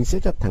 Tụi mình sẽ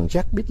cho thằng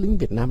Jack biết lính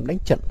Việt Nam đánh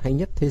trận hay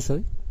nhất thế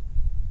giới.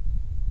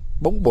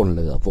 Bỗng bồn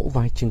lửa vỗ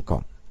vai Trương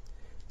Còm.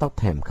 Tao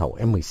thèm khẩu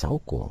M16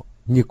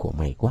 của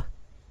mày quá.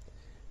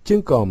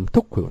 Trương Còm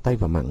thúc khuỷu tay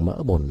vào mảng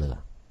mỡ bồn lửa.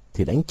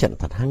 Thì đánh trận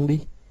thật hăng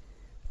đi.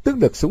 Tước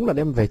được súng là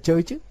đem về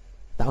chơi chứ.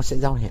 Tao sẽ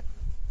giao hẹn.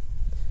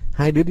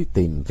 Hai đứa đi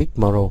tìm Vic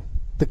Morrow,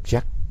 tức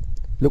Jack.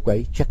 Lúc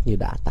ấy Jack như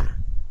đã tả,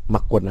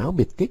 mặc quần áo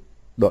biệt kích,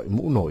 đội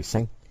mũ nổi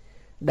xanh,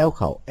 đeo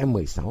khẩu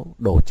M16,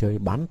 đồ chơi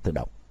bán tự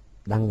động,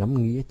 đang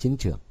ngắm nghía chiến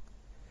trường.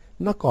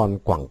 Nó còn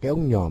quẳng cái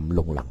ống nhòm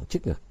lủng lẳng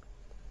trước ngực,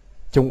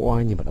 trông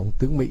oai như một ông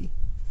tướng Mỹ.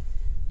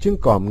 Trương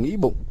Còm nghĩ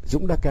bụng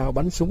Dũng Đa Cao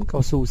bắn súng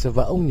cao su sẽ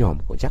vỡ ống nhòm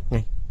của Jack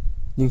ngay.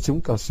 Nhưng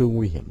súng cao su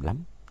nguy hiểm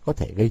lắm, có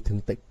thể gây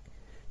thương tích.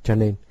 Cho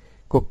nên,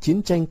 cuộc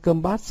chiến tranh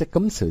cơm bát sẽ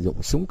cấm sử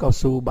dụng súng cao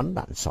su bắn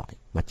đạn sỏi,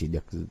 mà chỉ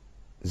được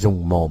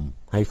dùng mồm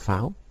hay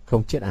pháo,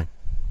 không chết ai.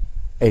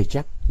 Ê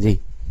Jack, gì?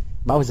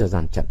 Bao giờ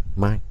dàn trận?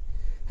 Mai.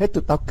 Hết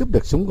tụi tao cướp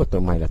được súng của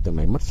tụi mày là tụi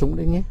mày mất súng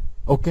đấy nhé.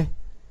 Ok.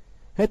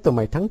 Hết tụi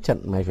mày thắng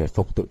trận mày phải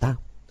phục tụi tao.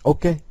 Ok,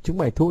 chúng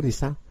mày thua thì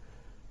sao?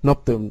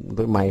 Nộp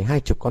tụi mày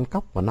 20 con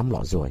cóc và 5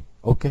 lọ ruồi.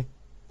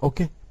 Ok.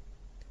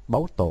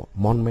 Báu tổ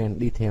mon men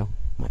đi theo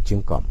mà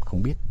Trương Còm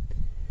không biết.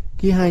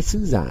 Khi hai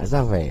sứ giả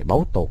ra về,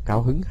 Báu tổ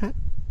cao hứng hát: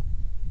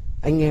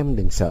 anh em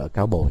đừng sợ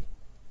Cao Bồi,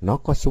 nó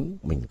có súng,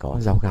 mình có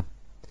dao găm.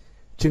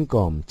 Trương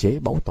Còm chế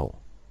Báu tổ: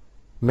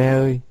 me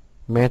ơi,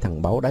 me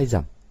thằng Báu đái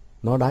dầm,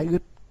 nó đái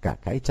ướt cả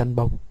cái chăn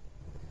bông.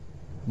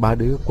 Ba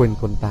đứa quên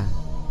con ta,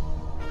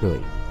 cười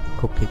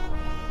khúc khích.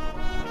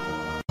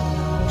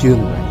 Chương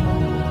 7.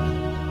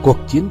 Cuộc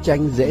chiến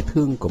tranh dễ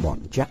thương của bọn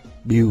Jack,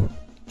 Bill,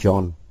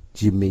 John,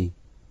 Jimmy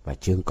và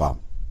Trương Còm.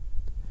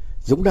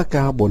 Dũng Đa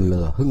Cao, Bồn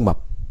Lừa, Hưng Mập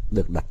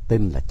được đặt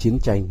tên là chiến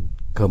tranh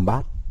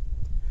Combat,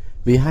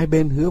 vì hai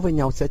bên hứa với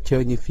nhau sẽ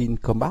chơi như phim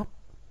Combat.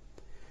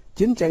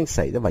 Chiến tranh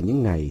xảy ra vào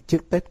những ngày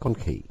trước Tết Con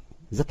Khỉ,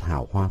 rất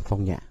hào hoa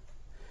phong nhã,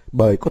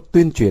 bởi có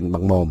tuyên truyền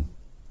bằng mồm.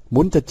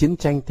 Muốn cho chiến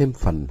tranh thêm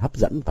phần hấp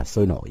dẫn và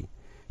sôi nổi,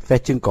 phe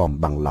Trương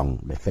Còm bằng lòng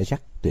để phe Jack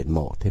tuyển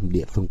mộ thêm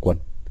địa phương quân,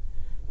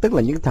 tức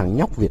là những thằng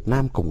nhóc Việt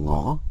Nam cùng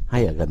ngõ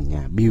hay ở gần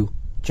nhà Bill,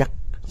 Jack,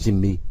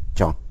 Jimmy,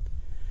 John.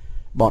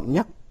 Bọn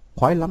nhóc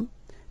khoái lắm.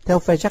 Theo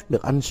phe Jack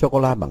được ăn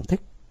sô-cô-la bằng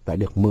thích, lại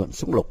được mượn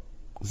súng lục,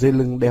 dây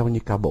lưng đeo như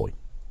Cao Bồi.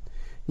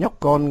 Nhóc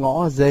con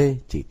ngõ dê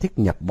chỉ thích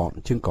nhập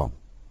bọn Trương Còm.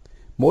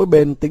 Mỗi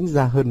bên tính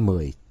ra hơn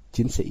 10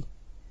 chiến sĩ.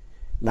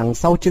 Đằng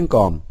sau Trương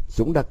Còm,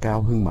 Dũng Đa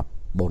Cao, Hưng Mập,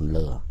 Bồn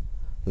Lừa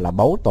là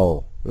Báu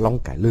Tổ, Long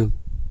Cải Lương,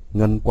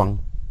 Ngân Quang,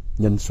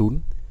 Nhân Sún,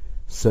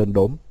 Sơn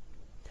Đốm.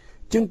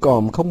 Trương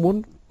Còm không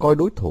muốn coi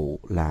đối thủ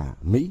là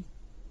Mỹ.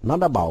 Nó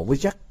đã bảo với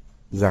Jack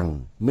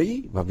rằng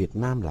Mỹ và Việt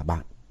Nam là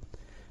bạn.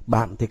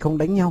 Bạn thì không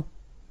đánh nhau.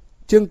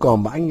 Trương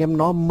Còm và anh em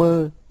nó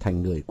mơ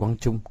thành người Quang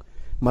Trung,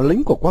 mà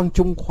lính của Quang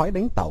Trung khoái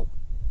đánh tàu.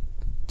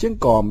 Trương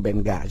Còm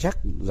bèn gạ Jack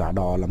giả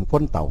đò làm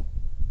quân tàu.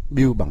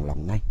 Bill bằng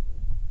lòng ngay.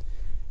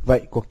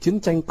 Vậy cuộc chiến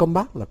tranh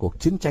Combat là cuộc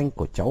chiến tranh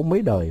của cháu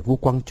mấy đời vua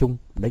Quang Trung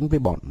đánh với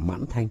bọn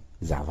Mãn Thanh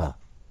giả vờ.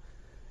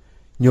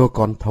 Nhô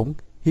con thống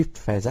hít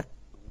phe Jack.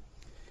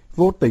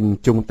 Vô tình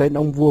trùng tên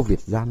ông vua Việt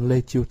gian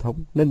Lê Chiêu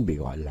Thống nên bị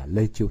gọi là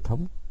Lê Chiêu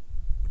Thống.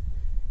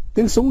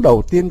 Tiếng súng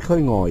đầu tiên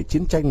khơi ngòi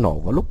chiến tranh nổ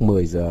vào lúc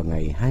 10 giờ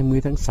ngày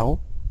 20 tháng 6.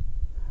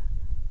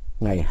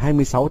 Ngày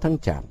 26 tháng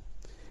Chạp,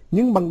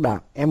 những băng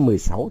đạn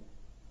M16,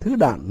 thứ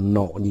đạn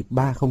nổ nhịp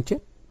 3 không chết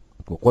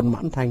của quân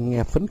Mãn Thanh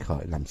nghe phấn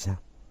khởi làm sao.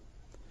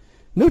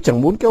 Nếu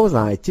chẳng muốn kéo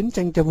dài chiến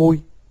tranh cho vui,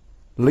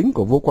 lính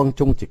của vua Quang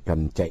Trung chỉ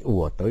cần chạy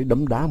ùa tới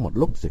đấm đá một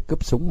lúc rồi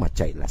cướp súng mà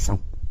chạy là xong.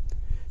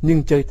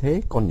 Nhưng chơi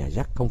thế con nhà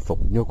Jack không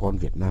phục nhô con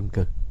Việt Nam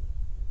cơ.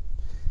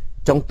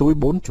 Trong túi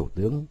 4 chủ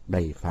tướng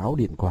đầy pháo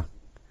điện quang.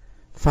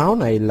 Pháo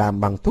này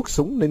làm bằng thuốc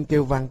súng nên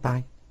kêu vang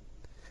tai.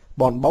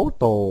 Bọn Báu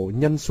Tổ,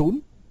 Nhân Sún,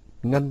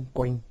 Ngân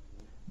Quanh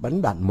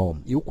bắn đạn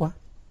mồm yếu quá,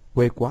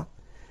 quê quá.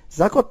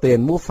 Giá có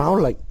tiền mua pháo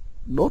lệnh,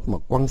 đốt mà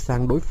quăng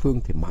sang đối phương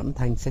thì Mãn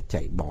Thanh sẽ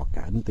chạy bỏ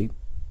cả Ấn Tín.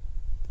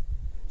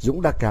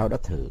 Dũng Đa Cao đã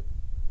thử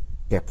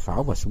kẹp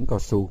pháo vào súng cao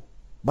su,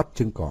 bắt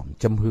Trương Còm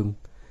châm hương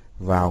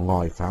vào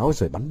ngòi pháo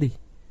rồi bắn đi.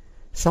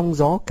 Sóng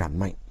gió cản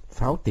mạnh,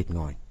 pháo tịt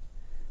ngòi.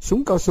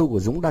 Súng cao su của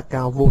Dũng Đa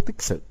Cao vô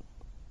tích sự.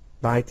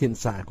 Tài thiện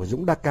xạ của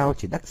Dũng Đa Cao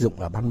chỉ đắc dụng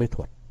ở ban mê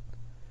thuật.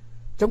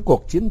 Trong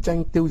cuộc chiến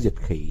tranh tiêu diệt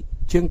khỉ,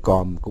 Trương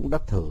Còm cũng đã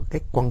thử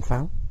cách quăng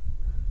pháo.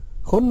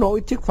 Khốn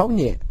nỗi chiếc pháo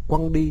nhẹ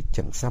quăng đi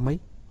chẳng xa mấy.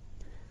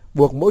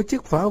 Buộc mỗi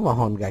chiếc pháo vào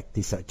hòn gạch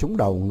thì sợ trúng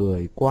đầu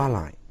người qua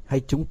lại hay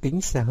trúng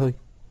kính xe hơi.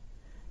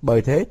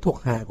 Bởi thế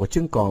thuộc hạ của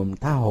Trương Còm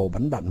tha hồ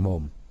bắn đạn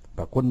mồm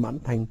và quân Mãn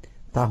Thanh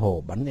tha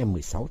hồ bắn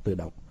M16 tự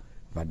động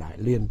và Đại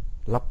Liên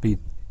lắp pin.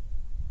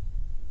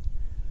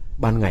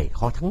 Ban ngày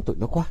khó thắng tụi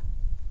nó quá.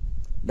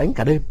 Đánh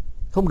cả đêm,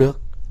 không được,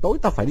 tối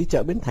ta phải đi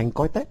chợ Bến Thành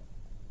coi Tết.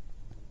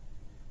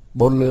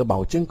 Bồn Lừa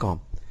bảo Trương Còm: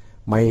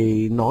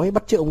 mày nói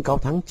bắt chước ông Cao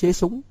Thắng chế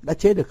súng, đã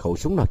chế được khẩu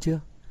súng nào chưa?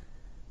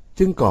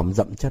 Trương Còm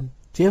dậm chân,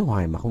 chế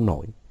hoài mà không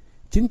nổi.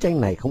 Chiến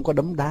tranh này không có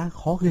đấm đá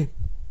khó ghê.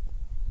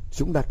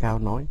 Dũng Đa Cao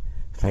nói: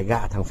 phải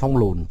gạ thằng Phong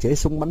lùn chế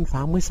súng bắn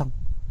pháo mới xong.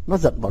 Nó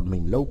giận bọn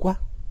mình lâu quá.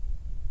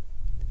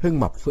 Hưng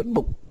Mập phưỡn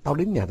bụng: tao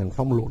đến nhà thằng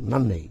Phong lùn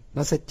năn nỉ,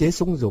 nó sẽ chế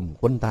súng giùm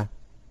quân ta.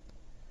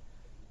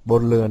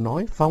 Bồn Lừa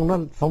nói: Phong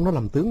nó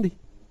làm tướng đi.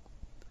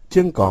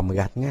 Trương Còm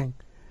gạt ngang: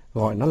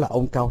 gọi nó là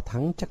ông Cao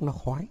Thắng chắc nó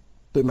khoái.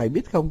 Tụi mày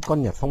biết không,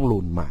 con nhà Phong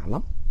lùn mả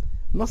lắm.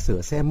 Nó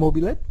sửa xe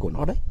mobilet của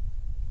nó đấy.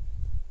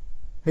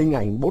 Hình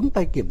ảnh 4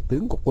 tay kiểm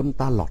tướng của quân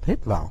ta lọt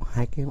hết vào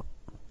hai cái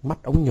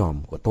mắt ống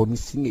nhòm của Tôn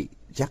Sĩ Nghị,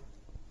 Jack.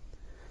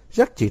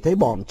 Jack chỉ thấy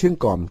bọn Trương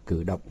Còm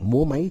cử động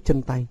múa máy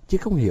chân tay, chứ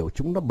không hiểu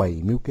chúng nó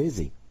bày mưu kế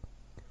gì.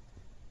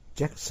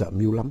 Jack sợ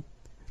mưu lắm.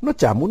 Nó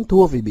chả muốn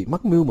thua vì bị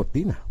mắc mưu một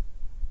tí nào.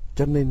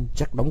 Cho nên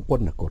Jack đóng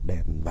quân ở cột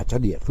đèn và cho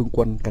địa phương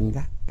quân canh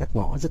gác các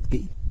ngõ rất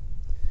kỹ.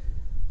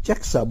 Jack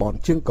sợ bọn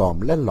Trương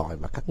Còm len lỏi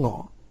vào các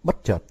ngõ, bất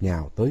chợt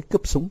nhào tới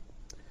cướp súng.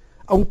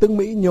 Ông tướng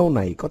Mỹ nhô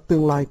này có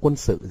tương lai quân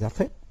sự ra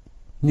phết.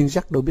 Nhưng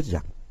Jack đâu biết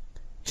rằng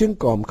Trương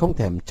Còm không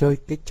thèm chơi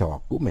cái trò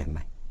cũ mèn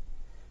này.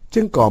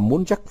 Trương Còm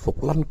muốn Jack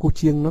phục lăn cu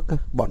chiêng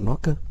bọn nó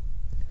cơ.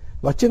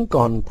 Và Trương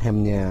còn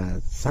thèm nhà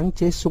sáng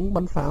chế súng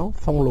bắn pháo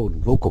phong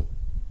lồn vô cùng.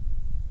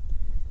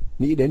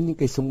 Nghĩ đến những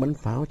cây súng bắn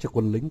pháo cho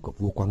quân lính của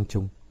vua Quang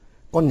Trung,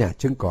 con nhà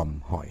Trương Còm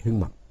hỏi Hưng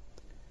Mập: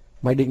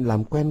 Mày định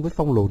làm quen với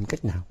Phong Lùn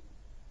cách nào?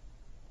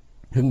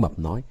 Hưng Mập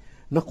nói,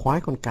 nó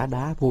khoái con cá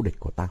đá vô địch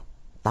của tao.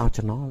 Tao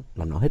cho nó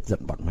là nó hết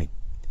giận bọn mình.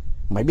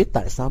 Mày biết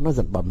tại sao nó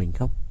giận bọn mình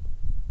không?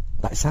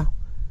 Tại sao?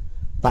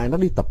 Tại nó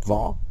đi tập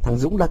võ, thằng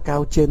Dũng đã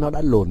cao trên nó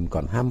đã lùn,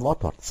 còn ham võ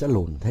thuật sẽ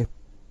lùn thêm.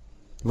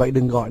 Vậy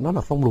đừng gọi nó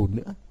là Phong Lùn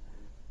nữa.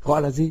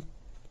 Gọi là gì?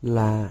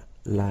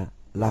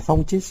 Là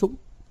Phong chế súng.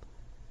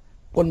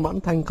 Quân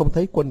Mãn Thanh không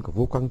thấy quân của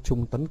vua Quang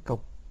Trung tấn công,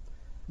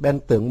 bèn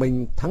tưởng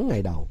mình thắng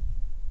ngày đầu.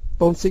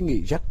 Tôn Sĩ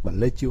Nghị, Jack và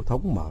Lê Chiêu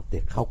Thống mở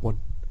tiệc khao quân.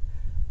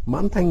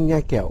 Mãn Thanh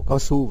nhai kẹo cao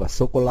su và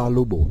sô-cô-la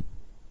lu bù,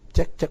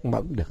 chắc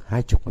mẫn được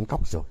 20 con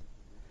cóc rồi.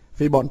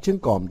 Vì bọn Trương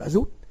Còm đã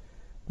rút,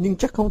 nhưng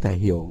chắc không thể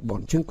hiểu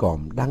bọn Trương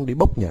Còm đang đi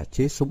bốc nhà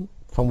chế súng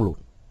Phong Lùn.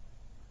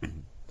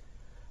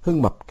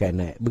 Hưng Mập kẻ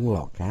nệ bưng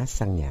lọ cá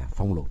sang nhà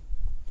Phong Lùn.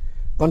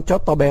 Con chó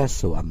to be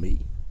sủa ầm ĩ.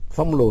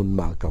 Phong Lùn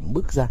mở cổng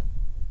bước ra.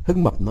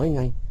 Hưng Mập nói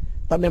ngay,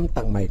 tao đem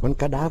tặng mày con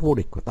cá đá vô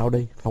địch của tao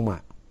đây, Phong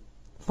ạ.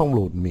 Phong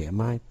Lùn mỉa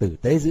mai, tử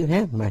tế dữ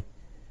hết mày.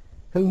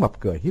 Hưng Mập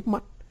cười híp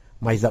mắt,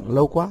 mày giận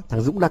lâu quá,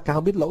 thằng Dũng đã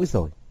cao biết lỗi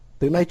rồi.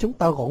 Từ nay chúng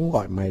tao không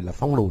gọi mày là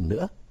Phong Lùn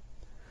nữa.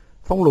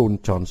 Phong Lùn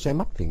tròn xe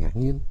mắt vì ngạc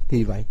nhiên.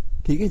 Thì vậy?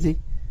 Thì cái gì?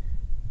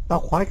 Tao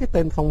khoái cái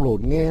tên Phong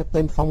Lùn, nghe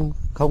tên Phong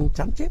không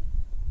chán chết.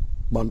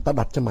 Bọn tao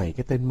đặt cho mày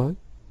cái tên mới.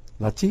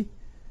 Là chi?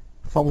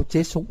 Phong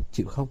chế súng,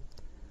 chịu không?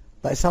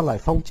 Tại sao lại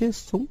Phong chế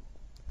súng?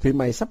 Vì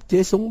mày sắp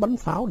chế súng bắn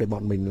pháo để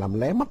bọn mình làm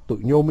lé mắt tụi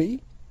nhô Mỹ.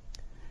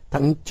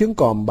 Thằng Trương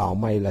Còm bảo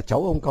mày là cháu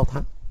ông Cao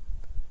Thắng.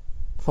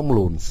 Phong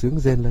Lùn sướng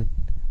rên lên.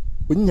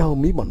 Quýnh nhau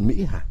bọn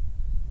Mỹ hả?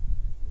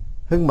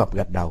 Hưng Mập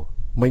gật đầu.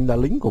 Mình là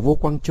lính của vua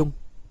Quang Trung.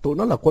 Tụi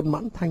nó là quân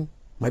Mãn Thanh.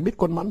 Mày biết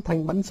quân Mãn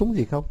Thanh bắn súng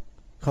gì không?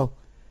 Không.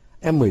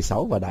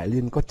 M16 và Đại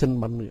Liên có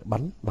chân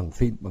bắn bằng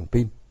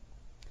pin.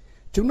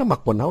 Chúng nó mặc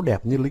quần áo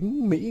đẹp như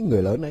lính Mỹ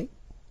người lớn ấy.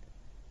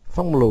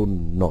 Phong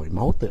Lùn nổi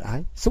máu tự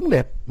ái. Súng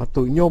đẹp mà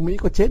tụi nhô Mỹ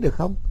có chế được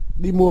không?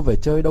 Đi mua về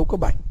chơi đâu có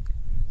bảnh.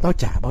 Tao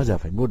chả bao giờ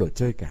phải mua đồ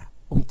chơi cả.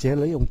 Ông chế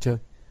lấy ông chơi.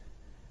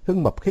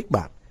 Hưng Mập khích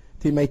bạn.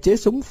 Thì mày chế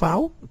súng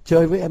pháo,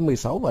 chơi với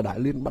M16 và Đại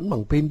Liên bắn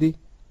bằng pin đi.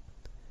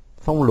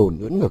 Phong Lùn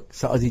ưỡn ngực,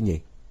 sợ gì nhỉ?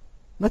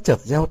 Nó chợt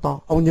reo to.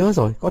 Ông nhớ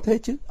rồi, có thế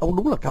chứ. Ông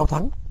đúng là Cao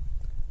Thắng.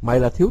 Mày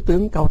là thiếu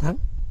tướng Cao Thắng.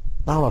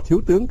 Tao là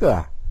thiếu tướng cơ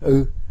à?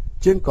 Ừ,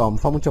 Trương Còm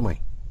phong cho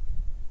mày.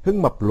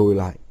 Hưng Mập lùi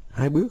lại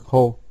 2 bước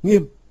hô,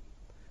 nghiêm.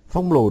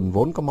 Phong Lùn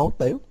vốn có máu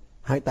tếu,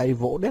 2 tay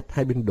vỗ đét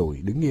hai bên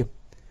đùi đứng nghiêm,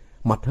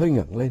 mặt hơi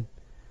ngẩng lên.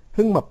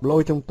 Hưng Mập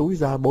lôi trong túi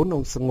ra 4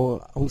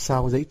 ông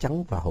sao giấy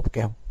trắng và hộp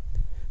keo.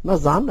 Nó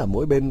dán ở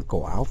mỗi bên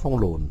cổ áo Phong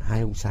Lùn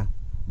 2 ông sao,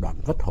 đoạn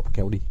vứt hộp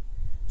keo đi,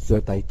 giơ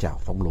tay chào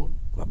Phong Lùn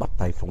và bắt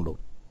tay Phong Lùn.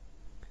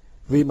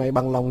 Vì mày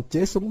bằng lòng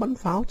chế súng bắn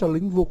pháo cho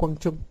lính vua Quang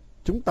Trung,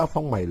 chúng ta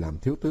phong mày làm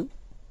thiếu tướng.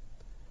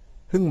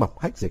 Hưng Mập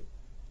hách dịch.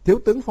 Thiếu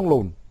tướng Phong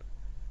Lùn.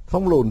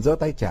 Phong Lùn giơ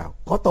tay chào.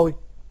 Có tôi.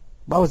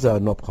 Bao giờ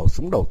nộp khẩu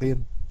súng đầu tiên?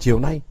 Chiều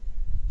nay.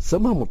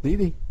 Sớm hơn một tí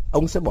đi.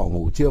 Ông sẽ bỏ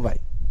ngủ chưa vậy?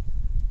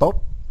 Tốt.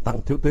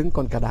 Tặng thiếu tướng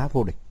con cá đá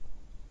vô địch.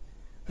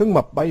 Hưng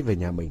Mập bay về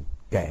nhà mình,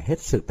 kể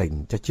hết sự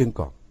tình cho Trương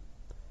Còm.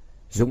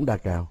 Dũng Đa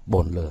Cao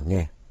bồn lửa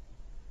nghe.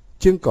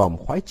 Trương Còm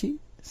khoái chí.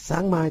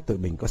 Sáng mai tụi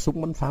mình có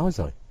súng bắn pháo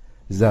rồi.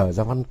 Giờ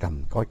ra Văn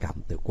Cẩm coi cảm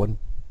tự quân,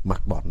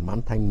 mặc bọn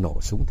Mãn Thanh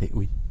nổ súng thị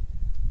uy.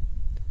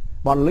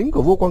 Bọn lính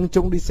của vua Quang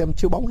Trung đi xem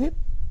chiếu bóng hết.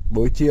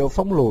 Buổi chiều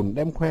Phong Lùn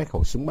đem khoe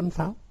khẩu súng bắn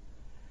pháo.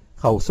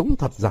 Khẩu súng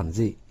thật giản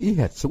dị, y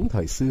hệt súng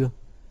thời xưa.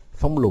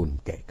 Phong Lùn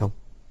kể công.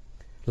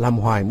 Làm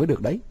hoài mới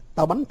được đấy,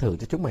 tao bắn thử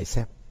cho chúng mày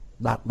xem.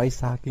 Đạn bay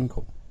xa kinh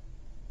khủng.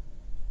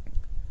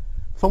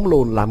 Phong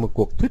Lùn làm một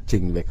cuộc thuyết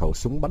trình về khẩu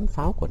súng bắn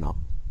pháo của nó.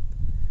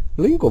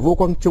 Lính của vua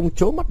Quang Trung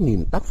trố mắt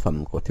nhìn tác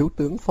phẩm của thiếu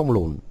tướng Phong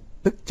Lùn,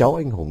 tức cháu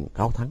anh hùng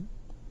Cao Thắng.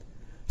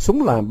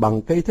 Súng làm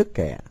bằng cây thước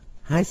kẻ,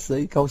 2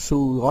 sợi cao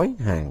su gói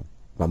hàng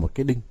và một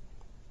cái đinh.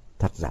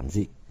 Thật giản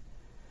dị.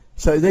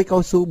 Sợi dây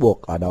cao su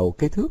buộc ở đầu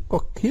cây thước có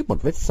khiếp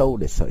một vết sâu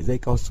để sợi dây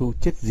cao su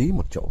chết dí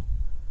một chỗ.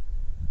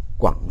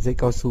 Quẳng dây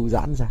cao su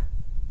giãn ra,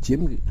 chiếm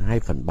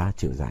 2/3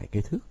 chiều dài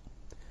cây thước.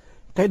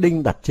 Cái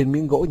đinh đặt trên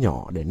miếng gỗ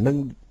nhỏ để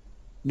nâng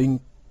đinh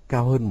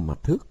cao hơn mặt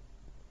thước.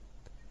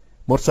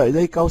 Một sợi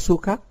dây cao su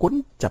khác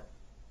quấn chặt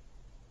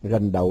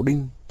gần đầu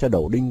đinh, cho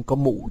đầu đinh có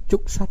mũ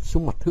trúc sát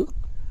xuống mặt thước,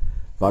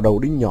 và đầu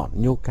đinh nhọn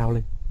nhô cao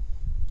lên.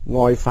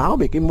 Ngòi pháo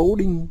bị cái mũ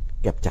đinh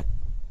kẹp chặt.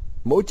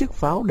 Mỗi chiếc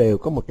pháo đều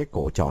có một cái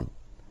cổ tròn.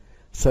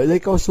 Sợi dây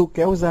cao su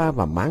kéo ra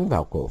và máng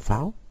vào cổ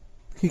pháo.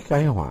 Khi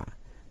khai hỏa,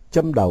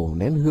 châm đầu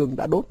nén hương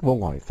đã đốt vô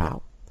ngòi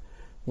pháo.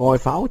 Ngòi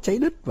pháo cháy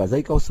đứt và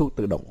dây cao su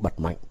tự động bật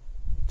mạnh.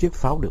 Chiếc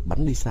pháo được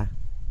bắn đi xa.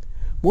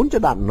 Muốn cho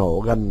đạn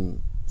nổ gần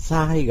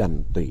xa hay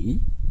gần tùy ý.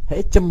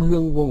 Hễ châm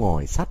hương vô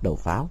ngòi sát đầu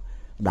pháo,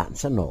 đạn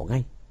sẽ nổ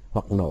ngay,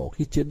 hoặc nổ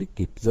khi chưa đích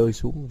kịp rơi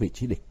xuống vị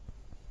trí địch.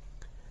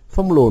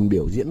 Phong Lùn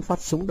biểu diễn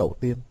phát súng đầu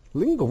tiên.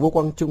 Lính của vua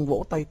Quang Trung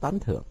vỗ tay tán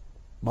thưởng.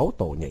 Báu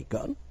tổ nhảy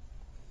cỡn.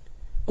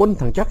 Quân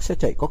thằng chắc sẽ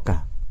chạy có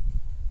cả.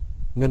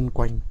 Ngân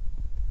Quanh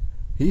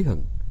hí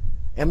hửng.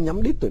 Em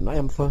nhắm đít tụi nó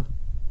em phơ.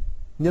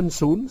 Nhân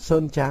Sún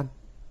Sơn Chan.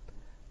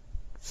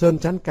 Sơn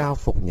Chán Cao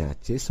phục nhà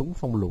chế súng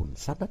Phong Lùn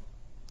sát đất.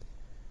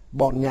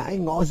 Bọn nhãi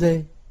ngõ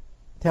dê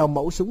theo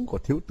mẫu súng của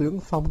thiếu tướng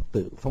Phong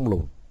tự Phong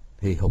Lùn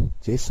hì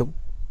hục chế súng.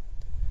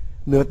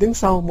 Nửa tiếng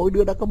sau, mỗi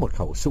đứa đã có một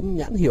khẩu súng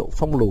nhãn hiệu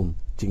Phong Lùn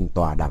trình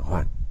tòa đàng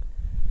hoàng.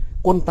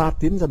 Quân ta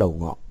tiến ra đầu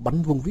ngõ,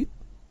 bắn vung vít.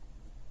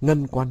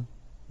 Ngân Quan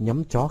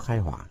nhắm chó khai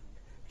hỏa,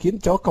 khiến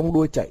chó cong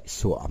đuôi chạy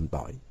sủa ầm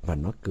tỏi và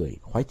nó cười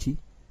khoái chí.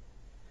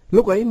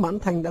 Lúc ấy Mãn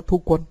Thanh đã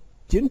thu quân,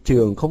 chiến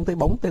trường không thấy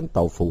bóng tên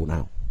tàu phù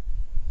nào.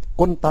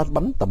 Quân ta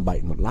bắn tầm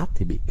bậy một lát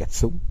thì bị kẹt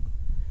súng.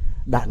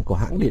 Đạn của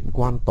hãng điện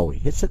Quan tồi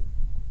hết sức.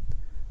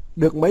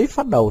 Được mấy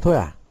phát đầu thôi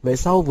à, về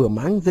sau vừa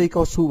máng dây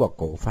cao su vào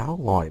cổ pháo,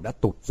 ngòi đã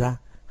tụt ra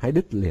hay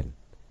đứt liền,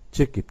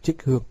 chưa kịp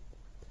trích hương.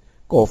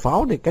 Cổ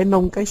pháo thì cái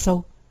nông cái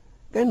sâu,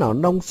 cái nào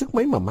nông sức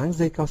mấy mà máng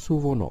dây cao su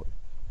vô nổi.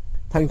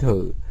 Thành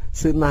thử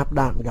sự nạp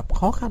đạn gặp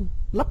khó khăn,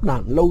 lắp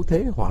đạn lâu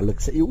thế hỏa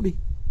lực sẽ yếu đi.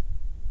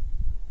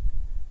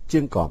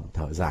 Trương Còm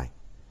thở dài.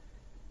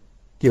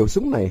 Kiểu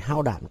súng này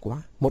hao đạn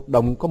quá, 1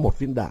 đồng có 1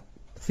 viên đạn,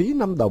 phí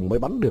 5 đồng mới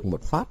bắn được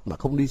một phát mà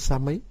không đi xa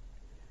mấy.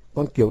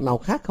 Còn kiểu nào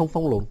khác không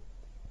Phong Lùn?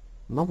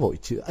 Nó vội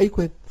chữ ấy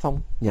quên, Phong,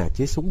 nhà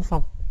chế súng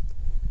Phong.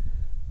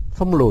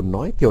 Phong Lùn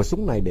nói kiểu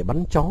súng này để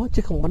bắn chó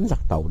chứ không bắn giặc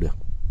tàu được.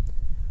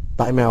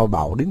 Tại mèo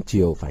bảo đến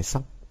chiều phải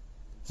xong.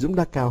 Dũng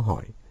Đa Cao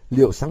hỏi,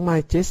 liệu sáng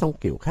mai chế xong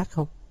kiểu khác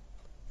không?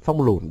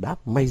 Phong Lùn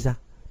đáp, may ra.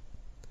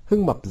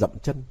 Hưng Mập dậm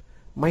chân,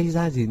 may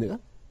ra gì nữa?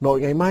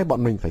 Nội ngày mai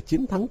bọn mình phải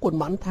chiến thắng quân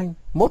Mãn Thanh,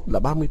 mốt là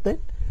 30 Tết.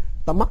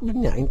 Tao mắc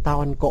đến nhà anh tao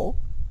ăn cỗ.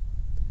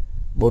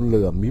 Bồn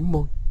Lừa mím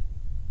môi.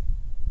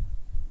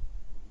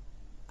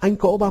 Anh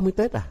cỗ 30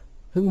 Tết à?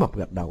 Hưng Mập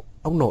gật đầu,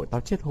 ông nội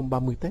tao chết hôm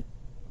 30 Tết.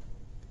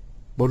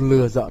 Bồn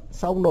Lừa giận,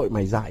 sao ông nội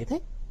mày dại thế?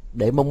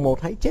 Để mồng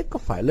 1 hãy chết có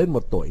phải lên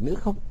 1 tuổi nữa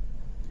không?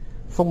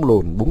 Phong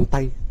Lùn búng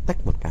tay, tách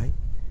một cái.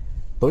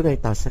 Tối nay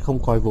tao sẽ không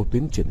coi vô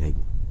tuyến truyền hình.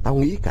 Tao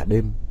nghĩ cả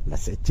đêm là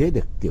sẽ chế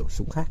được kiểu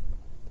súng khác.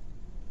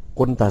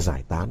 Quân ta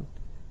giải tán.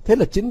 Thế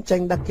là chiến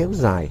tranh đã kéo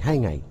dài 2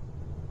 ngày.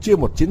 Chưa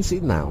một chiến sĩ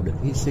nào được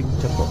hy sinh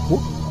cho Tổ quốc.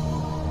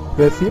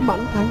 Về phía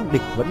Mãn Thanh,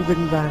 địch vẫn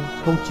vinh vang,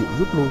 không chịu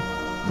rút lui,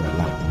 để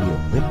lại nhiều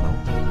vết máu.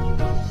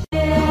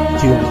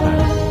 Chương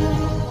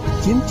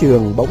 8. Chiến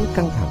trường bỗng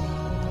căng thẳng.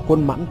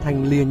 Quân Mãn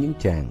Thanh lia những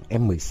tràng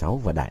M16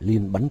 và Đại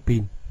Liên bắn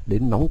pin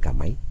đến nóng cả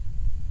máy.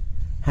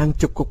 Hàng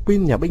chục cục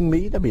pin nhà binh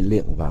Mỹ đã bị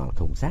liệng vào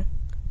thùng rác.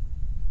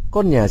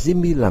 Con nhà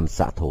Jimmy làm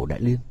xạ thủ Đại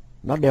Liên,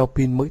 nó đeo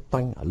pin mới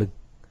toanh ở lưng.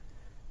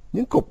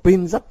 Những cục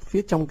pin dắt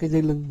phía trong cái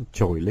dây lưng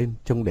trồi lên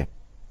trông đẹp,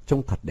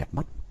 trông thật đẹp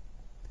mắt.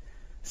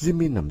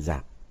 Jimmy nằm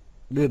rạp,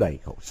 đưa đẩy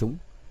khẩu súng.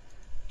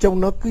 Trông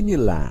nó cứ như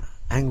là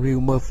Andrew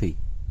Murphy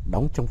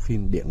đóng trong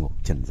phim Địa Ngục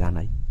Trần gian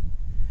ấy.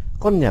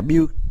 Con nhà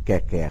Bill kè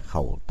kè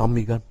khẩu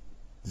Tommy gun,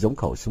 giống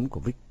khẩu súng của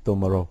Victor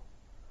Morrow.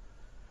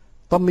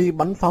 Tommy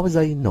bắn pháo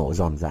dây nổ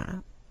giòn giã,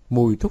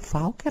 mùi thuốc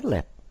pháo khét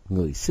lẹt,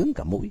 người sướng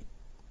cả mũi.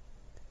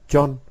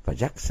 John và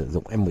Jack sử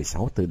dụng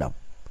M16 tự động.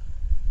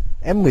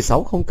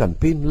 M16 không cần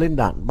pin, lên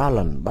đạn 3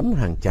 lần bắn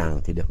hàng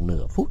tràng thì được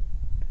nửa phút.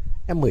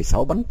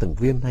 M16 bắn từng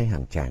viên hay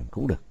hàng tràng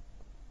cũng được.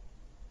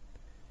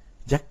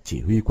 Jack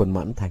chỉ huy quân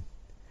Mãn Thanh.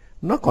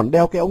 Nó còn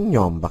đeo cái ống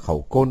nhòm và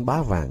khẩu côn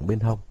bá vàng bên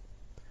hông.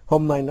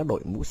 Hôm nay nó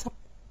đội mũ sắt.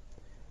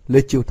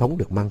 Lê Chiêu Thống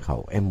được mang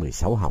khẩu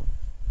M16 hỏng.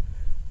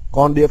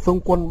 Còn địa phương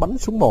quân bắn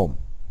súng mồm,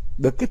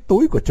 được cái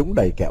túi của chúng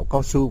đầy kẹo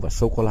cao su và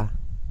sô-cô-la.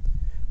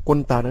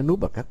 Quân ta đã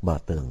núp ở các bờ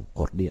tường,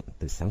 cột điện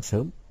từ sáng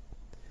sớm.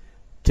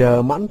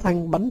 Chờ Mãn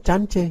Thanh bắn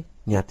chán chê,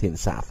 nhà thiện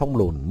xạ Phong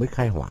Lùn mới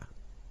khai hỏa.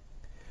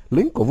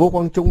 Lính của vua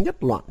Quang Trung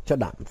nhất loạn cho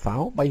đạn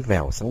pháo bay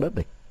vèo sang đất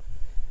địch.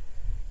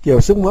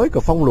 Kiểu súng mới của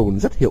Phong Lùn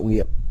rất hiệu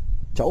nghiệm.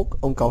 Cháu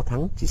ông Cao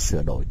Thắng chỉ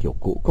sửa đổi kiểu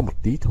cũ có một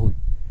tí thôi.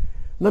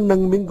 Nó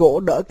nâng miếng gỗ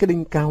đỡ cái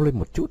đinh cao lên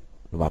một chút,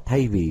 và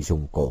thay vì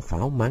dùng cổ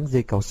pháo máng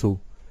dây cao su,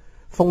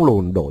 Phong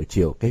Lùn đổi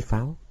chiều cây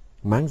pháo,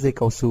 máng dây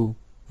cao su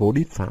vô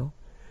đít pháo,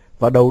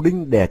 và đầu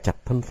đinh đè chặt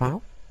thân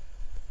pháo.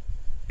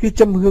 Khi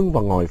châm hương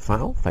vào ngòi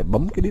pháo phải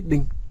bấm cái đít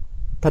đinh,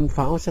 thân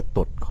pháo sẽ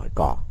tuột khỏi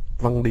cỏ,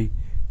 văng đi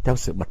theo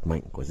sự bật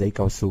mạnh của dây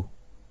cao su.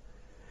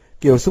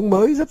 Kiểu súng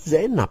mới rất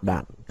dễ nạp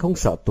đạn, không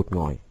sợ tụt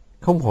ngòi,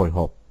 không hồi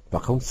hộp và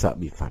không sợ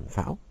bị phản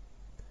pháo.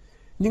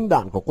 Nhưng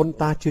đạn của quân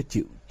ta chưa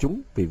chịu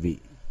trúng vì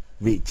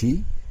vị trí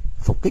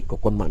phục kích của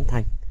quân Mãn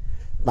Thanh.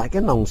 Tại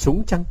cái nòng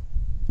súng chăng?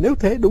 Nếu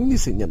thế đúng như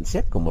sự nhận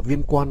xét của một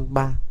viên quan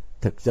 3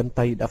 thực dân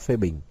Tây đã phê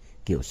bình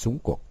kiểu súng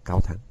của Cao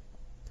Thắng.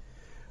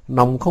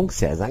 Nòng không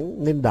xẻ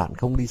rãnh nên đạn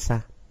không đi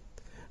xa.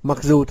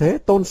 Mặc dù thế,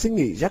 Tôn Sinh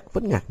Nghị Jack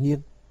vẫn ngạc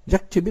nhiên. Jack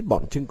chưa biết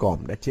bọn Trương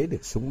Còm đã chế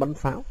được súng bắn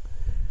pháo.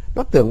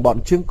 Nó tưởng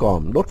bọn Trương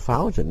Còm đốt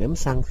pháo rồi ném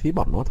sang phía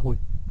bọn nó thôi.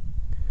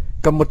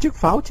 Cầm một chiếc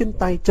pháo trên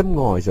tay châm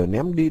ngòi rồi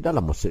ném đi đã là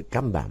một sự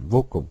can đảm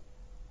vô cùng.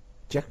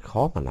 Jack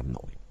khó mà làm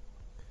nổi.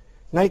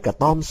 Ngay cả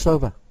Tom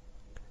Server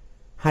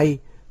hay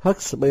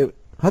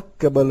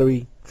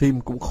Huckleberry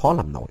phim cũng khó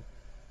làm nổi.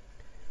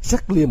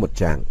 Jack lia một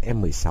tràng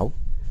M16.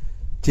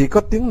 Chỉ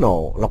có tiếng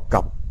nổ lọc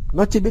cọc.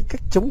 Nó chưa biết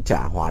cách chống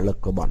trả hỏa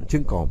lực của bọn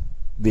Trương Còm,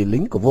 vì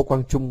lính của vua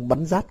Quang Trung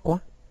bắn rát quá.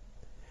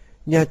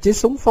 Nhà chế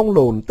súng Phong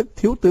Lùn, tức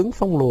thiếu tướng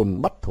Phong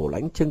Lùn, bắt thủ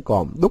lãnh Trương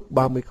Còm đúc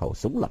 30 khẩu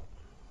súng lật.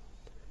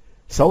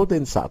 6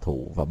 tên xạ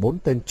thủ và 4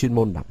 tên chuyên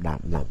môn nạp đạn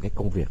làm cái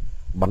công việc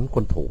bắn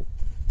quân thủ,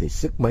 thì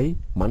sức mấy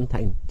Mãn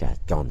Thanh chả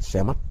tròn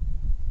xe mắt.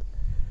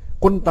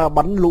 Quân ta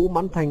bắn lũ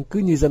Mãn Thanh cứ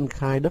như dân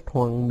khai đất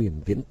hoang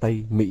miền viễn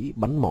Tây Mỹ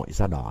bắn mọi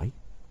da đỏ ấy.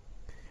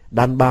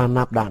 Đàn bà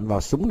nạp đạn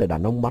vào súng để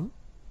đàn ông bắn.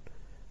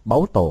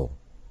 Báu tổ,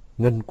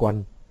 Ngân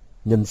Quanh,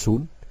 Nhân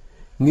Sún,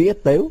 Nghĩa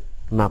Tếu,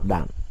 nạp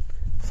đạn.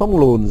 Phong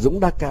Lùn, Dũng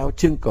Đa Cao,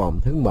 Trương Còm,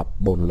 Hưng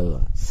Mập, Bồn Lửa,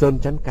 Sơn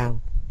Chắn Cao,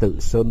 Tự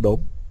Sơn Đốm,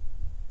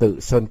 Tự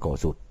Sơn Cổ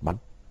Rụt bắn.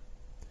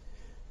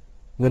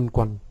 Ngân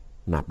Quanh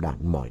nạp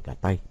đạn mỏi cả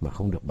tay mà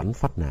không được bắn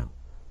phát nào.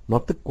 Nó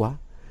tức quá.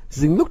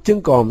 Dình lúc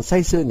Trương Còm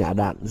say sưa nhả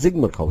đạn,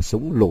 rinh một khẩu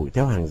súng lùi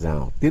theo hàng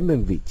rào tiến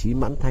lên vị trí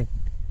Mãn Thanh.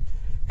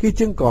 Khi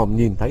Trương Còm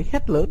nhìn thấy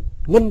hét lớn: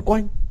 Ngân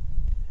Quanh!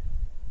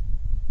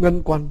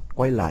 Ngân Quanh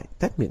quay lại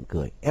tét miệng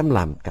cười. Em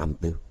làm cảm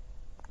từ.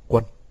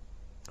 Quân,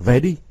 về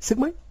đi, sức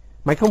mấy.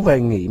 Mày không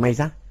về nghỉ mày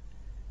ra.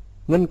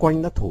 Ngân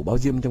Quanh đã thủ bao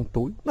diêm trong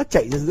túi. Nó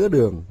chạy ra giữa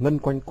đường. Ngân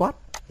Quanh quát: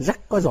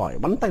 Rắc có giỏi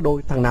bắn tay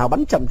đôi, thằng nào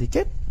bắn chậm thì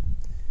chết.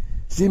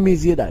 Jimmy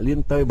Dia Đại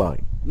Liên tơi bời.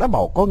 Đã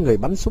bảo có người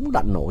bắn súng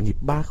đạn nổ nhịp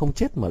 3 không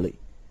chết mà lị.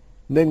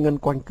 Nên Ngân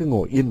Quanh cứ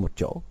ngồi yên một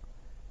chỗ.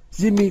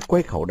 Jimmy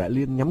quay khẩu Đại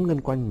Liên nhắm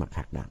Ngân Quanh mà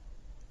khạc đạn.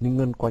 Nhưng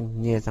Ngân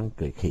Quanh nhe răng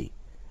cười khỉ.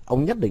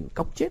 Ông nhất định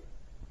cóc chết.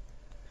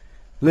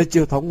 Lê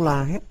Chiêu Thống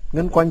la hét: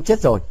 Ngân Quanh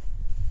chết rồi.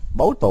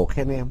 Báu tổ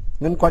khen em: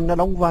 Ngân Quanh đã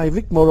đóng vai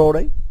Vic Morrow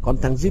đấy. Còn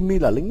thằng Jimmy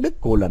là lính Đức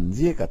cổ lần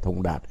ria cả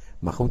thùng đạn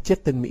mà không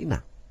chết tên Mỹ nào.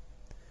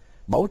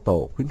 Báu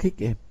tổ khuyến khích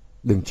em: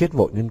 Đừng chết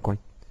vội Ngân Quanh.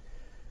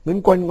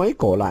 Ngân Quanh ngoáy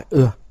cổ lại: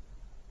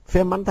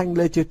 Phe Mãn Thanh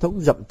Lê Chiêu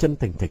Thống dậm chân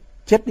thình thịch: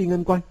 Chết đi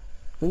Ngân Quanh.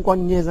 Ngân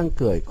Quanh nhe răng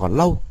cười: Còn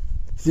lâu.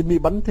 Jimmy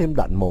bắn thêm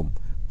đạn mồm: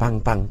 Tằng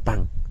tằng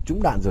tằng,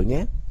 trúng đạn rồi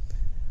nhé.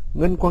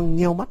 Ngân Quanh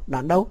nheo mắt: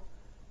 Đạn đâu?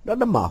 Đã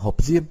mở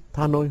hộp diêm.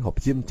 Tha nôi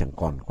hộp diêm chẳng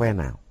còn khoe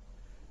nào.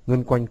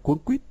 Ngân Quanh cuống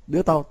quýt: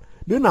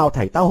 Đứa nào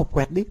thảy tao hộp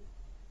quẹt đi.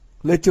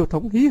 Lê Chiêu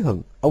Thống hí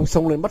hửng: Ông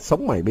xông lên bắt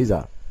sống mày bây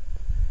giờ.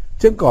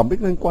 Trương Còm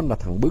biết Ngân Quanh là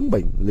thằng bướng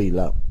bỉnh lì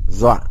lợm,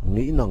 dọa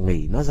nghĩ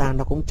nó ra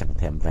nó cũng chẳng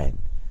thèm về,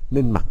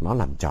 nên mặc nó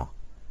làm trò.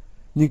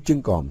 Nhưng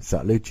Trương Còm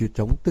sợ Lê Chiêu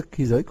Thống tức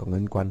khí giới của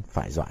Ngân Quanh,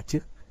 phải dọa trước.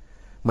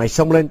 Mày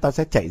xông lên tao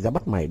sẽ chạy ra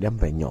bắt mày đem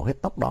về nhổ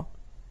hết tóc đó.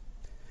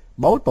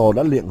 Báu tổ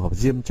đã liệng hộp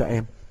diêm cho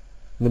em.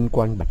 Ngân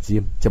Quanh bật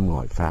diêm châm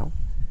ngòi pháo.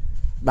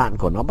 Đạn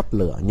của nó bắt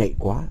lửa nhạy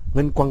quá.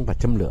 Ngân Quanh và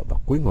châm lửa vào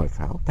cuối ngòi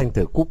pháo. Thanh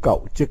thử cú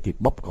cậu chưa kịp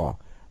bóp cò,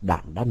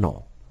 đạn đã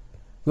nổ.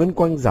 Ngân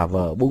Quanh giả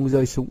vờ bung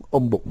rơi súng,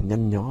 ôm bụng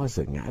nhăn nhó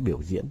rồi ngã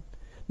biểu diễn.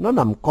 Nó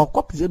nằm co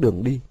quắp giữa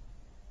đường đi.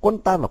 Quân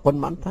ta và quân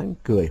Mãn Thanh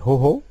cười hô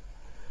hố.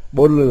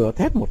 Bồn Lửa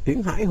thét một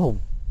tiếng hãi hùng: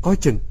 Coi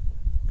chừng!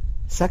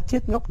 Xác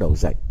chết ngóc đầu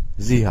dậy: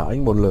 Gì hả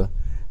anh Bồn Lửa?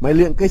 Mày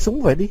liệng cây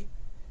súng về đi.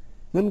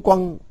 Ngân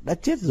Quanh đã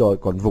chết rồi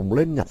còn vùng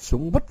lên nhặt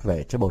súng vất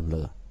về cho Bồn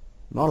Lửa.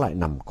 Nó lại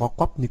nằm co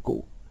quắp như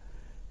cũ.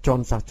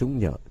 Tròn sao chúng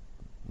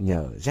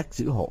nhờ Jack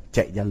giữ hộ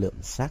chạy ra lượm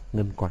xác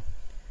Ngân Quanh.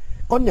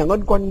 Con nhà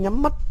Ngân Quanh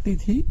nhắm mắt ti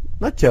thí.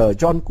 Nó chờ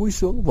John cúi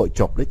xuống vội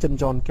chộp lấy chân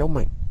John kéo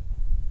mạnh.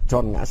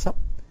 John ngã sấp.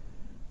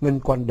 Ngân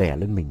Quanh đè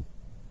lên mình.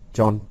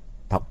 John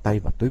thọc tay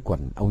vào túi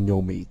quần ông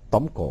nhô Mỹ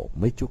tóm cổ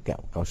mấy chú kẹo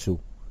cao su.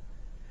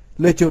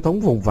 Lê Chiêu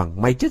Thống vùng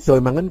vằng: Mày chết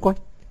rồi mà Ngân Quanh.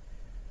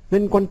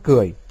 Ngân Quanh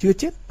cười: Chưa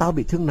chết, tao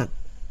bị thương nặng.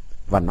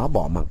 Và nó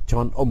bỏ mặc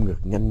John ôm ngực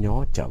nhăn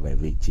nhó trở về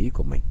vị trí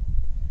của mình.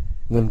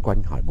 Ngân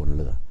Quanh hỏi Bồn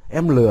Lửa: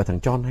 Em lừa thằng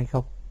John hay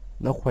không?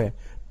 Nó khoe: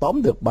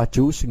 Tóm được ba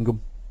chú sinh gum.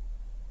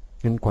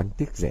 Ngân Quanh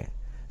tiếc rẻ: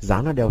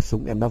 Giá nó đeo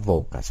súng em đã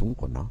vồ cả súng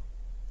của nó.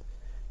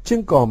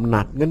 Trương Còm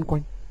nạt Ngân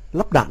Quanh: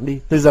 Lắp đạn đi,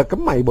 từ giờ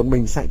cấm mày bọn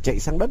mình chạy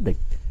sang đất địch.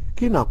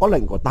 Khi nào có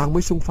lệnh của tao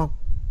mới xung phong.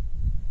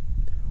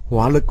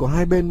 Hỏa lực của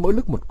hai bên mỗi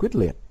lúc một quyết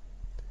liệt.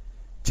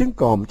 Trương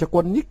Còm cho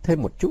quân nhích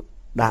thêm một chút.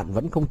 Đạn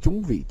vẫn không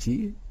trúng vị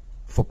trí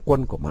phục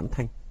quân của Mãn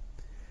Thanh.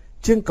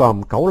 Trương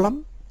Còm cáu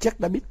lắm, chắc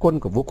đã biết quân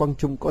của vua Quang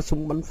Trung có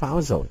súng bắn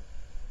pháo rồi.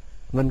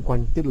 Ngân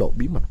Quanh tiết lộ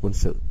bí mật quân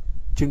sự.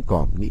 Trương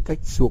Còm nghĩ cách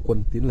xua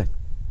quân tiến lên.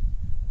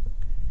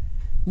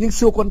 Nhưng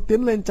xua quân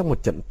tiến lên trong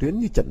một trận tuyến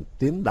như trận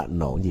tiến đạn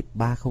nổ nhịp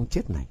 3 không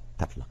chết này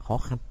thật là khó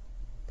khăn.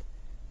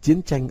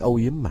 Chiến tranh âu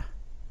yếm mà.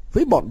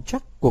 Với bọn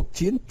chắc cuộc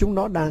chiến chúng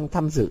nó đang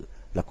tham dự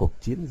là cuộc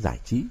chiến giải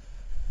trí,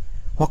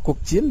 hoặc cuộc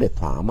chiến để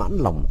thỏa mãn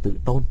lòng tự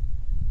tôn.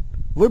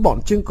 Với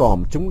bọn Trương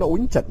Còm chúng đã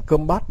uống trận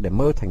cơm bát để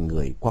mơ thành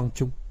người Quang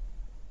Trung.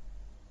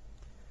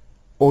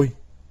 Ôi,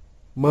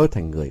 mơ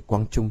thành người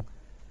Quang Trung,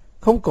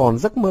 không còn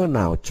giấc mơ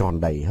nào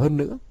tròn đầy hơn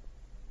nữa.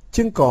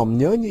 Trương Còm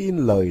nhớ như in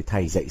lời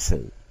thầy dạy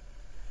sử: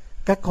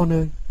 Các con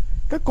ơi,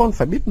 các con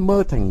phải biết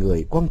mơ thành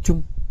người Quang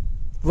Trung.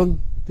 Vâng,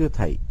 thưa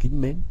thầy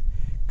kính mến,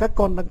 các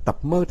con đang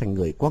tập mơ thành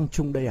người Quang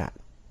Trung đây ạ.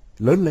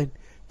 Lớn lên,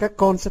 các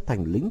con sẽ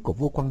thành lính của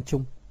vua Quang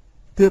Trung.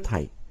 Thưa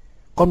thầy,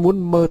 con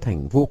muốn mơ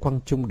thành vua Quang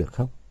Trung được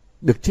không?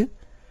 Được chứ.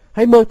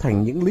 Hãy mơ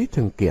thành những Lý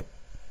Thường Kiệt,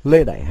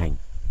 Lê Đại Hành,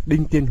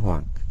 Đinh Tiên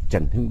Hoàng,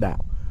 Trần Hưng Đạo,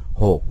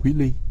 Hồ Quý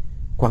Ly,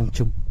 Quang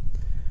Trung.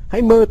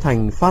 Hãy mơ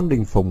thành Phan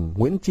Đình Phùng,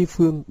 Nguyễn Tri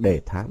Phương,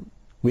 Đề Thám,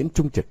 Nguyễn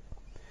Trung Trực.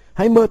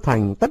 Hãy mơ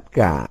thành tất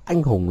cả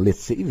anh hùng liệt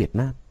sĩ Việt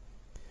Nam.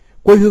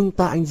 Quê hương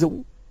ta anh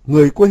dũng,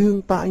 người quê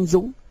hương ta anh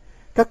dũng.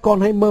 Các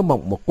con hãy mơ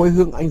mộng một quê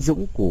hương anh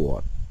dũng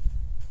của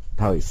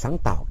thời sáng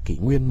tạo kỷ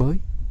nguyên mới,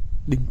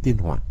 Đinh Tiên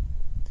Hoàng.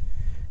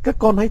 Các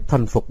con hãy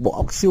thần phục bộ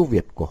óc siêu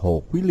việt của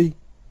Hồ Quý Ly,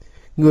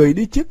 người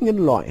đi trước nhân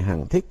loại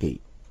hàng thế kỷ.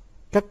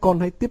 Các con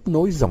hãy tiếp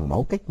nối dòng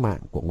máu cách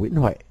mạng của Nguyễn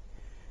Huệ.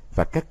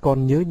 Và các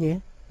con nhớ nhé,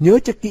 nhớ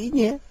cho kỹ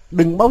nhé,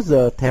 đừng bao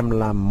giờ thèm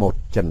làm một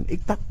Trần Ích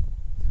Tắc,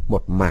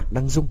 một Mạc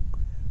Đăng Dung,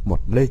 một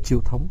Lê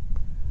Chiêu Thống,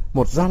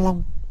 một Gia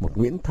Long, một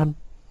Nguyễn Thân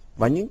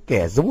và những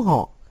kẻ giống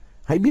họ.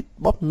 Hãy biết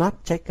bóp nát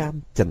trái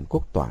cam Trần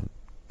Quốc Toản,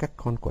 các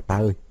con của ta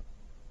ơi.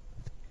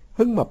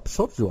 Hưng Mập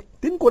sốt ruột,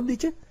 tiến quân đi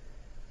chứ.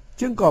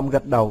 Trương Còm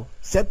gật đầu,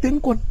 sẽ tiến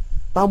quân.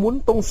 Tao muốn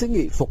Tôn Sĩ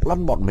Nghị phục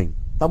lăn bọn mình,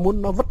 tao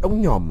muốn nó vứt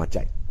ống nhòm mà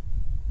chạy.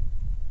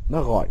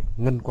 Nó gọi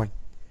Ngân Quanh,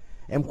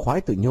 em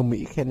khoái tụi Nhô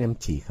Mỹ khen em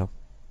chỉ không?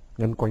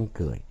 Ngân Quanh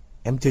cười,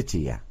 em chưa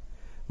chỉ à?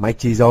 Mày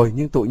chỉ rồi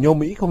nhưng tụi Nhô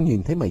Mỹ không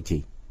nhìn thấy mày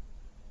chỉ.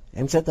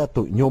 Em sẽ cho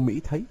tụi Nhô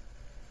Mỹ thấy.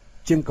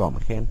 Trương Còm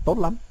khen, tốt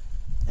lắm.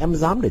 Em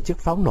dám để chiếc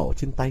pháo nổ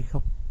trên tay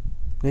không?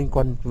 Ngân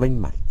Quanh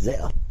vênh mặt dễ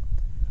ợt,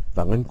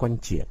 và Ngân Quanh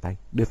chìa tay,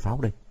 đưa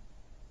pháo đây.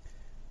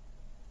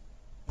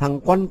 Thằng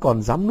Quanh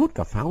còn dám nuốt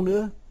cả pháo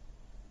nữa.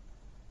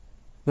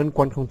 Ngân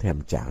Quanh không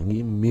thèm trả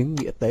miếng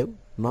nghĩa tếu,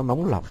 nó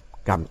nóng lòng,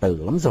 cảm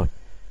tử lắm rồi.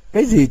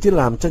 Cái gì chứ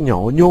làm cho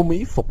nhỏ Nhô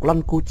Mỹ phục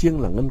lăn cu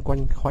chiêng là Ngân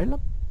Quanh khoái lắm.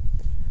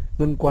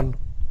 Ngân Quanh,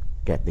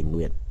 kẻ tình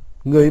nguyện,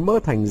 người mơ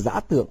thành dã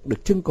tượng,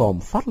 được Trương Còm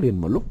phát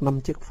liền một lúc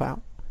 5 chiếc pháo.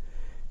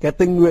 Kẻ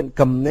tình nguyện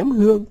cầm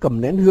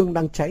nén hương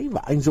đang cháy,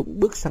 và anh Dũng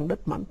bước sang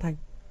đất Mãn Thanh.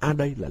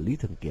 Đây là Lý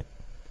Thường Kiệt.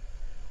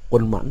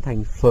 Quân Mãn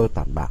Thanh phơ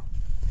tàn bạo.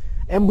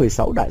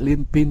 M16 đại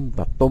liên Pin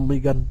và Tommy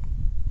Gun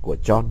của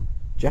John,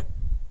 Jack,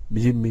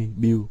 Jimmy,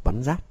 Bill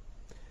bắn giáp.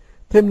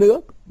 Thêm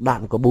nữa,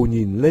 đạn của Bù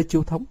Nhìn, Lê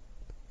Chiêu Thống.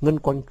 Ngân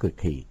Quanh cười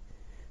khỉ.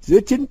 Giữa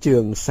chiến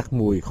trường sặc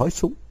mùi khói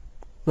súng.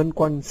 Ngân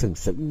Quanh sừng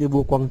sững như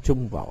vua Quang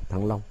Trung vào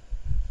Thăng Long.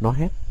 Nó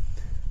hét,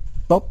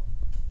 tốt,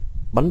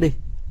 bắn đi.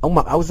 Ông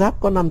mặc áo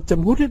giáp có 5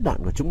 châm hút hết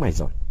đạn của chúng mày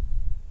rồi.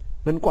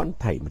 Ngân Quanh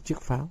thảy một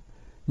chiếc pháo.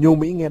 Nhô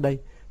Mỹ nghe đây,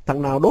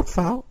 thằng nào đốt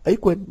pháo ấy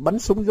quên bắn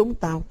súng giống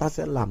tao, ta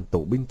sẽ làm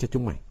tù binh cho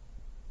chúng mày.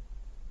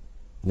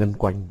 Ngân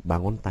Quanh 3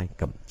 ngón tay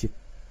cầm chiếc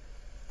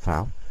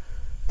pháo,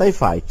 tay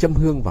phải châm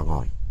hương vào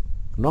ngòi.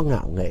 Nó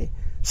ngạo nghễ,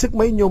 sức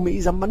mấy Nhô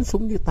Mỹ dám bắn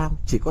súng như tao,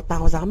 chỉ có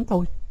tao dám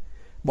thôi.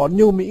 Bọn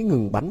Nhô Mỹ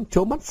ngừng bắn,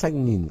 trố mắt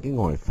xanh nhìn cái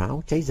ngòi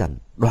pháo cháy dần.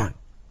 Đoàng,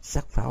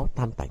 xác pháo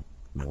tan tành,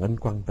 mà Ngân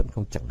Quang vẫn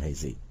không chẳng hề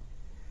gì.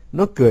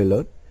 Nó cười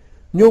lớn.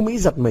 Nhô Mỹ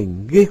giật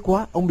mình, ghê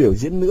quá, ông biểu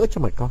diễn nữa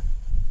cho mày coi.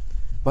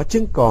 Và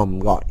Trương Còm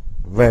gọi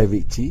về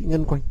vị trí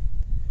Ngân Quanh.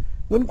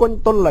 Ngân Quanh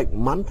tuân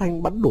lệnh Mãn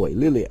Thanh bắn đuổi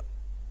lia lịa.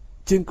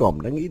 Trương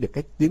Còm đã nghĩ được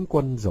cách tiến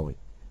quân rồi.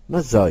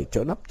 Nó rời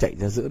chỗ nấp chạy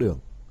ra giữa đường.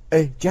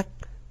 Ê Jack,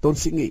 Tôn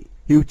Sĩ Nghị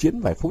hưu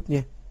chiến vài phút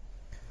nha.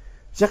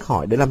 Jack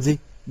hỏi để làm gì?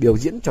 Biểu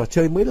diễn trò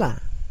chơi mới lạ.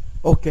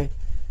 Ok.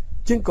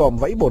 Trương Còm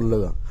vẫy bồn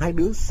lửa, hai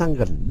đứa sang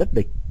gần đất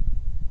địch.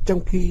 Trong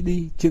khi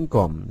đi, Trương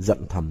Còm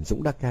giận thầm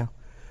Dũng Đa Cao.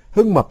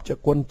 Hưng Mập cho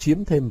quân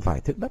chiếm thêm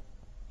vài thước đất.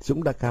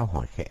 Dũng Đa Cao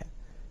hỏi khẽ,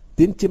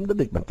 tiến chiếm đất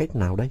địch bằng cách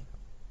nào đây?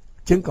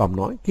 Trương Còm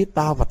nói, khi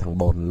tao và thằng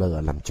bồn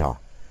lửa làm trò.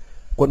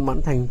 Quân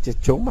Mãn Thanh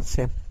trố mắt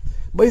xem.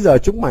 Bây giờ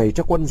chúng mày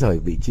cho quân rời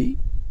vị trí.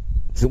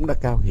 Dũng Đa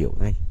Cao hiểu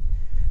ngay.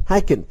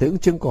 Hai kiện tướng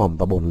Trương Còm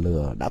và bồn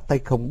lửa đã tay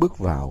không bước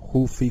vào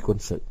khu phi quân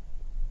sự.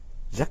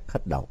 Jack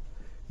hất đầu.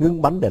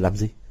 Ngưng bắn để làm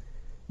gì?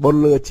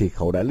 Bồn lửa chỉ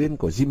khẩu đại liên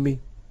của Jimmy.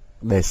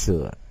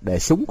 Để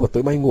súng của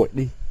tụi bay nguội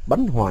đi.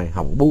 Bắn hoài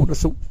hỏng bu nó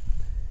súng.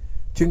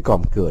 Trương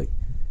Còm cười.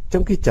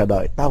 Trong khi chờ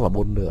đợi, tao và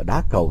bồn lửa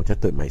đá cầu cho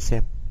tụi mày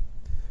xem.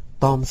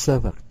 Tom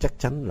Server chắc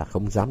chắn là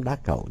không dám đá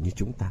cầu như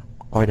chúng ta.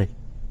 Coi đây.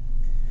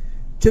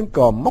 Trương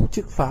Còm móc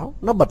chiếc pháo,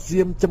 nó bật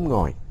diêm châm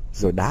ngòi,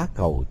 rồi đá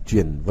cầu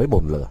truyền với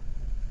bồn lửa.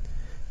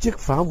 Chiếc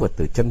pháo vượt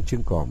từ chân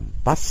Trương Còm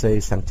passe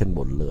sang chân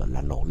bồn lửa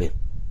là nổ liền.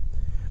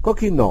 Có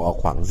khi nổ ở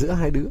khoảng giữa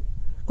hai đứa,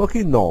 có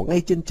khi nổ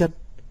ngay trên chân.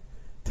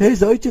 Thế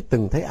giới chưa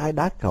từng thấy ai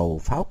đá cầu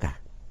pháo cả.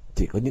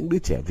 Chỉ có những đứa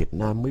trẻ Việt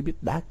Nam mới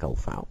biết đá cầu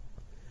pháo.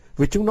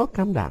 Vì chúng nó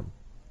cam đảm,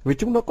 vì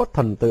chúng nó có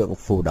thần tượng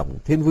Phù Đổng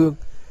Thiên Vương,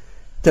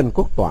 Trần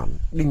Quốc Toản,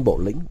 Đinh Bộ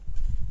Lĩnh.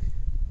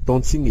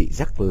 Tôn Sĩ Nghị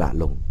rắc lạ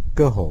lùng,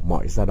 cơ hồ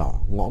mọi da đỏ,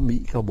 ngõ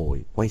Mỹ cao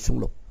bồi, quay súng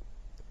lục.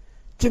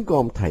 Trương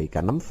Còm thảy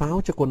cả nắm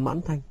pháo cho quân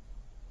Mãn Thanh.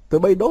 Tụi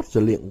bay đốt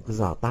rồi liệng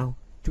giờ tao,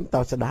 chúng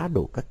tao sẽ đá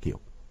đổ các kiểu.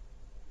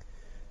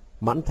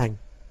 Mãn Thanh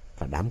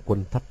và đám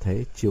quân thất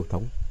thế Chiêu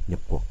Thống nhập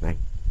cuộc ngay.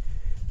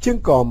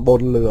 Trương Còm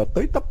bồn lửa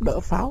tới tấp đỡ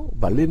pháo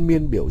và liên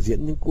miên biểu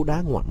diễn những cú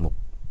đá ngoạn mục.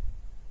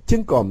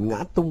 Trương Còm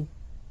ngã tung,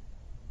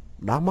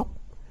 đá móc,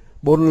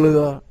 bồn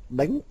lửa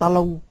đánh ta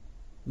lông.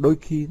 Đôi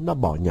khi nó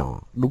bỏ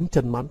nhỏ đúng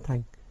chân Mãn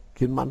Thanh,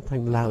 khiến Mãn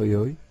Thanh la ơi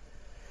ới.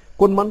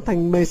 Quân Mãn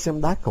Thanh mê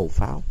xem đá cầu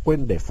pháo,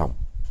 quên đề phòng.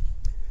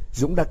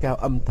 Dũng Đa Cao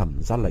âm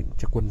thầm ra lệnh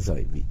cho quân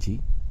rời vị trí.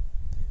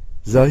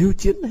 Giờ hưu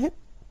chiến hết.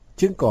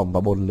 Trương Còm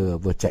và bồn lửa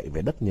vừa chạy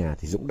về đất nhà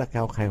thì Dũng Đa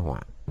Cao khai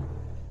hỏa.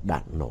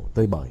 Đạn nổ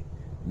tơi bời,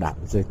 đạn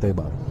rơi tơi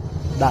bời.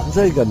 Đạn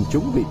rơi gần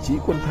trúng vị trí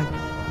quân Thanh.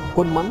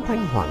 Quân Mãn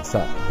Thanh hoảng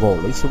sợ, vồ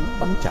lấy súng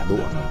bắn trả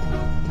đũa.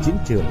 Chiến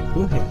trường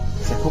hứa hẹn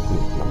sẽ khốc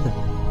liệt lắm đây.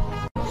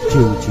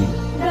 Chương 9.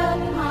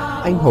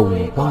 Anh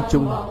hùng Quang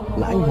Trung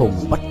là anh hùng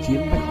bắt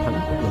chiến bách thắng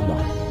của nhân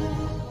loại.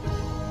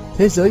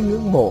 Thế giới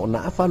ngưỡng mộ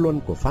Nã Phá Luân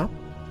của Pháp,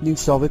 nhưng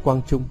so với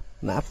Quang Trung,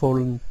 Nã Phá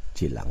Luân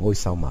chỉ là ngôi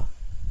sao mờ.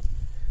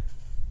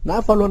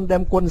 Nã Phá Luân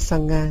đem quân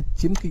sang Nga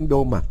chiếm kinh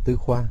đô Mạc Tư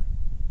Khoa,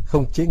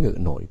 không chế ngự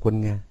nổi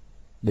quân Nga,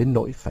 đến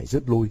nỗi phải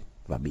rút lui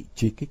và bị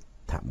truy kích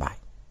thảm bại.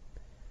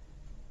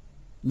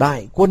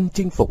 Đại quân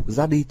chinh phục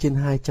ra đi trên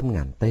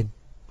 200.000 tên,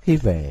 khi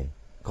về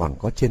còn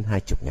có trên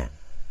 20.000.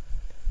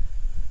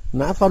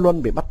 Nã Phá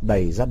Luân bị bắt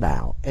đầy ra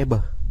đảo Eber,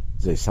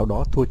 rồi sau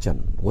đó thua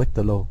trận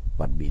Waterloo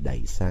và bị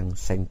đẩy sang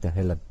Saint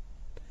Helens.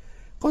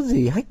 Có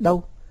gì hách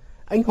đâu,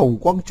 anh hùng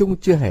Quang Trung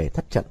chưa hề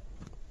thất trận.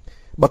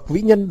 Bậc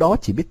vĩ nhân đó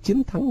chỉ biết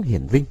chiến thắng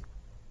hiển vinh.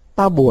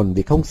 Ta buồn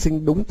vì không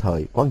sinh đúng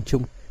thời Quang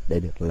Trung để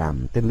được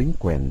làm tên lính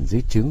quèn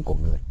dưới trướng của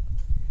người.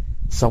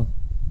 Xong,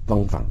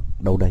 văng vẳng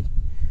đâu đây,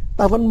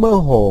 ta vẫn mơ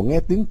hồ nghe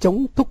tiếng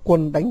trống thúc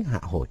quân đánh hạ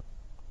hồi.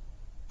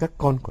 Các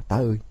con của ta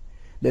ơi,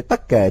 để ta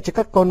kể cho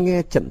các con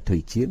nghe trận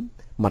thủy chiến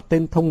mà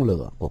tên thông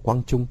lửa của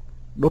Quang Trung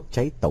đốt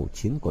cháy tàu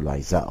chiến của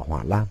loài dợ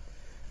Hỏa Lan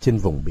trên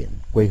vùng biển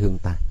quê hương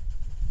ta.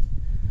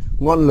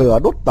 Ngọn lửa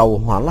đốt tàu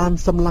Hỏa Lan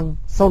xâm lăng,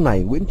 sau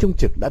này Nguyễn Trung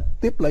Trực đã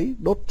tiếp lấy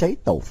đốt cháy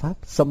tàu Pháp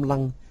xâm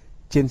lăng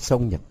trên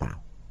sông Nhật Tảo.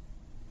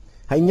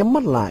 Hãy nhắm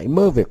mắt lại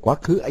mơ về quá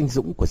khứ anh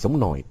dũng của giống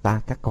nòi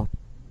ta các con.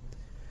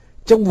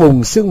 Trong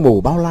vùng sương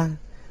mù bao la,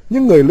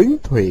 những người lính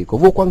thủy của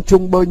vua Quang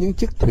Trung bơi những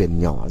chiếc thuyền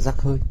nhỏ ra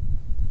khơi,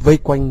 vây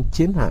quanh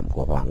chiến hạm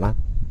của Hỏa Lan.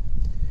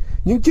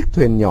 Những chiếc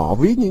thuyền nhỏ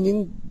ví như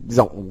những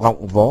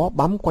gọng vó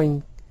bám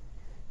quanh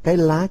cái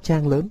lá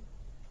trang lớn,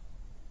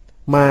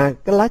 mà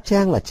cái lá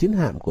trang là chiến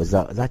hạm của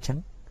dợ da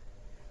trắng.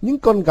 Những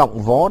con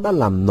gọng vó đã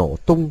làm nổ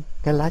tung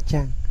cái lá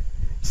trang,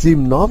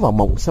 dìm nó vào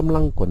mộng xâm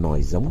lăng của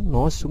nòi giống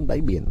nó xuống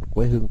đáy biển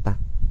quê hương ta.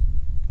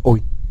 Ôi,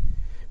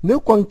 nếu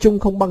Quang Trung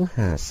không băng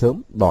hà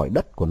sớm đòi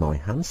đất của nòi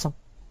Hán xong,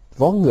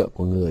 vó ngựa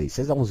của người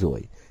sẽ rong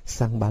ruổi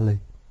sang Ba Lê.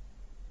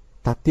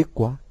 Ta tiếc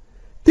quá,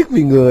 tiếc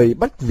vì người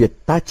bắt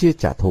Việt ta chia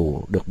trả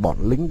thù được bọn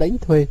lính đánh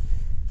thuê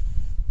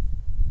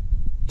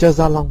cho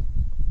Gia Long.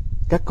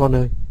 Các con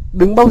ơi,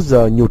 đừng bao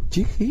giờ nhụt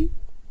chí khí.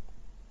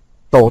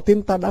 Tổ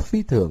tiên ta đã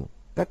phi thường,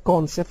 các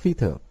con sẽ phi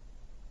thường.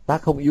 Ta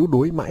không yếu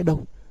đuối mãi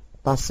đâu,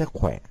 ta sẽ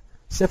khỏe,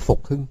 sẽ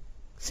phục hưng,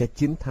 sẽ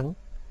chiến thắng.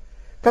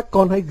 Các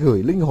con hãy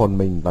gửi linh hồn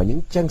mình vào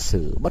những trang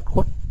sử bất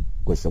khuất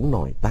của giống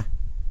nòi ta.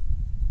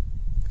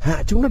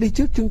 Hạ chúng nó đi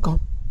trước chúng con,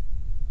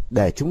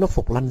 để chúng nó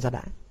phục lăn ra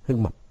đã,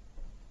 Hưng Mập.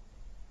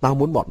 Tao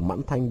muốn bọn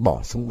Mãn Thanh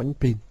bỏ súng bắn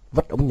pin,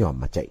 vất ống nhòm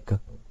mà chạy cơ.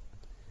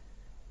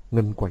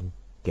 Ngân Quanh,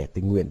 kẻ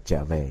tình nguyện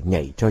trở về,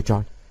 nhảy choi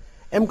choi.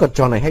 Em còn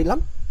trò này hay lắm.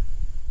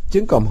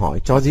 Trương Còm hỏi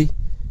trò gì?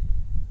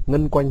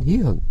 Ngân Quanh hí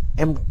hửng,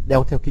 em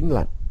đeo theo kính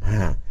lặn.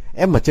 À,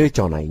 em mà chơi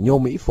trò này nhô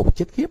Mỹ Phục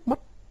chết khiếp mất.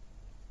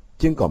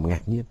 Trương Còm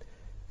ngạc nhiên.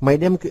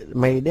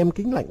 Mày đem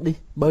kính lạnh đi,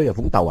 bơi ở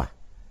Vũng Tàu à?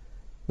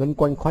 Ngân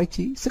Quanh khoái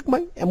chí, sức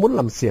mấy, em muốn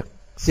làm xiếc.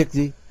 Xiếc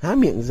gì? Há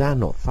miệng ra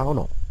nổ pháo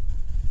nổ.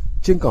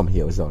 Trương Còm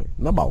hiểu rồi,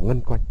 nó bảo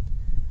Ngân Quanh.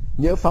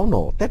 Nhỡ pháo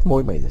nổ tét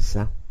môi mày rồi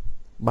sao?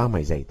 Ba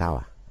mày giày tao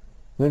à?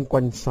 Ngân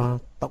Quanh xoa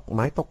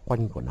mái tóc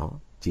quanh của nó,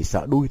 chỉ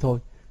sợ đuôi thôi.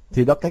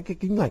 Thì đó cái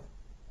kính lạnh.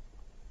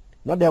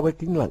 Nó đeo cái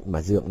kính lạnh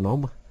mà dượng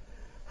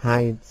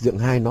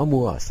hai nó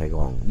mua ở Sài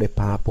Gòn để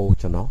papo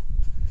cho nó.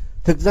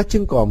 Thực ra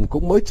Trương Còm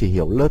cũng mới chỉ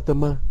hiểu lơ tơ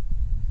mơ.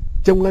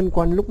 Trông Ngân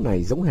Quanh lúc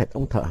này giống hệt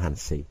ông thợ hàn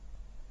xì.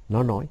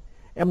 Nó nói,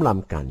 em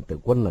làm cản tử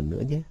quân lần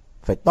nữa nhé,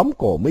 phải tóm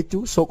cổ mấy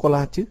chú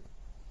sô-cô-la chứ.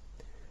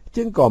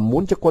 Trương Còm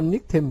muốn cho quân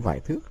nhích thêm vài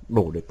thước,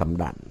 đủ để tầm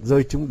đạn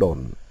rơi trúng đồn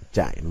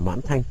trại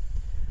Mãn Thanh.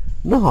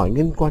 Nó hỏi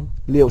Ngân Quanh,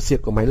 liệu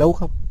xiếc của mày lâu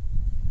không?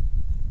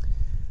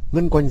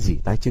 Ngân Quanh dỉ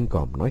tai Trương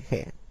Còm nói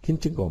khẽ, khiến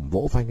Trương Còm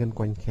vỗ vai Ngân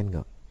Quanh khen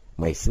ngợi.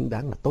 Mày xứng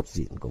đáng là tốt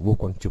diện của vua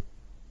Quang Trung.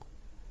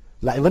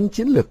 Lại vẫn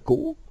chiến lược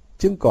cũ,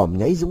 Trương Còm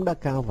nháy dũng đá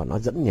cao và nó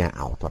dẫn nhà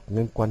ảo thuật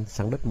Ngân Quanh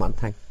sang đất Mãn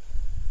Thanh.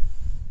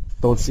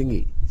 Tôn Sĩ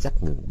Nghị chắc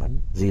ngừng bắn.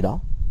 Gì đó?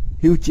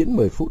 Hưu chiến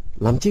 10 phút.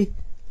 Làm chi?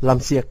 Làm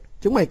xiếc.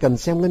 Chúng mày cần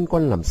xem Ngân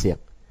Quanh làm xiếc.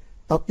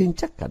 Tao tin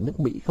chắc cả nước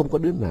Mỹ không có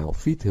đứa nào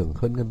phi thường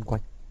hơn Ngân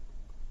Quanh.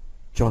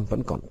 John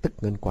vẫn còn tức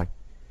Ngân Quanh.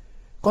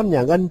 Con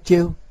nhà Ngân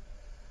trêu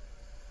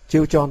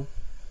John.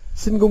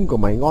 Xin gung của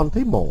mày ngon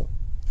thấy mổ.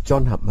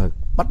 John hậm hực.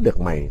 Bắt được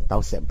mày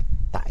tao sẽ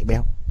tại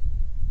beo.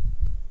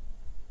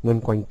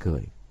 Ngân Quanh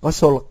cười. Có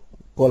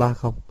sô-cô-la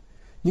không?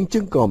 Nhưng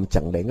Trương Còm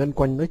chẳng để Ngân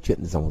Quanh nói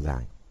chuyện ròng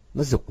dài.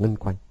 Nó giục Ngân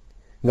Quanh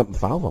ngậm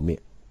pháo vào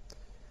miệng.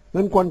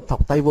 Ngân Quanh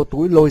thọc tay vô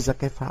túi lôi ra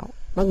cái pháo.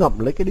 Nó ngậm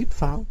lấy cái đít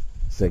pháo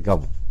rồi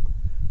gồng.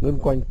 Ngân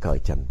Quanh cởi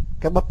trần,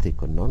 các bắp thịt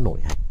của nó nổi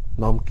hạch,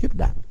 nom khiếp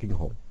đảm kinh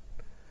hồn.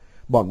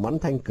 Bọn Mãn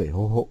Thanh cười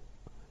hô hô.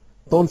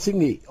 Tôn Sĩ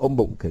Nghị ôm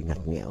bụng cười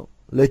ngặt nghẽo.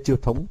 Lê Chiêu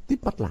Thống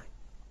tít mắt lại.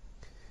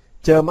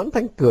 Chờ Mãn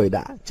Thanh cười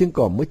đã, Trương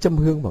Còm mới châm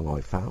hương vào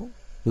ngòi pháo.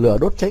 Lửa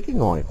đốt cháy cái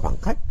ngòi khoảng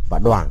khách và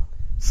đoàng,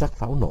 xác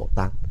pháo nổ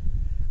tan.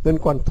 Ngân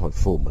Quanh thổi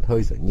phù một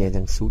hơi rồi nhe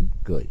răng sún,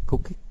 cười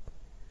khúc khích.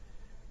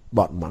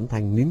 Bọn Mãn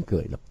Thanh nín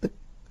cười lập tức.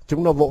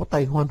 Chúng nó vỗ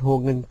tay hoan hô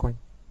Ngân Quanh.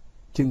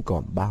 Trương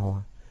Còm ba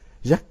hoa.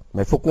 Jack,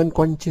 mày phục Ngân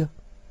Quanh chưa?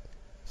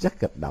 Jack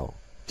gật đầu.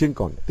 Trương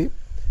Còm tiếp.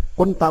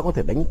 Quân tao có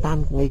thể đánh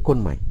tan ngay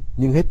quân mày,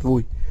 nhưng hết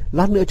vui.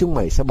 Lát nữa chúng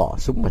mày sẽ bỏ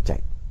súng mà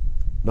chạy.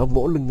 Nó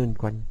vỗ lưng Ngân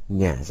Quanh.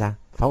 Nhả ra,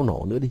 pháo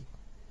nổ nữa đi.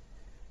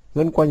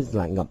 Ngân Quanh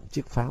lại ngậm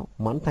chiếc pháo.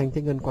 Mãn Thanh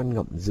thấy Ngân Quanh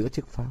ngậm giữa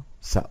chiếc pháo,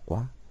 sợ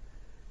quá.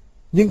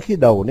 Nhưng khi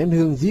đầu nén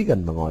hương dí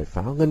gần vào ngòi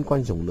pháo, Ngân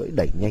Quanh dùng lưỡi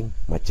đẩy nhanh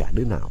mà chả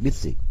đứa nào biết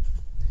gì.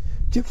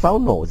 Chiếc pháo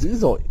nổ dữ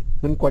dội.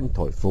 Ngân Quanh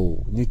thổi phù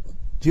như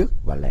trước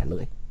và lẻ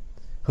lưỡi.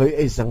 Hơi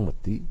ê răng một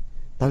tí.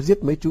 Tao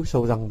giết mấy chú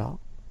sâu răng đó.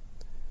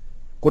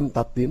 Quân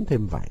ta tiến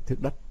thêm vài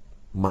thước đất.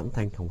 Mãn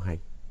Thanh không hay.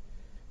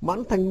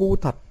 Mãn Thanh ngu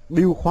thật,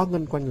 biêu khóa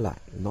Ngân Quanh lại.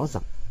 Nó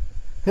giận.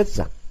 Hết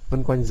giặc,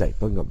 Ngân Quanh dạy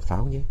tôi ngậm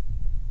pháo nhé.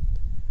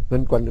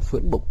 Ngân Quanh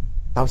phưỡn bụng.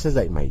 Tao sẽ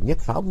dạy mày nhét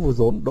pháo vô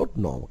rốn, đốt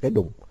nổ một cái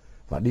đùng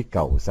và đi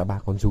cầu ra 3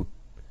 con giun.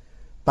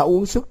 Tao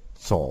uống sức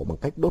sổ bằng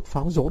cách đốt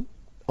pháo rốn.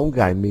 Ông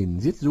gài mìn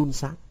giết giun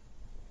sát.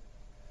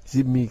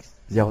 Jimmy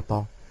reo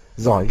to.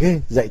 Giỏi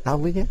ghê, dạy tao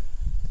với nhé.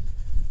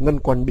 Ngân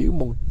Quanh bĩu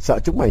môi. Sợ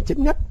chúng mày chết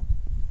ngất.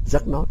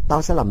 Jack nói,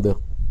 tao sẽ làm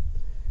được.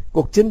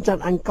 Cuộc chiến tranh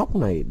Anh cóc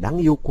này đáng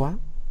yêu quá.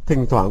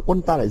 Thỉnh thoảng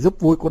quân ta lại giúp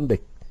vui quân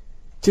địch.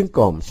 Trương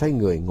Còm xoay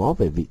người ngó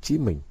về vị trí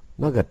mình.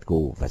 Nó gật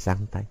gù và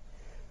giang tay.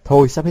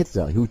 Thôi sắp hết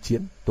giờ hưu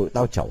chiến, tụi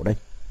tao chẩu đây.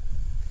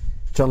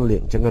 John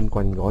liệng cho Ngân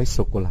Quanh gói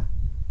sô-cô-la.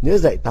 Nhớ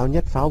dạy tao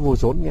nhét pháo vô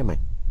rốn nghe mày.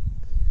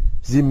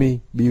 Jimmy,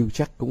 Bill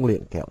chắc cũng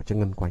liệng kẹo cho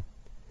Ngân Quanh.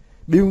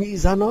 Bill nghĩ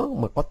ra nó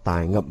mà có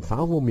tài ngậm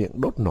pháo vô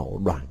miệng đốt nổ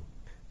đoảng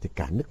thì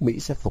cả nước Mỹ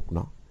sẽ phục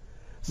nó.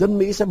 Dân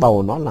Mỹ sẽ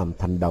bầu nó làm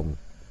thần đồng.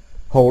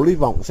 Hồ Ly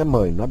Vọng sẽ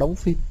mời nó đóng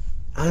phim.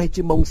 Ai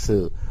chứ mông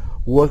sử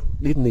Walt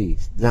Disney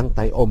giang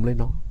tay ôm lấy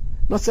nó.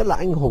 Nó sẽ là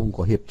anh hùng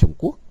của Hiệp chủng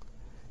quốc.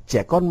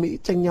 Trẻ con Mỹ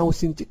tranh nhau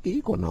xin chữ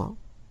ký của nó.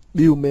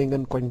 Bill mê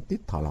Ngân Quanh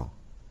tít thỏ lò.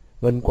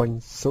 Ngân Quanh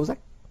xấu rách.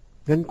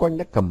 Ngân Quanh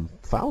đã cầm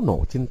pháo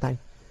nổ trên tay.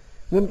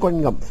 Ngân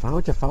Quanh ngậm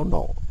pháo cho pháo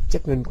nổ.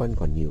 Chắc Ngân Quanh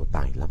còn nhiều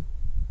tài lắm.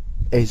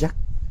 Ê Jack,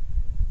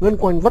 Ngân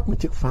Quanh vất một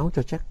chiếc pháo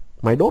cho Jack.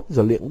 Mày đốt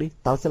rồi liệng đi,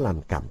 tao sẽ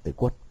làm cảm tử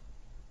quân.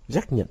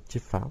 Jack nhận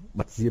chiếc pháo,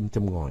 bật diêm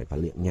châm ngòi và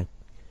liệng nhanh.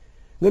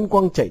 Ngân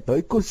Quang chạy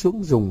tới cúi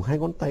xuống dùng 2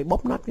 ngón tay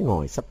bóp nát cái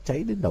ngòi sắp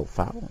cháy đến đầu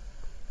pháo.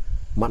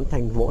 Mãn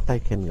Thanh vỗ tay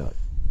khen ngợi.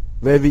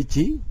 Về vị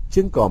trí,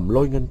 Trương Còm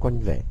lôi Ngân Quanh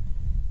về.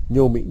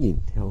 Nhô Mỹ nhìn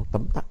theo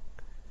tấm tắc.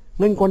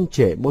 Ngân Quanh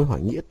trễ môi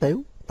hỏi nghĩa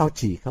tếu. Tao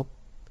chỉ không?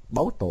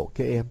 Báo tổ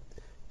kêu em.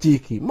 Chỉ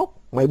khỉ mốc,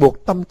 mày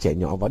buộc tâm trẻ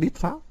nhỏ vào đít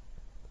pháo.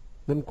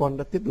 Ngân Quang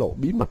đã tiết lộ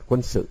bí mật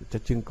quân sự cho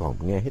Trương Còm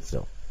nghe hết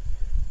rồi,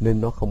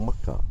 nên nó không mắc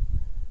cỡ.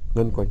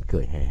 Ngân Quanh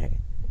cười hề hề.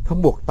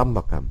 Không buộc tâm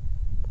vào cầm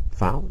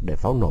pháo để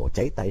pháo nổ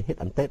cháy tay hết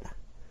ăn Tết à?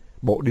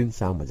 Bộ điên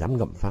sao mà dám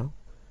ngậm pháo.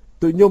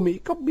 Tụi nhô Mỹ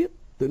cóc biết.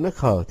 Tụi nó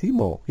khờ thí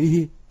mồ. Hi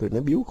hi. Tụi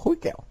nó biếu khối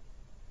kẹo.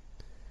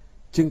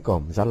 Trương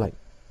Còm ra lệnh.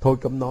 Thôi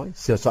cấm nói.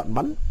 Sửa soạn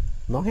bắn.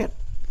 Nó hét.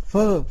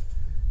 Phơ.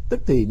 Tức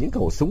thì những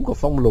khẩu súng của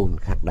Phong lùn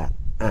khạc đạn.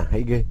 À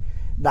hay ghê.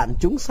 Đạn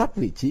trúng sát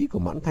vị trí của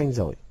Mãn Thanh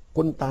rồi.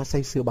 Quân ta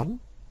say sưa bắn.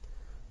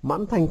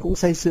 Mãn Thanh cũng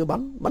say sưa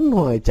bắn. Bắn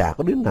hoài chả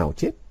có đứa nào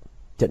chết.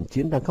 Trận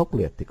chiến đang khốc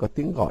liệt thì có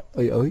tiếng gọi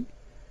ơi ới.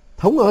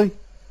 Thống ơi.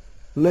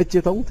 Lê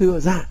Chiêu Thống thưa.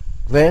 Dạ.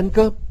 Về ăn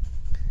cơm.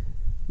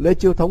 Lê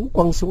Chiêu Thống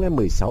quăng súng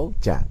M16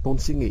 trả Tôn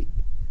Sĩ Nghị.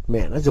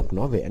 Mẹ đã giục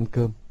nó về ăn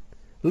cơm.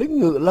 Lính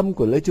ngự lâm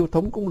của Lê Chiêu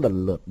Thống cũng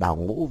lần lượt đào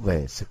ngũ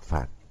về sực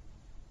phạt.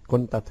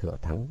 Quân ta thừa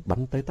thắng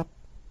bắn tới tấp.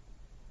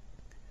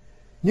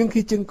 Nhưng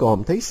khi Trương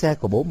Còm thấy xe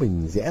của bố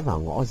mình rẽ vào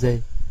ngõ dê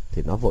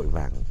thì nó vội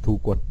vàng thu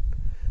quân.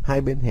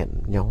 Hai bên hẹn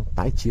nhau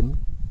tái chiếm.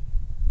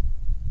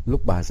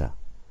 Lúc 3 giờ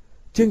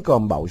Trương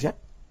Còm bảo Jack.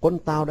 Quân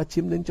tao đã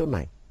chiếm đến chỗ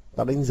này.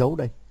 Tao đánh dấu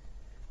đây.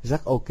 Jack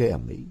ok ở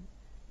Mỹ.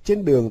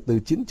 Trên đường từ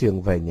chiến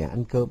trường về nhà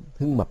ăn cơm,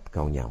 Hưng Mập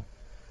càu nhàu.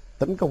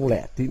 Tấn công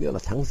lẹ tí nữa là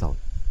thắng rồi.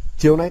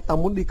 Chiều nay tao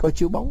muốn đi coi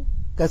chiếu bóng.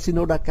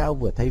 Casino Đa Cao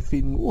vừa thay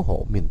phim Ngũ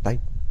Hổ miền Tây.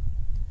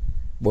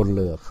 Bồn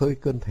lửa khơi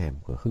cơn thèm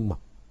của Hưng Mập.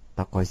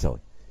 Tao coi rồi.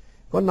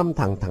 Có 5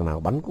 thằng nào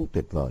bắn cũng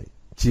tuyệt vời.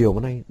 Chiều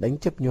nay đánh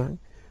chấp nhoáng.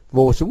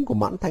 Vồ súng của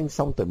Mãn Thanh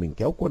xong tụi mình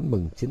kéo quân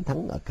mừng chiến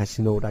thắng ở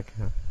Casino Đa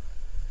Cao.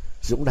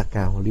 Dũng Đa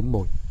Cao liếm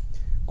môi.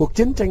 Cuộc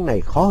chiến tranh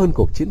này khó hơn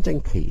cuộc chiến tranh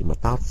khỉ mà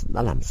tao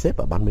đã làm sếp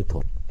ở ban mê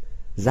thuật.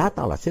 Giá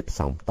tao là xếp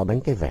xong, tao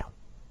đánh cái vèo.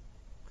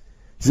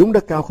 Dũng Đa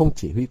Cao không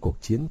chỉ huy cuộc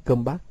chiến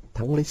cơm bát,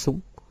 thắng lấy súng,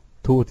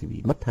 thua thì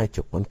bị mất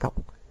 20 con cóc.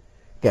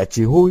 Kẻ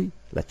chỉ huy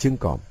là Trương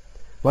Còm.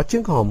 Và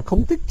Trương Còm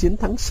không thích chiến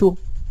thắng suông.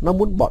 Nó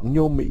muốn bọn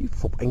nhô Mỹ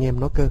phục anh em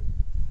nó cơ.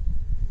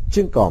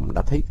 Trương Còm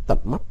đã thấy tận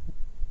mắt.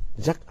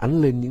 Jack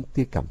ắn lên những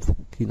tia cảm phục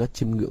khi nó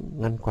chiêm ngưỡng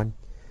Ngân Quanh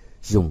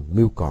dùng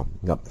mưu còm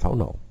ngậm pháo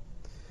nổ.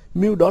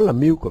 Mưu đó là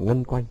mưu của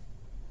Ngân Quanh.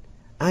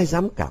 Ai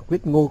dám cả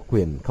quyết Ngô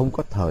Quyền không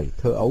có thời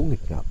thơ ấu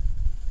nghịch ngợm.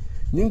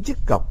 Những chiếc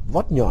cọc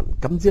vót nhọn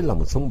cắm dưới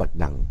lòng sông Bạch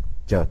Đằng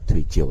chờ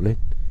thủy triều lên.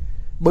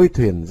 Bơi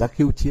thuyền ra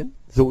khiêu chiến,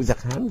 dụ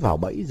giặc Hán vào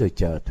bẫy rồi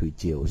chờ thủy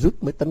triều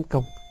rút mới tấn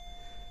công.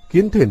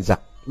 Khiến thuyền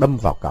giặc đâm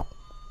vào cọc.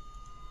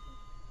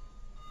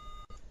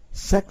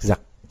 Xác giặc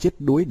chết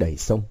đuối đầy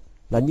sông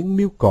là những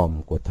mưu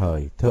còm của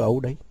thời thơ ấu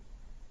đấy.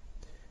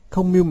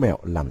 Không mưu mẹo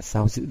làm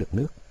sao giữ được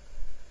nước.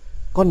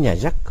 Con nhà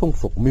Jack không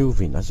phục mưu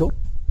vì nó dốt.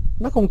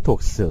 Nó không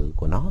thuộc sử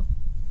của nó.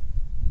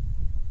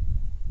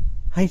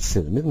 Hay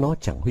sử nước nó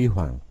chẳng huy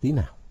hoàng tí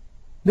nào.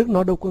 Nước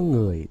nó đâu có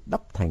người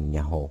đắp thành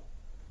nhà Hồ.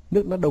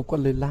 Nước nó đâu có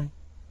Lê Lai.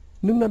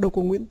 Nước nó đâu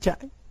có Nguyễn Trãi.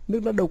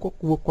 Nước nó đâu có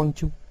vua Quang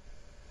Trung.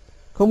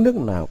 Không nước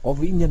nào có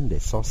vĩ nhân để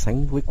so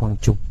sánh với Quang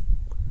Trung.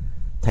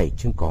 Thầy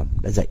Trương Còm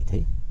đã dạy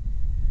thế.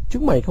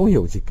 Chúng mày không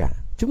hiểu gì cả.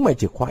 Chúng mày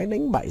chỉ khoái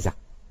đánh bại giặc.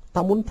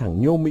 Tao muốn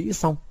thằng nhô Mỹ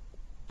xong,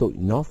 tụi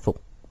nó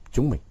phục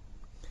chúng mình.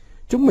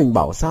 Chúng mình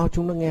bảo sao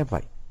chúng nó nghe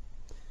vậy.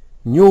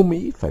 Nhô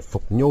Mỹ phải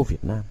phục nhô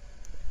Việt Nam.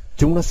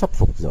 Chúng nó sắp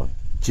phục rồi.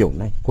 Chiều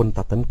nay quân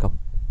ta tấn công.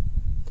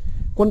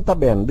 Quân ta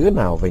bèn đứa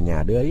nào về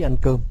nhà đứa ấy ăn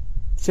cơm.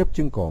 Sếp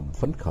Trương Còm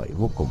phấn khởi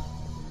vô cùng.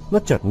 Nó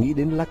chợt nghĩ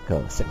đến lá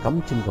cờ sẽ cắm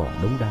trên gò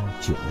Đống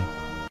Đa chiều nay.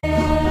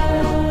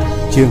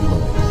 Chương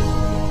 10.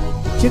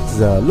 Trước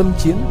giờ lâm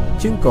chiến,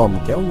 Trương Còm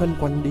kéo Ngân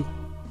Quanh đi.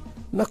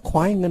 Nó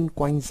khoái Ngân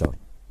Quanh rồi.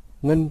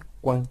 Ngân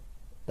Quang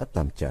đã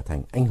tạm trở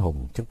thành anh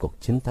hùng trong cuộc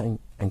chiến tranh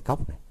anh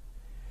cóc này.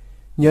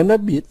 Nhờ nó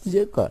biết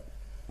dễ cợt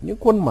những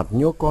khuôn mặt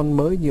nhô con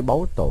mới như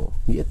báu tổ,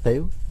 nghĩa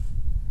tếu,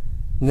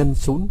 Ngân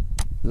Sún,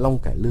 Long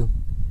Cải Lương.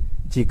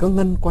 Chỉ có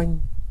Ngân Quanh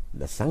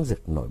là sáng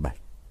rực nổi bật.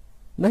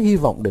 Nó hy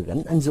vọng được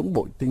gắn anh dũng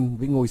bội tinh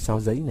với ngôi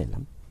sao giấy này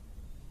lắm.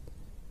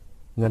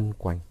 Ngân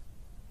Quanh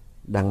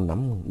đang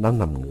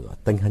nằm ngửa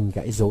tênh hân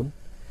gãy rốn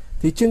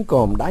thì Trương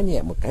Còm đá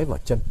nhẹ một cái vào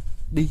chân.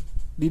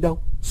 Đi đâu?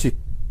 Xịt,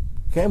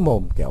 khẽ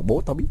mồm kẻo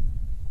bố tao biết.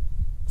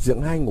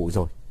 Dượng hai ngủ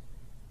rồi.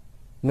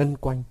 Ngân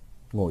Quanh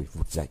ngồi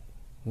vụt dậy,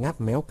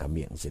 ngáp méo cả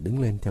miệng rồi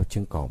đứng lên theo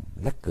Trương Còm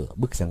lách cửa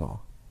bước ra ngõ.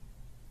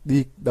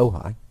 Đi đâu hả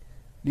anh?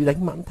 Đi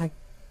đánh Mãn Thanh.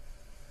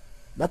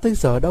 Đã tới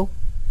giờ đâu?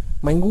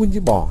 Mày ngu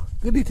như bò,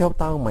 cứ đi theo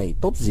tao mày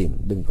tốt gìn,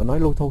 đừng có nói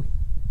lôi thôi.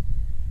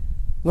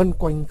 Ngân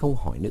Quanh không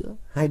hỏi nữa,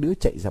 hai đứa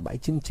chạy ra bãi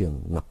chiến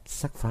trường ngập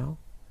xác pháo.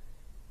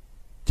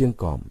 Trương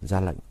Còm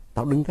ra lệnh,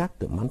 tao đứng gác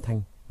tượng Mãn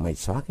Thanh, mày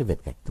xóa cái vệt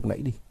gạch lúc nãy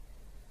đi.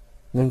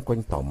 Ngân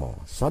Quanh tò mò,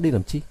 xóa đi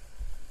làm chi?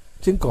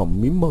 Trương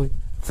Còm mím môi,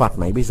 phạt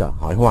mày bây giờ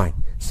hỏi hoài,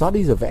 xóa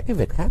đi rồi vẽ cái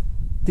vệt khác,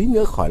 tí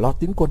nữa khỏi lo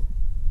tiến quân.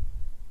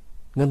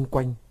 Ngân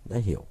Quanh đã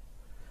hiểu.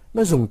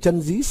 Nó dùng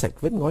chân dí sạch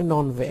vết ngói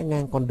non vẽ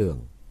ngang con đường,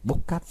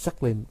 bốc cát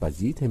rắc lên và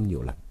dí thêm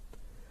nhiều lần.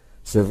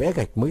 Rồi vẽ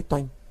gạch mới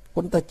toanh,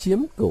 quân ta chiếm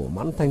cửu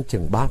Mãn Thanh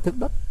chừng 3 thước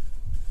đất.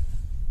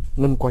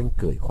 Ngân Quanh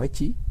cười khoái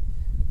chí.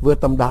 Vừa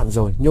tầm đạn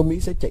rồi, Nhô Mỹ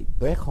sẽ chạy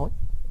tóe khói.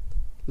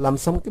 Làm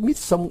xong cái mít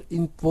sông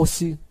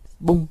Infosi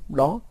bung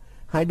đó,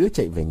 hai đứa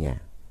chạy về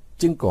nhà.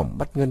 Trương Còm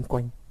bắt Ngân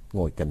Quanh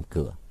ngồi gần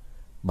cửa,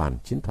 bàn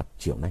chiến thuật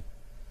chiều nay.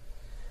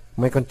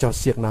 Mày còn trò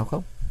xiệc nào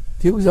không?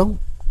 Thiếu giống,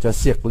 trò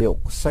xiệc liệu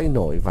xoay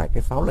nổi vài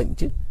cái pháo lệnh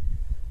chứ.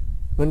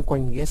 Ngân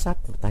Quanh ghé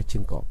sát vào tai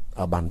Trương Còm.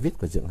 Ở bàn viết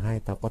của Dượng hai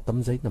tao có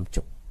tấm giấy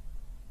 50.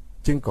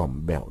 Trương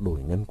Còm bẹo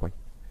đùi Ngân Quanh.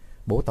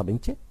 Bố tao đánh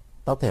chết.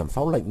 Tao thèm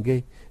pháo lệnh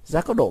ghê.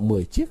 Giá có độ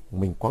 10 chiếc.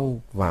 Mình quăng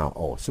vào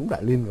ổ súng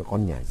đại liên của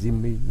con nhà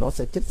Jimmy, nó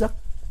sẽ chết giấc.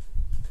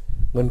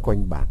 Ngân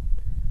Quanh bàn.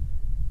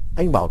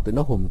 Anh bảo tụi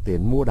nó hùm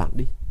tiền mua đạn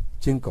đi.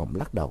 Trương Còm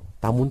lắc đầu.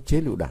 Tao muốn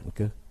chế lựu đạn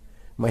cơ.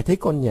 Mày thấy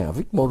con nhà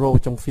Vic Morrow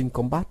trong phim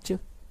Combat chứ?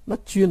 Nó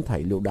chuyên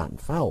thảy lựu đạn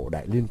phá ổ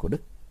đại liên của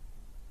Đức.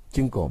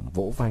 Trương Còm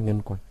vỗ vai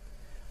Ngân Quanh.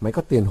 Mày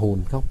có tiền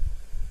hùn không?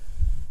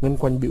 Ngân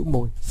Quanh bĩu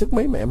môi. Sức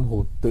mấy mà em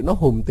hùn? Tụi nó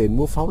hùm tiền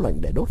mua pháo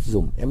lệnh để đốt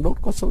dùm. Em đốt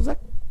có xấu rách.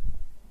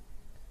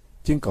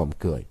 Trương Còm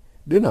cười.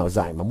 Đứa nào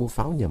dại mà mua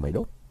pháo nhờ mày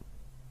đốt.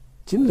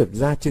 Chiến lược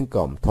gia Trương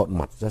Còm thộn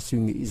mặt ra suy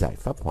nghĩ giải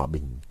pháp hòa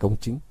bình công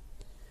chính.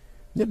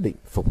 Nhất định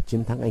phục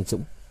chiến thắng anh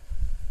dũng.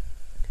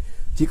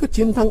 Chỉ có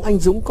chiến thắng anh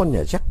dũng con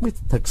nhà Jack mới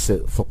thực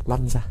sự phục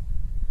lăn ra.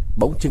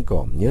 Bỗng Trương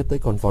Còm nhớ tới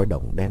con voi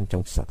đồng đen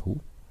trong sở thú.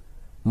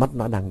 Mắt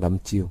nó đang đăm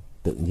chiêu,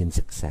 tự nhiên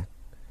rực sáng.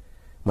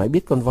 Mày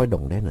biết con voi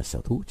đồng đen ở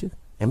sở thú chứ?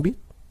 Em biết.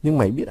 Nhưng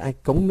mày biết ai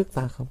cống nước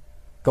ta không?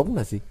 Cống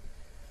là gì?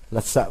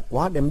 Là sợ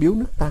quá đem biếu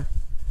nước ta.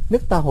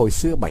 Nước ta hồi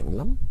xưa bảnh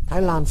lắm.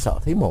 Thái Lan sợ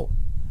thấy mổ.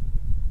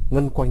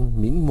 Ngân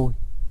Quanh mím môi.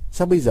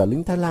 Sao bây giờ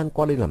lính Thái Lan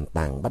qua đây làm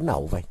tàng bắn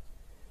ẩu vậy?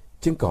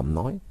 Trương Còm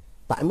nói.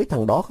 Tại mấy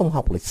thằng đó không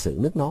học lịch sử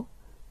nước nó.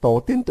 Tổ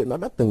tiên tụi nó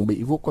đã từng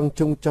bị vua Quang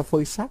Trung cho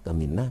phơi xác ở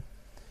miền Nam.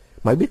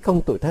 Mày biết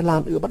không, tụi Thái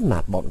Lan ưa bắt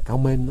nạt bọn Cao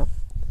Mên lắm.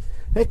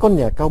 Thế con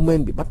nhà Cao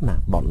Mên bị bắt nạt,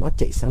 bọn nó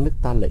chạy sang nước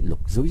ta lệ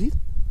lục dối rít.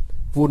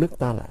 Vua nước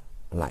ta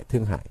lại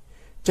thương hại,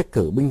 chắc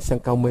cử binh sang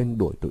Cao Mên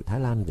đuổi tụi Thái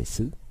Lan về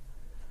xứ.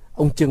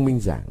 Ông Trương Minh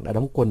Giảng đã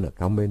đóng quân ở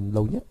Cao Mên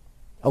lâu nhất.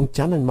 Ông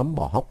chán ăn mắm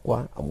bò hóc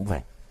quá, ông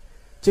về.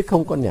 Chứ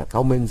không con nhà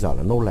Cao Mên giờ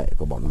là nô lệ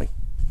của bọn mình.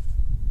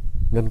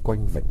 Ngân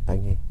Quanh vểnh tai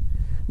nghe.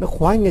 Nó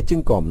khoái nghe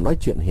Trương Còm nói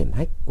chuyện hiển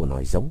hách của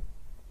nòi giống.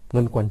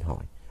 Ngân Quanh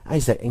hỏi. Ai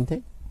dạy anh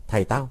thế?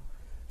 Thầy tao.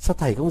 Sao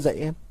thầy không dạy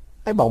em?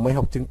 Ai bảo mày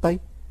học trường Tây?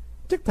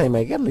 Chắc thầy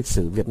mày ghét lịch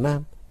sử Việt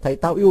Nam. Thầy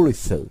tao yêu lịch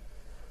sử.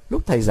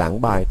 Lúc thầy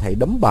giảng bài, thầy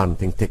đấm bàn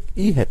thình thịch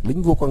y hệt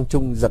lính vua Quang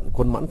Trung giận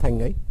quân Mãn Thanh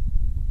ấy.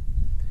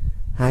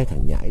 Hai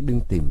thằng nhãi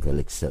đương tìm về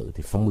lịch sử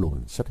thì Phong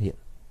Lùn xuất hiện.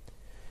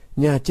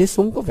 Nhà chế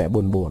súng có vẻ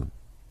buồn buồn.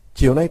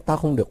 Chiều nay tao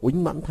không được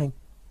uýnh Mãn Thanh.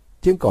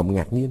 Trương Còm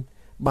ngạc nhiên.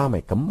 Ba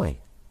mày cấm mày.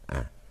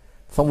 À,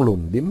 Phong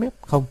Lùn điếm mép.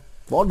 Không,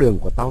 võ đường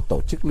của tao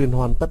tổ chức liên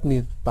hoan tất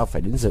niên, tao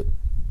phải đến dự.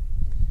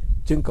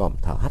 Trương Còm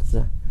thở hắt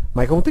ra.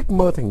 Mày không thích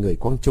mơ thành người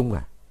Quang Trung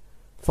à?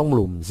 Phong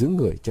Lùn giữ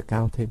người cho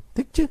cao thêm.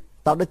 Thích chứ,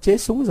 tao đã chế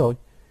súng rồi.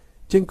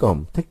 Trương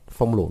Còm thích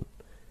Phong Lùn.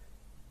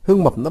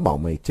 Hương Mập nó bảo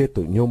mày chê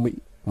tụi Nhô Mỹ.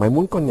 Mày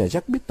muốn con nhà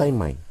Jack biết tay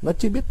mày. Nó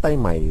chưa biết tay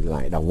mày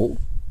lại đào ngũ.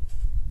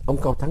 Ông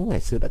Cao Thắng ngày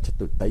xưa đã cho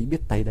tụi Tây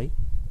biết tay đấy.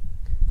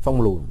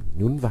 Phong Lùn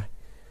nhún vai.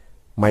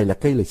 Mày là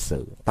cây lịch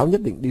sử. Tao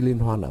nhất định đi liên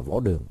hoan ở võ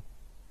đường.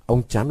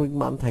 Ông chán uýnh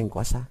Mãn Thanh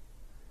quá xa.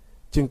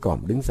 Trương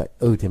Còm đứng dậy.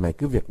 Thì mày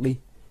cứ việc đi.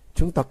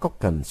 Chúng ta có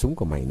cần súng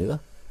của mày nữa.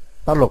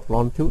 Tao lột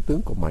lon thiếu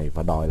tướng của mày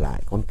và đòi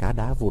lại con cá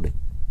đá vô địch.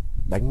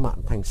 Đánh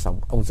Mãn Thanh xong,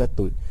 ông sẽ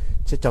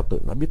cho tụi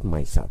nó biết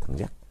mày sợ thằng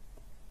Jack.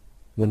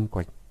 Ngân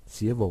Quanh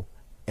xía vô.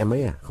 Em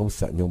ấy à, không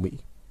sợ Nhô Mỹ.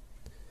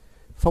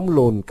 Phong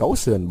Lùn cáu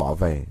sườn bỏ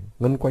về.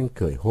 Ngân Quanh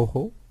cười hô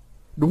hố.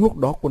 Đúng lúc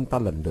đó quân ta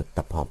lần lượt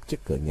tập họp trước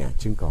cửa nhà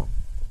Trương Còm.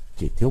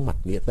 Chỉ thiếu mặt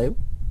Nghĩa Tếu.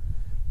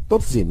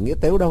 Tốt gìn Nghĩa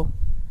Tếu đâu?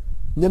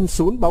 Nhân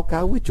Sún báo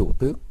cáo với chủ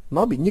tướng.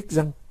 Nó bị nhức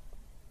răng.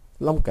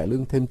 Long Cải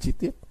Lương thêm chi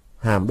tiết.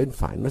 Hàm bên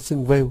phải nó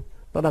sưng vêu,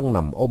 nó đang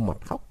nằm ôm mặt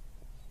khóc.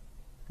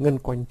 Ngân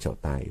Quanh trổ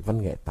tài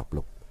văn nghệ tạp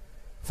lục.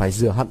 Phải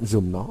rửa hận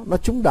dùm nó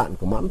trúng đạn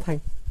của Mãn Thanh.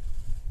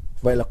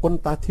 Vậy là quân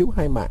ta thiếu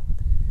 2 mạng.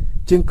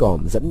 Trương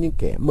Còm dẫn những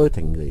kẻ mơ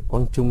thành người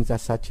Quang Trung ra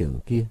xa trường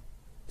kia.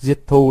 Diệt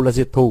thù là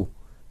diệt thù.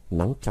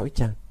 Nắng chói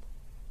chang.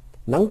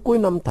 Nắng cuối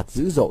năm thật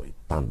dữ dội,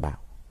 tàn bạo.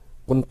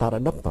 Quân ta đã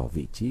đắp vào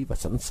vị trí và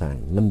sẵn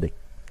sàng nghênh địch.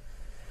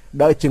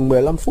 Đợi chừng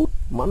 15 phút,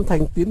 Mãn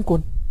Thanh tiến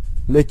quân.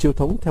 Lê Chiêu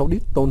Thống theo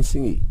đít Tôn Sĩ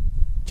Nghị.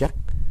 Chắc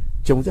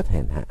trông rất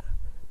hèn hạ,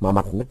 mà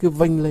mặt nó cứ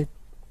vênh lên.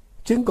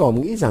 Trương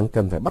Còm nghĩ rằng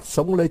cần phải bắt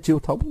sống Lê Chiêu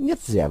Thống,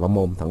 nhét dẻ vào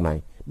mồm thằng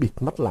này, bịt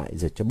mắt lại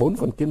rồi cho 4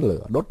 con kiến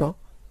lửa đốt nó.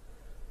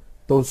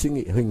 Tôn Sĩ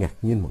Nghị hơi ngạc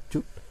nhiên một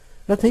chút.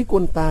 Nó thấy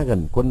quân ta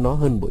gần quân nó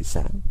hơn buổi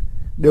sáng.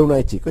 Điều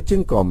này chỉ có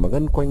Trương Còm và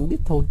Ngân Quanh biết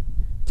thôi.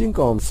 Trương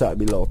Còm sợ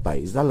bị lộ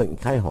tẩy, ra lệnh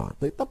khai hỏa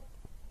tới tấp.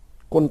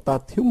 Quân ta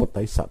thiếu một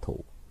tay xạ thủ.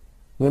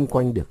 Ngân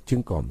Quanh được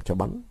Trương Còm cho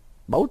bắn.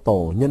 Báu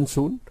Tổ, Nhân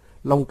Sún,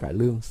 Long Cải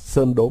Lương,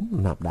 Sơn Đốm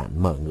nạp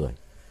đạn mở người.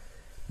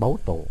 Báu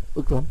Tổ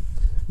ức lắm,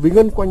 vì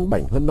Ngân Quanh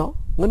bảnh hơn nó.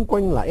 Ngân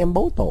Quanh là em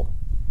Báu Tổ.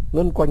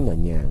 Ngân Quanh ở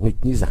nhà nghịch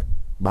như giặc,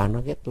 ba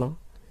nó ghét nó.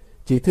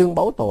 Chỉ thương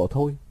Báu Tổ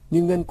thôi,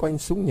 nhưng Ngân Quanh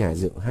xuống nhà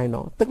dượng hai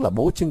nó, tức là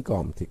bố Trương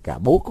Còm thì cả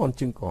bố con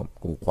Trương Còm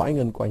cùng khoái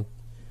Ngân Quanh.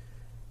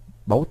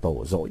 Báu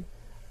Tổ dỗi: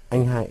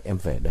 anh hai em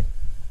về đây.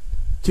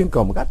 Trương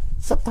Còm gắt: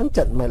 sắp thắng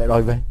trận mày lại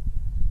đòi về.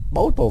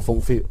 Báu Tổ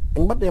phụng phịu: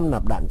 anh bắt em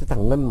nạp đạn cho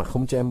thằng Ngân mà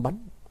không cho em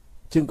bắn.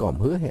 Trương Còm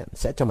hứa hẹn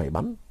sẽ cho mày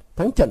bắn.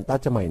 Thắng trận ta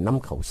cho mày 5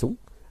 khẩu súng,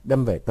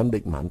 đem về Tân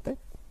Định mà ăn Tết.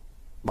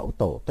 Báu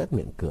Tổ toét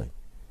miệng cười.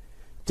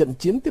 Trận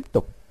chiến tiếp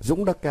tục.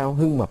 Dũng Đa Cao,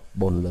 Hưng Mập,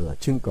 Bồn Lừa,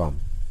 Trương Còm,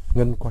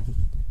 Ngân Quanh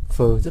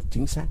phơ rất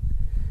chính xác.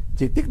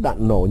 Chỉ tiếc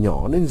đạn nổ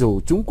nhỏ nên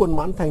dù chúng quân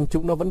Mãn Thanh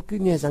chúng nó vẫn cứ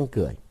nhe răng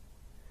cười.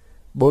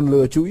 Bồn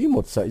Lừa chú ý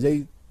một sợi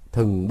dây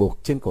thừng buộc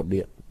trên cột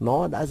điện.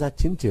 Nó đã ra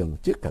chiến trường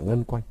trước cả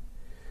Ngân Quanh.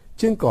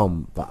 Trương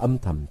Còm và âm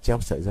thầm treo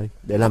sợi dây.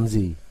 Để làm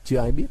gì chưa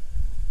ai biết.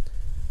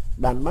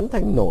 Đạn Mãn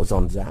Thanh nổ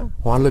giòn giã,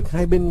 hỏa lực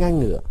hai bên ngang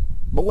ngửa.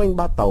 Bỗng anh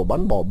Ba Tàu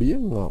bắn bò bía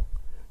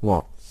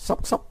ngọt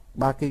sóc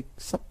 3 cây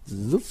sắt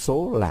rút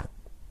số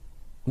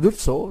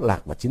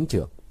lạc vào chiến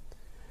trường.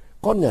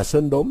 Con nhà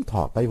Sơn Đốm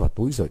thò tay vào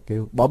túi rồi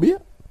kêu: bò bía.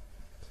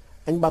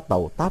 Anh Ba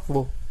Tàu tát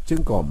vô.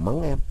 Trương Còm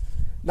mắng: em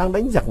đang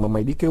đánh giặc mà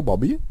mày đi kêu bò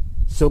bía.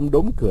 Sơn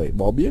Đốm cười: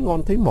 bò bía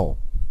ngon thấy mổ.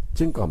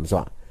 Trương Còm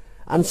dọa: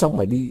 ăn xong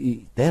mày đi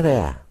té ra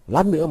à,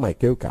 lát nữa mày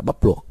kêu cả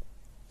bắp luộc.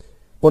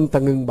 Quân ta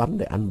ngưng bắn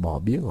để ăn bò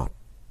bía ngọt.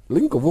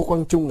 Lính của vua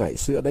Quang Trung ngày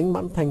xưa đánh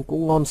Mãn Thanh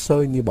cũng ngon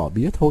sơi như bò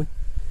bía thôi.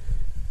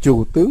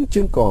 Chủ tướng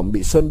Trương Còm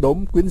bị Sơn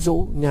Đốm quyến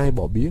rũ nhai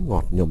bò bía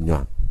ngọt nhồm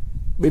nhoàm.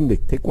 Bên địch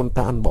thấy quân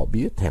ta ăn bò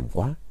bía thèm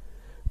quá.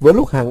 Vừa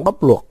lúc hàng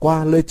bắp luộc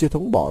qua, Lê Chiêu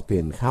Thống bỏ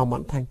tiền khao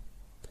Mãn Thanh.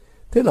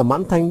 Thế là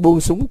Mãn Thanh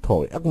buông súng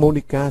thổi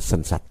harmonica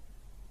sần sật.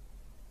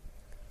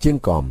 Trương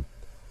Còm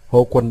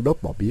hô quân đốt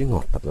bò bía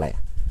ngọt thật lẹ.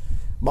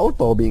 Báu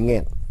Tổ bị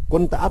nghẹn.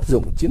 Quân ta áp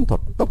dụng chiến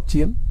thuật tốc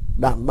chiến.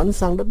 Đạn bắn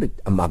sang đất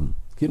địch ầm ầm,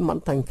 khiến Mãn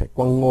Thanh phải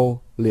quăng ngô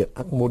liệng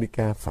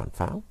harmonica phản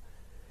pháo.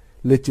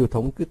 Lê Chiêu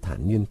Thống cứ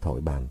thản nhiên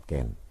thổi bàn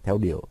kèn theo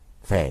điệu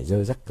phè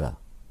dơ rắc cờ.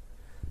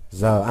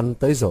 Giờ ăn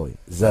tới rồi,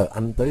 giờ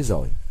ăn tới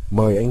rồi.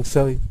 Mời anh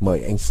sơi,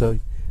 mời anh sơi.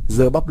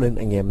 Giơ bắp lên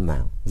anh em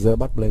nào, giơ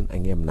bắp lên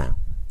anh em nào.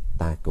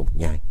 Ta cùng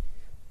nhai,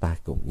 ta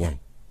cùng nhai.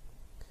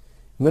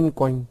 Ngân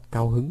Quanh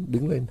cao hứng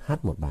đứng lên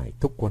hát một bài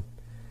thúc quân.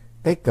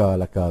 Cái cờ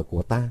là cờ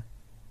của ta,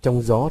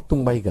 trong gió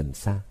tung bay gần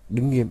xa,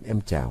 đứng nghiêm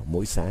em chào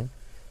mỗi sáng,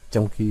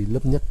 trong khi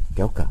lớp nhất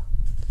kéo cờ.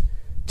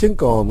 Trương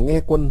Còm nghe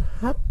quân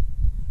hát,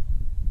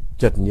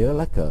 chợt nhớ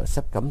lá cờ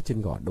sắp cắm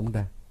trên gò đống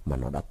đa mà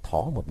nó đã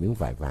thó một miếng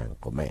vải vàng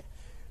của mẹ,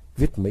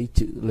 viết mấy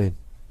chữ lên.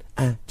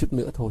 Chút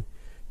nữa thôi,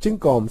 Trương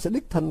Còm sẽ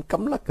đích thân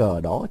cắm lá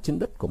cờ đó trên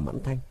đất của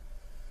Mãn Thanh.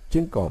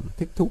 Trương Còm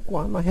thích thú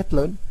quá, nó hét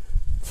lớn: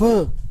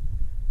 phơ!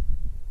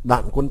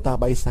 Đạn quân ta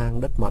bay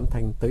sang đất Mãn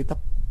Thanh tới tấp.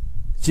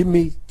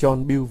 Jimmy,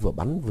 John, Bill vừa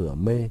bắn vừa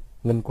mê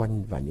Ngân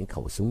Quanh và những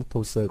khẩu súng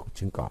thô sơ của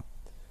Trương Còm.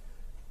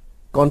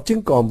 Còn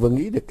Trương Còm vừa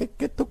nghĩ được cách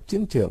kết thúc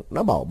chiến trường,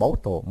 nó bảo Báu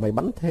Tổ: mày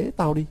bắn thế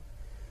tao đi.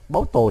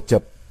 Báu Tổ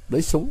chập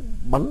lấy súng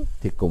bắn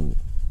thì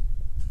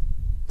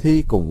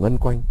cùng Ngân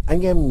Quanh,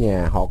 anh em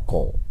nhà họ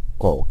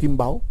cổ Kim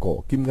Báu,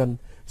 cổ Kim Ngân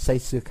say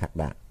sưa khạc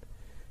đạn.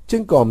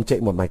 Trương Còm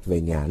chạy một mạch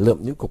về nhà, lượm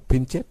những cục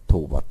pin chết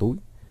thủ vào túi.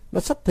 Nó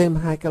xách thêm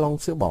 2 cái lon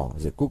sữa bò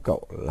rồi cu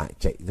cậu lại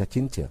chạy ra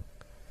chiến trường.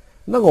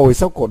 Nó ngồi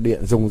sau cột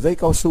điện, dùng dây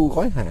cao su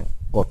gói hàng,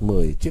 cột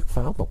 10 chiếc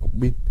pháo vào cục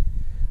pin.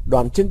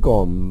 Đoạn Trương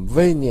Còm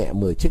vê nhẹ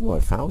 10 chiếc ngòi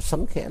pháo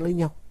xoắn khẽ lấy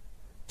nhau.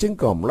 Trương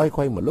Còm loay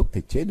quay một lúc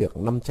thì chế được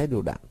 5 trái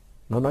lựu đạn.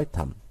 Nó nói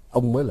thầm: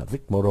 ông mới là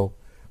Vic Moro,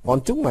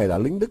 còn chúng mày là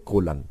lính Đức Cù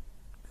Lần.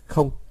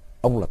 Không,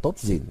 ông là tốt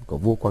dìn của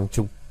vua Quang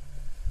Trung.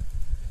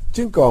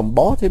 Trương Còm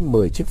bó thêm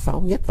 10 chiếc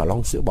pháo nhét vào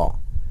lon sữa bò,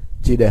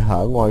 chỉ để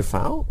hở ngòi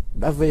pháo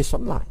đã vê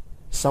xoắn lại.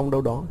 Xong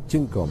đâu đó,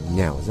 Trương Còm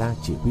nhào ra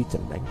chỉ huy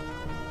trận đánh.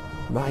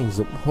 Nó anh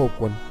dũng hô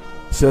quân: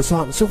 sửa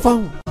soạn xung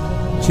phong.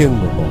 Chương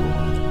 11.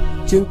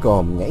 Trương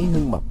Còm nhảy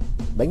Hưng Mập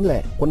đánh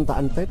lẹ quân ta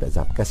ăn Tết ở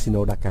dạp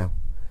casino Đa Cao.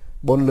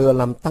 Bồn Lừa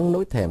làm tăng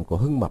nỗi thèm của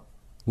Hưng Mập.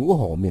 Ngũ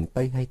hổ miền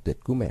Tây hay tuyệt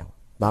cú mèo,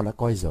 tao đã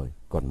coi rồi,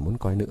 còn muốn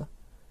coi nữa.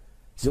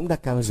 Dũng Đa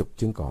Cao giục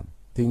Trương Còm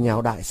thì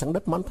nhào đại sang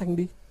đất Mãn Thanh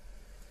đi.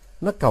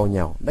 Nó càu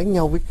nhàu, đánh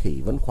nhau với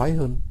khỉ vẫn khoái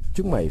hơn.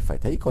 Chúng mày phải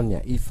thấy con nhà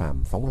y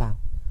phàm phóng lao.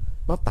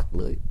 Nó tặc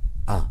lưỡi.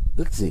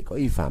 Ước gì có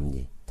y phàm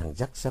nhỉ, thằng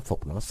Jack sẽ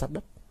phục nó sát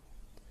đất.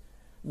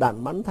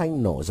 Đạn bắn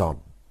thanh nổ giòn,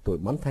 tụi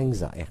bắn thanh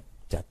dở ẹc,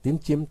 chả tiến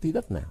chiếm tí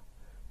đất nào.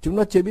 Chúng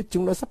nó chưa biết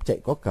chúng nó sắp chạy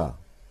có cờ.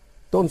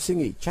 Tôn suy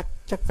nghĩ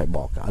chắc phải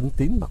bỏ cả ấn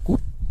tín mà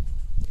cút.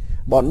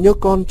 Bọn nhớ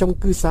con trong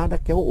cư xá đã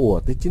kéo ùa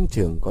tới chiến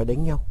trường coi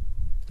đánh nhau.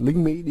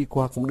 Lính Mỹ đi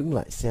qua cũng đứng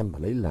lại xem và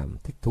lấy làm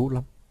thích thú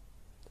lắm.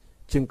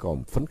 Trương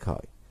Còm phấn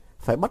khởi,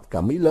 phải bắt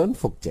cả Mỹ lớn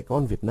phục trẻ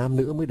con Việt Nam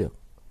nữa mới được.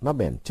 Nó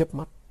bèn chớp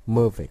mắt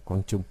mơ về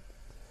Quang Trung.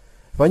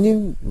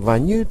 Và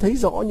như thấy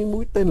rõ những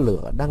mũi tên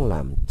lửa đang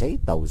làm cháy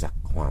tàu giặc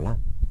Hòa Lan.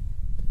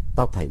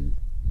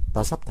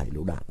 Tao sắp thảy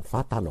lựu đạn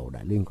phá tan ổ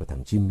đại liên của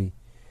thằng Jimmy.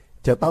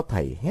 Chờ tao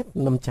thảy hét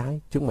 5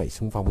 trái, chúng mày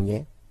xung phong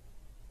nhé.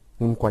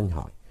 Ngân Quanh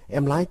hỏi,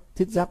 em lái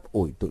thiết giáp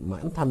ủi tụi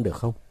Mãn Thanh được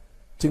không?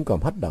 Trương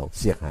Còm hất đầu,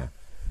 xiệc hả?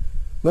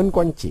 Ngân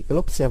Quanh chỉ cái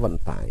lốp xe vận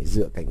tải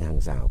dựa cạnh hàng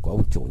rào của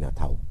ông chủ nhà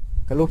thầu.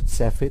 Cái lốp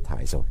xe phế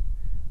thải rồi.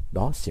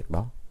 Đó, xiệc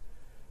đó.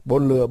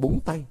 Bồn lừa búng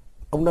tay.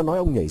 Ông đã nói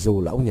ông nhảy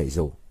dù là ông nhảy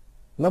dù.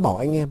 Nó bảo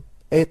anh em,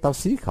 tao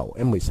xí khẩu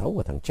M16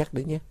 của thằng Jack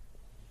đấy nhé.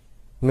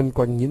 Ngân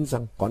Quanh nghiến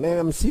răng, còn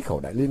em xí khẩu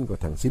đại liên của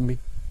thằng Jimmy.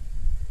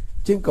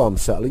 Trương Còm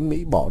sợ lính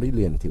Mỹ bỏ đi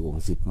liền thì uổng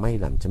dịp may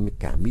làm cho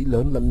cả Mỹ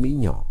lớn lẫn Mỹ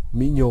nhỏ,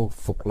 Mỹ nhô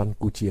phục lăn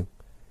cu chiêng.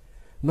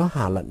 Nó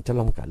hạ lệnh cho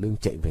Long Cả Lương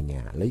chạy về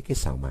nhà lấy cái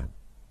xào màn.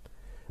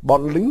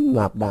 Bọn lính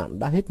nạp đạn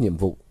đã hết nhiệm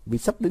vụ vì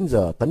sắp đến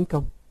giờ tấn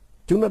công.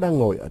 Chúng nó đang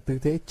ngồi ở tư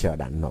thế chờ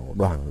đạn nổ,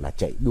 đoàn là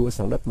chạy đua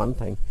sang đất Mãn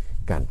Thanh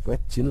càn quét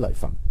chiến lợi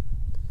phẩm.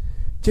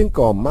 Trương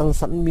Còm mang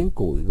sẵn miếng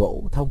củi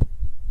gỗ thông.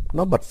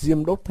 Nó bật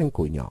diêm đốt thanh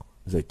củi nhỏ,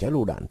 rồi trái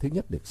lựu đạn thứ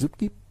nhất được rút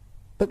kíp,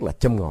 tức là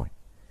châm ngòi.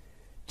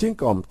 Trương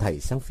Còm thảy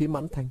sang phía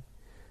Mãn Thanh.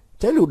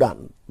 Trái lựu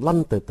đạn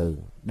lăn từ từ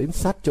đến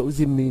sát chỗ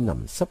Jimmy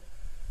nằm sấp.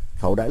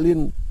 Khẩu đại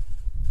liên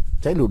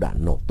trái lựu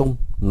đạn nổ tung,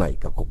 nảy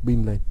cả cục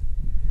pin lên.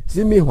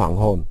 Jimmy hoảng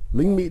hồn,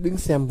 lính Mỹ đứng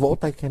xem vỗ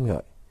tay khen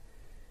ngợi.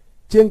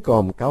 Trương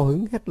Còm cao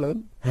hứng hét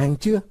lớn, hàng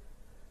chưa?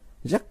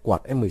 Jack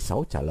quạt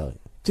M16 trả lời.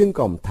 Trương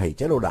Còm thảy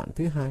trái lựu đạn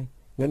thứ hai.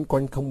 Ngân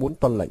Quanh không muốn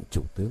tuân lệnh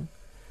chủ tướng.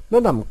 Nó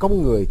nằm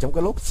cong người trong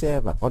cái lốp xe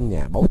và con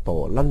nhà báu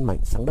tổ lăn mạnh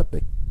sang đất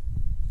địch.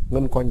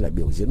 Ngân Quanh lại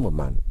biểu diễn một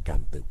màn cản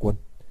tử quân.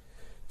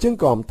 Trương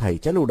Còm thảy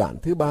trái lựu đạn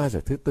thứ ba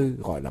rồi thứ tư,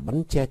 gọi là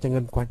bắn che cho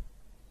Ngân Quanh.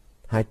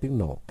 2 tiếng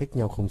nổ cách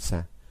nhau không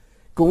xa.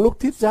 Cùng lúc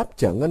thiết giáp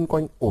chở Ngân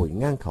Quanh ủi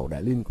ngang khẩu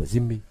đại liên của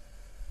Jimmy.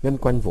 Ngân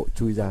Quanh vội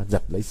chui ra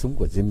giật lấy súng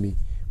của Jimmy,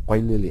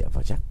 quay lia lịa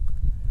vào Jack.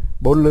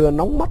 Bồn lừa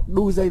nóng mắt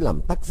đu dây làm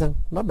tắc răng,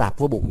 nó đạp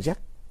vô bụng Jack.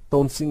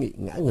 Tôn suy nghĩ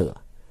ngã ngửa.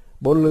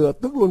 Bồn lừa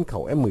tước luôn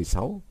khẩu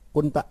M16,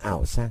 quân ta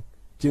ảo sang.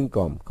 Trương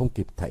Còm không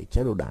kịp thảy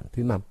trái lựu đạn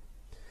thứ 5.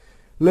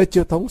 Lê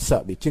Chiêu Thống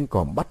sợ bị Trương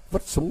Còm bắt,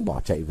 vất súng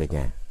bỏ chạy về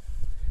nhà.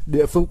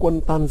 Địa phương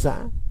quân tan rã,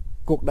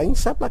 cuộc đánh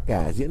sáp lá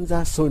cà diễn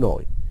ra sôi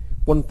nổi.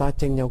 Quân ta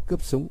tranh nhau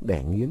cướp súng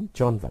để nghiến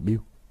John và Bill.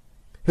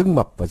 Hưng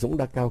Mập và Dũng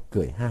Đa Cao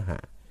cười ha hả.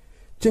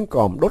 Trương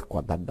Còm đốt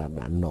quả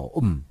đạn nổ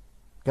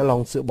cái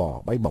lon sữa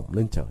bò bay bổng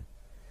lên trời.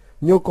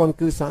 Nhô con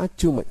cư xá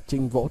Chu Mạnh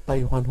Trinh vỗ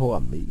tay hoan hô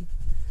ầm ĩ.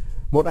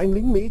 Một anh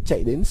lính Mỹ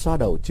chạy đến xoa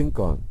đầu Trương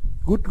Còm,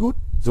 gút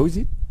rối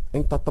rít.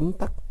 Anh ta tấm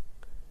tắc,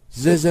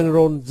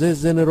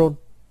 General.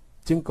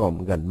 Trương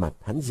Còm gần mặt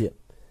hãnh diện.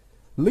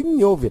 Lính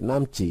nhô Việt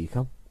Nam chỉ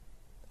không?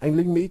 Anh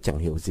lính Mỹ chẳng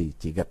hiểu gì,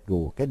 chỉ gật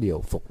gù cái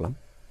điều phục lắm.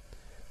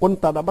 Quân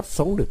ta đã bắt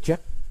sống được Jack,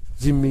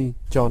 Jimmy,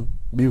 John,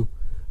 Bill.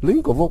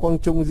 Lính của Vô Quang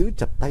Trung giữ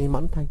chặt tay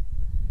Mãn Thanh.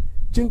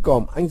 Trương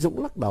Còm anh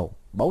Dũng lắc đầu,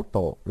 Báu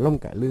Tổ, Long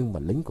Cải Lương và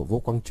lính của Vô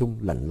Quang Trung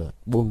lần lượt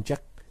buông Jack,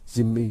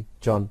 Jimmy,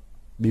 John,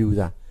 Bill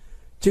ra.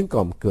 Trương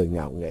Còm cười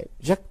ngạo nghễ,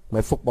 Jack,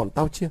 mày phục bọn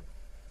tao chưa?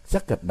 Jack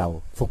gật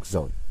đầu, phục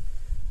rồi.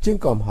 Trương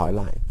Còm hỏi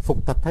lại,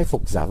 phục thật hay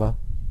phục giả vờ?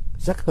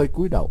 Jack hơi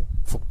cúi đầu,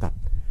 phục thật.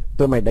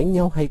 Tụi mày đánh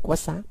nhau hay quá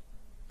xá.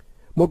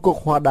 Một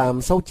cuộc hòa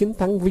đàm sau chiến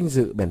thắng vinh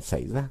dự bèn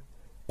xảy ra.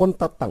 Quân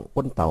ta tặng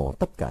quân Tàu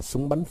tất cả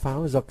súng bắn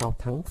pháo do Cao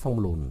Thắng Phong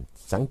Lùn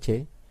sáng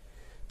chế.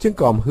 Trương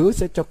Còm hứa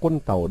sẽ cho quân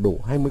Tàu đủ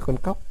 20 con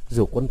cóc,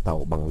 dù quân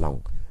Tàu bằng lòng,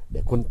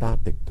 để quân ta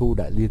tịch thu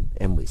đại liên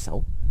M16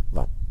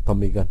 và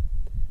Tommy Gun.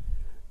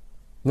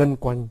 Ngân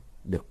Quanh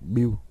được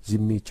Bill,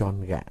 Jimmy,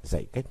 John gạ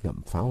dạy cách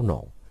ngậm pháo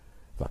nổ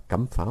và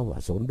cắm pháo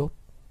và rốn đốt.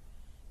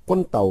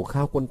 Quân Tàu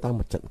khao quân ta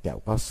một trận kẹo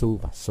cao su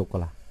và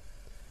sô-cô-la.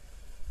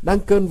 Đang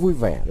cơn vui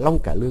vẻ, Long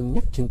Cả Lương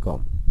nhắc Trương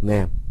Còm,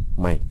 nè,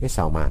 mày cái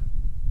xào màn.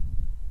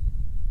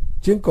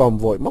 Trương Còm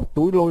vội móc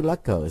túi lôi lá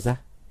cờ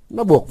ra.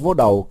 Nó buộc vô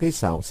đầu cây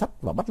xào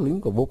sắt và bắt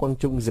lính của Vô Quang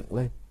Trung dựng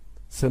lên.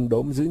 Sơn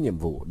Đốm giữ nhiệm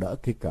vụ đỡ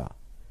cây cờ.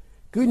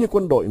 Cứ như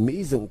quân đội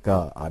Mỹ dựng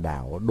cờ ở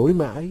đảo Đối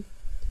Mã ấy.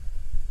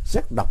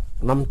 Jack đọc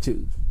 5 chữ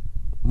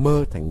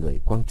mơ thành người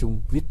Quang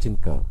Trung viết trên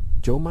cờ,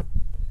 trố mắt.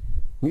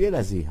 Nghĩa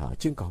là gì hả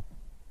Trương Còm?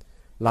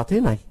 Là thế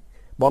này,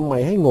 bọn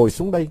mày hãy ngồi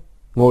xuống đây,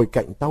 ngồi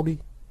cạnh tao đi.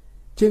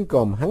 Trương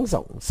Còm hắng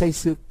giọng say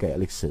sưa kể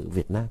lịch sử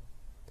Việt Nam.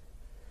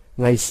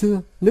 Ngày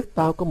xưa, nước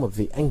tao có một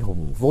vị anh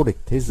hùng vô địch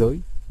thế giới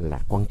là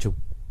Quang Trung.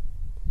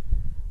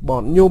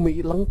 Bọn nhô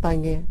Mỹ lắng tai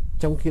nghe,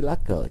 trong khi lá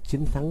cờ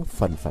chiến thắng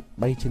phần phật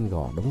bay trên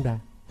gò Đống Đa.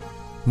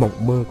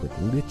 Mộng mơ của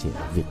những đứa trẻ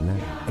Việt Nam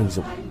anh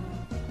dũng.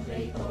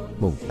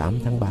 Mùng 8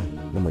 tháng 3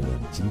 năm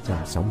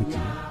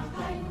 1969.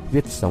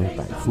 viết xong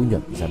tại Phú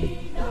Nhuận gia đình.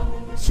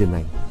 Xin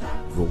anh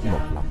Vũ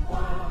Mộc Long.